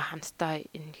нэртэйгээ хамтдаа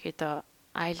ерөнхийдөө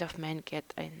Isle of Man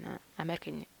гэдэг энэ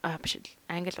Америкийн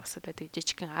Англи улсад байдаг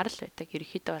жижигхэн арал байдаг.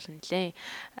 Ерөнхийдөө бол нэлээд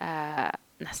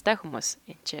настай хүмүүс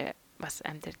энэ ч бас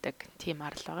амьдардаг тийм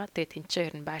арал байгаа. Тэгээд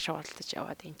тэнцээр нь байшаа уулдаж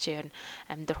яваад тэнцээр нь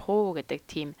амьдрах уу гэдэг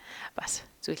тийм бас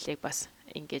зүйлийг бас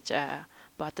ингэж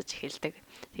бодож эхэлдэг.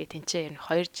 Тэгээд тэнцээр нь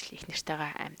 2 жил их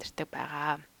нэртэйгээ амьдардаг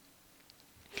байгаа.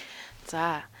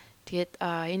 За тэгээд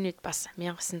энэ үед бас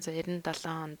 1997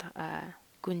 онд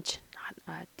гүнж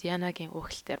Дианагийн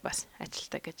үхэлээр бас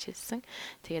ажилтдаг гэж хэлсэн.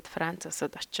 Тэгээд Франц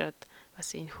улсад очиод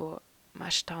бас энэхүү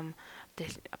маш том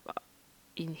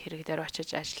энэ хэрэг дээр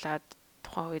очиж ажиллаад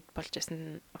тухайн үед болж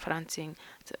байсан Францын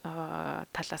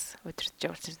талаас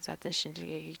удирдах явуулсан задан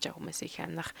шинжилгээ хийж байгаа хүмүүсийг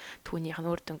хянах, түүнийх нь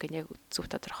үр дүнгийн яг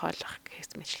зөв тодорхойлох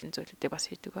гэх мэтлэн зүйлүүдийг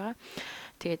бас хийдэг байгаа.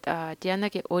 Тэгээд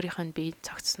Дианагийн өөрийнх нь бие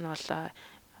цогцсон нь бол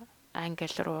англи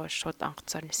руу шууд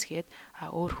онгоцоор нисгээд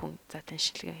өөр хүн задан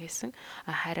шинжилгээ хийсэн.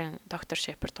 Харин доктор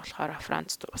Шепард болохоор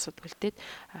Францд усад үлдээд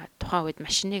тухайн үед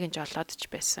машиныг нь жолоодж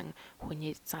байсан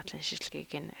хүний задлан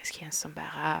шинжилгээг нь хянсан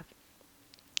байгаа.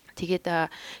 Тэгээд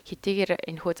хэдийгээр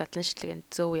энэхүү задлан шинжилгээнд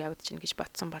зөв явагдаж гин гэж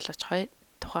бодсон боловч тухайн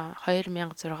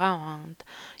 2006 онд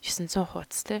 900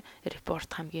 хуудастай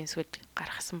репорт хамгийн сүүлд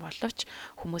гаргасан боловч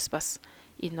хүмүүс бас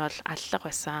энэ бол аллах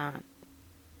байсан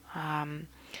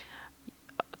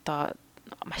одоо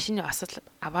машины осол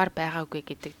аваар байгаагүй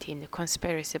гэдэг тийм нэг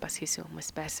conspiracy бас хийсэн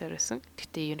хүмүүс байсаар байсан.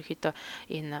 Гэхдээ ерөнхийдөө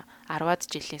энэ 10-аад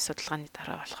жилийн судалгааны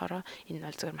дараа болохоор энэ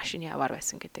бол зөвхөн машины аваар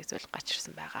байсан гэдэг зүйл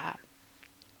гачирсан байгаа.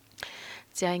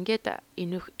 За ингээд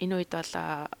энэ үед бол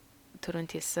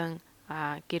түрүүнд хэлсэн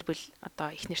гэр бүл одоо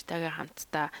их нартайгаа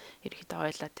хамтдаа ерөнхийдөө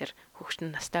ойлаа тэр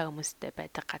хөгшин настай хүмүүстэй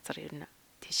байдаг газар ер нь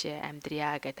тийшээ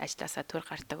амьдрья гэд ажилласаа төр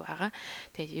гардаг байгаа.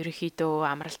 Тэгээд ерөнхийдөө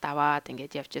амралт аваад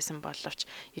ингээд явж исэн боловч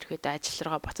ерөнхийдөө ажил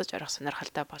руугаа буцаж орох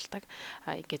сонирхолтой болдог.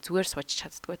 Ингээд зүгээр сууж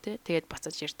чаддгүй тий. Тэгээд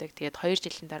буцаж ирдэг. Тэгээд 2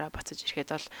 жилийн дараа буцаж ирэхэд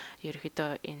бол ерөнхийдөө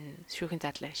энэ шүүхийн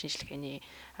задлан шинжилгээний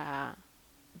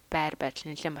байр байдал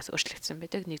нэлээд бас өөрчлөгдсөн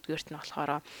байдаг. Нэгдүгээрт нь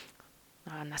болохоор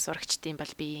нас урагчдын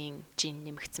бол биеийн жин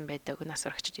нэмэгдсэн байдаг. Нас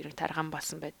урагчд ерөн тарган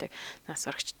болсон байдаг. Нас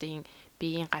урагчдын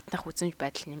биеийн гаднах үзмж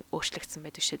байдал өөрчлөгдсөн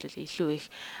байдаг. Жишээлбэл илүү их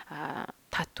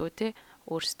татуу тий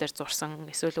өөрсдөр зурсан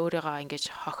эсвэл өөрийгөө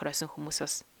ингэж хохироосон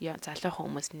хүмүүсээс залуухан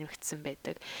хүмүүс нэмэгдсэн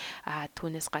байдаг.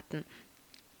 Түүнээс гадна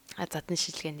задан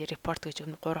шинжилгээний репорт гэж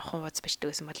өмнө 3 хуудас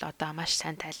бичдэг гэсэн бол одоо маш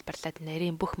сайн тайлбарлаад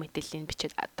нарийн бүх мэдээллийг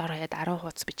бичээд дор хаяад 10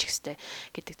 хуудас бичих хэрэгтэй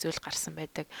гэдэг зүйл гарсан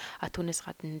байдаг. Түүнээс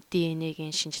гадна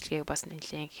ДНХ-ийн шинжилгээг бас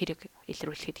нэлээд хэрэг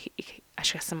илрүүлэхэд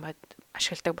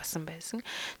ашигладаг болсон байсан.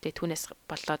 Тэгээ түүнээс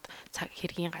болоод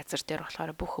хэргийн газар дээр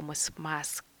болохоор бүх хүмүүс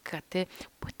маск тий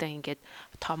бүтэн ингээд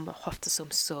том хувцас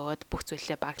өмсөөд бүх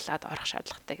зүйлээ баглаад орох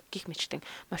шаардлагатай гих мэтлэн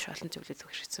маш олон зүйлүүд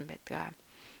өгшөжсөн байдаг.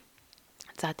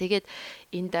 За тэгээд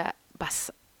энд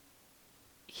бас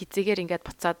хизээгээр ингээд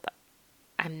буцаад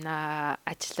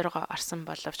ажил руугаа орсон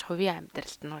боловч хувийн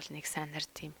амьдралд нь бол нэг сайнар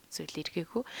тийм зүйл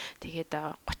иргээгүй. Тэгээд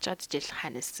 30-аад жил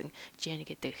ханилсан Жен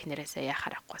гэдэг эхнэрээсээ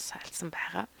яхарахгүй салсан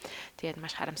байгаа. Тэгээд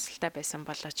маш харамсалтай байсан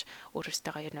боловч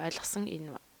өөрөөсөө ер нь ойлгосон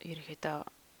энэ ерөөдөө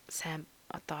сайн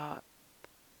одоо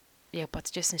яг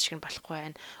бодож байсан шиг нь болохгүй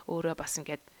байна. Өөрөө бас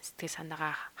ингээд сэтгэл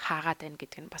санаагаа хаагаад байна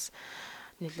гэдэг нь бас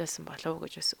нөлөөсөн болов уу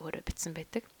гэж бас өөрөө бичсэн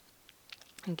байдаг.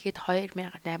 Ингээд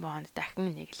 2008 онд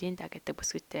дахин нэг Линда гэдэг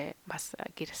бүсгүйтэй бас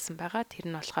гэрэлсэн байгаа. Тэр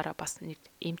нь болохоор бас нэг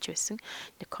эмч байсан.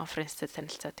 Нэг конференцтэй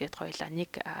танилцаад тэгээд хоёулаа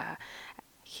нэг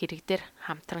хэрэг дээр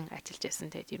хамтран ажиллаж байсан.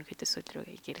 Тэгээд ерөнхийдөө сүүл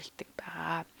рүү гэрэлдэг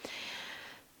байгаа.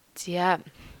 За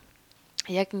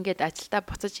яг ингээд ажилдаа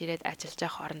буцаж ирээд ажиллаж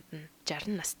байх хооронд нь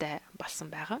 60 настай болсон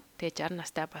байгаа. Тэгээд 60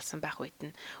 настай болсон байх үед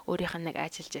нь өөрийнх нь нэг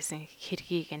ажиллаж байсан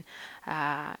хэргийг нь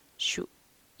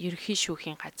ерөнхий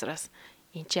шүүхийн газраас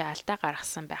энэ чи алдаа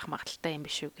гаргасан байх магадaltaй юм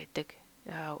биш үү гэдэг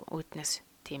үүднээс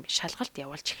тийм шалгалт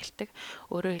явуулж эхэлдэг.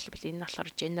 Өөрөөр хэлбэл энэ болохоор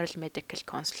General Medical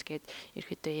Council гэдэг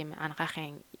ерөөдөө ийм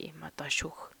ангаахын ийм одоо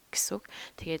шүүх гэсэн үг.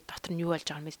 Тэгээд дотор нь юу болж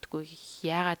байгааг мэддэггүй,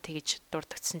 яагаад тэгж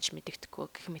дурдгдсан ч мэддэггүй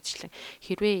гэх мэтчлэн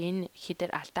хэрвээ энэ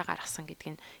хідэр алдаа гаргасан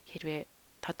гэдг нь хэрвээ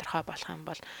тодорхой болох юм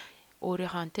бол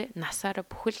өөрийнхөө насаараа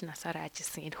бүхэл насаараа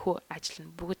ажилласан энэхүү ажил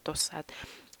нь бүгд дуусаад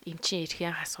эмчийн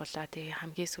эрхийн хасгуулаа тэгээ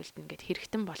хамгийн сүүлд ингээд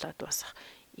хэрэгтэн болоод дуусах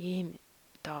ийм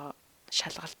одоо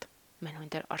шалгалт мань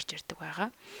хүн дээр орж ирдэг байгаа.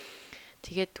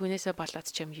 Тэгээд түүнээсээ болоод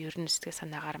ч юм ер нь сэтгэл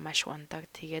санаагаар маш ундаг.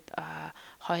 Тэгээд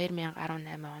 2018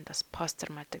 онд бас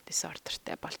post-traumatic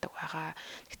disorderтэй болдог байгаа.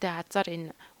 Гэтэ азар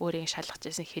энэ өөрийн шалгаж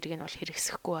байсан хэрэг нь бол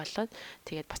хэрэгсэхгүй болоод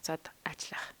тэгээд буцаад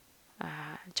ажиллах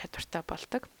чадвартай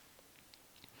болдог.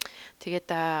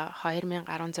 Тэгээд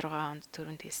 2016 онд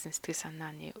түрүүнд хэлсэн сэтгэл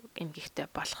санааны эмгэгтэй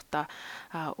болохдоо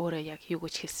өөрөө яг юу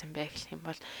гэж хэлсэн бэ гэх юм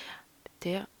бол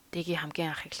дэгийн хамгийн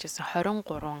анх эхэлжсэн 23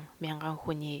 мянган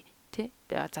хүний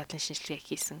задлан шинжилгээ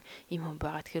хийсэн юм хүн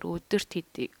байгаа. Тэгэхээр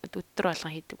өдөр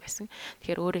болгон хийдэг байсан.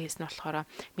 Тэгэхээр өөрөө хэлсэн нь болохоор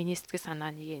миний сэтгэл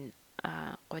санааны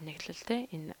гуниглал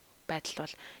энэ байдал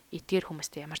бол эдгээр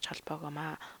хүмүүстэй ямар ч холбоогүй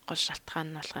маа. Гол шалтгаан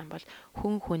нь болох юм бол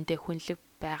хүн хүндээ хүнлэг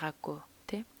байгаагүй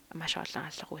маш олон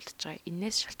алга үлдэж байгаа.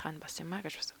 Инээс шалтгаан бас юм а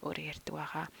гэж бас өөрөө ярьдаг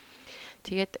байгаа.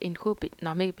 Тэгээд энэхүү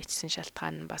номыг бичсэн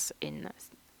шалтгаан нь бас энэ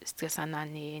сэтгэл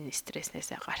санааны энэ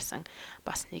стресснээс гарсан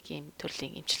бас нэг юм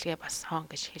төрлийн эмчилгээ бас хон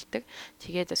гэж хэлдэг.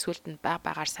 Тэгээд сүүлд нь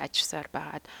багаар сайжирсаар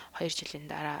байгаад 2 жилийн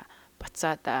дараа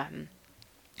буцаад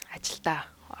ажилдаа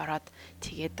ороод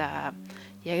тэгээд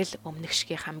яг л өмнөх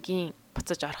шиг хамгийн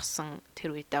буцаж орохсон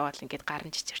тэр үедээ бол ингээд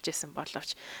гаран чичирчсэн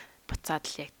боловч буцаад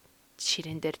л яг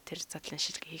ширээн дээр тэр задлан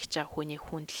шилгээ хийж байгаа хүний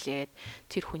хүндлээд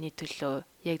тэр хүний төлөө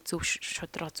яг зөв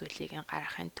шудраг зүйлийг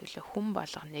гаргахын төлөө хүн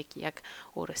болгоныг яг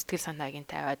өөрө сэтгэл санаагийн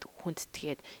тавиад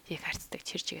хүндэтгээд яг харцдаг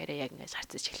чир чигээрээ яг ингэж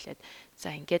харцаж эхлээд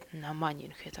за ингээд номоо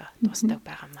ерөнхийдөө дуустдаг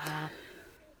байгаамаа.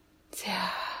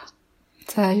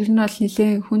 За ер нь бол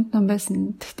нэлээд хүнд ном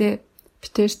байсан. Гэхдээ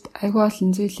битэрт айгүй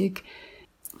олон зүйлийг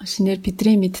шинээр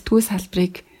бидний мэдтгүү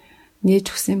салбарыг нээж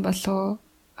өгсөн болов.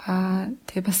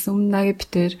 Тэгээ бас өмнө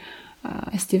битэр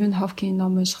Стивен Хокинг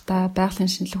ном уншихдаа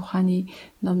байгалийн шинжилгээ ухааны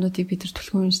номнуудыг бид нар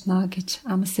түлхүүн уншнаа гэж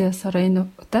амсаа ясаараа энэ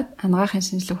удаад анагаахын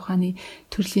шинжилгээ ухааны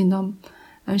төрлийн ном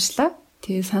уншлаа.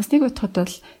 Тэгээ сансныг бодоход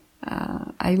бол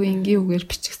айгүй энгийн үгээр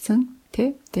бичигдсэн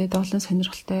тий. Тэгээ доолон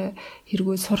сонирхолтой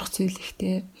хэрэггүй сурах зүйл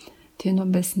ихтэй тийм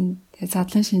ном байсан. Тэгээ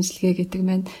задлан шинжилгээ гэдэг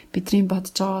маань бидний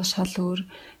бодож байгаа шал өөр.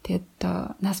 Тэгээд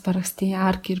нас барагчдын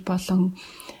гэр болон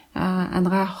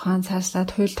анагаах ухаан цаашлаад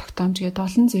хууль тогтоомж гэдэг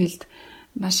олон зүйлд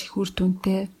маш их үр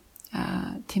дүнтэй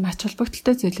тийм ач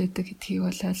холбогдолтой зүйл байдаг гэдгийг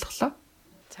бол ойлголоо.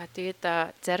 За тэгээд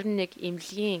зарим нэг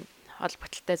эмнэлгийн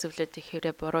холбогдолтой зүйлүүдийг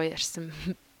хэрэг буруу ярьсан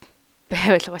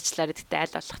байвал уучлаарай. Тэгтээ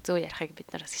аль болох зөв ярихыг бид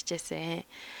нар бас хичээсэн.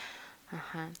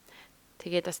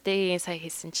 Тэгээд бас дэгийн сая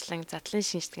хийсэнчлэн задлан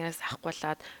шинжилгээнээс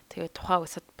авахгүйлаад тэгээд тухайн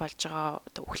үсэд болж байгаа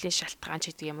үхлийн шалтгаан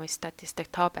ч гэдэг юм уу статистик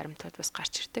тоо баримтууд бас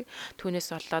гарч ирдэг.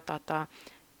 Түүнээс болоод одоо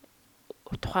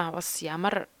тухайн улс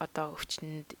ямар одоо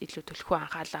өвчнөд илүү төлхөө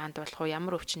анхаалаа хандуулах уу,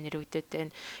 ямар өвчин нэрвэгдээд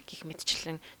байна гэх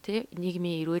мэтчлэн тий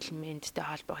нийгмийн эрүүл мэндтэй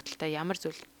холбогдолтой ямар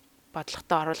зүйл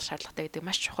бодлоготой оруулах шаардлагатай гэдэг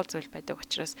маш чухал зүйл байдаг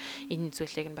учраас энэ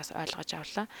зүйлийг нь бас ойлгож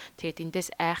авлаа. Тэгээд эндээс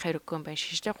айх хэрэггүй юм байна.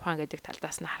 Шинжлэх ухаан гэдэг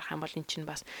талдаас нь харах юм бол эн чинь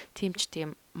бас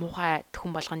тийм муухай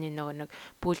хүн болгоны нэг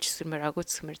бүүлж өсгөрмөр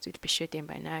агуулсгмэр зүйл биш үү юм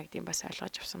байна гэдгийг бас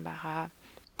ойлгож авсан байгаа.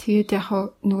 Тэгээд яг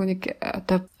нөгөө нэг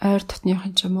одоо ойр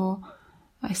дотныхан ч юм уу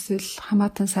эсвэл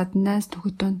хамаатан саднаас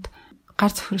төгөдөнд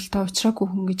гар цөхрөлтөө уучраагүй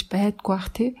хүн гэж байдгүй бах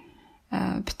тий.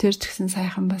 Битэр ч гэсэн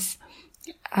сайхан бас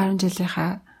 10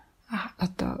 жилийнхаа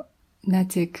одоо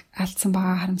найзыг алдсан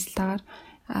байгаа харамсалтайгаар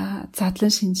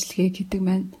задлан шинжилгээ гэдэг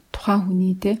маань тухайн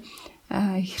хүний тий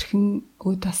хэрхэн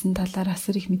өд басан талаар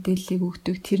асар их мэдээллийг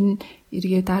өгдөг. Тэр нь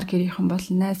эргээд ар гэрийнхэн бол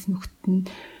найз нөхдөд нь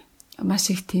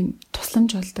маш их тийм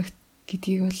тусламж болдог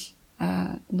гэдгийг бол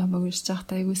номыг уншиж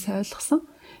байхдаа аягүй сайн ойлгосон.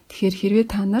 Тэгэхээр хэрвээ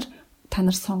та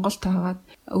нар сонголт аваад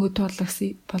өд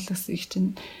болгосныг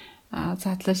чинь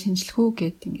задлан шинжилэх үү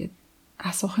гэд ингээд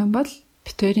асуух юм бол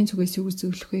бит хоёрын зүгээс юу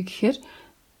зөвлөх вэ гэхээр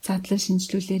задлан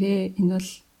шинжилүүлээрээ энэ бол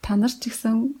та нар ч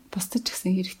гэсэн бусдад ч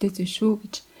гэсэн хэрэгтэй зүйл шүү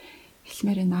гэж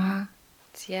хэлмээр байна.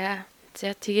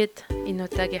 За тэгээд энэ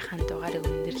удаагийнхаа дугаарыг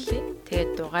өндөрлөе.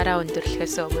 Тэгээд дугаараа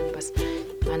өндөрлөхөөс өмнө бас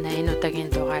манай энэ удаагийн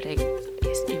дугаарыг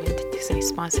ивент гэсэн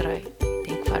спонсорой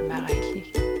Think Pharma-га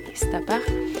хэлье баг.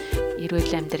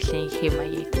 Эрүүл амьдралын хэм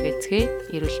маяг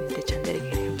түгээцгээ эрүүл мэндийн чанарыг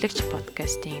хэмлэгч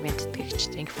подкастын ивент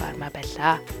тэтгэгч Think Pharma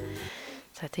байлаа.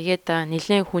 За тэгээд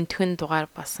нэлээд хүндхэн дугаар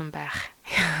болсон байх.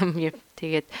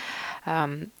 Тэгээд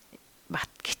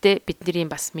гэтээ бидний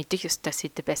бас мэдих ёстой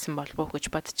сэдв байсан болов уу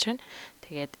гэж бодож байна.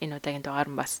 Тэгээд энэ удаагийн дугаар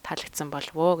нь бас таалагдсан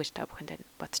болов уу гэж та бүхэнд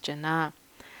бодож байна.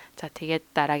 За тэгээд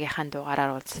дараагийнхаа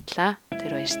дугаараар уулзлаа.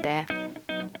 Тэр баяртай.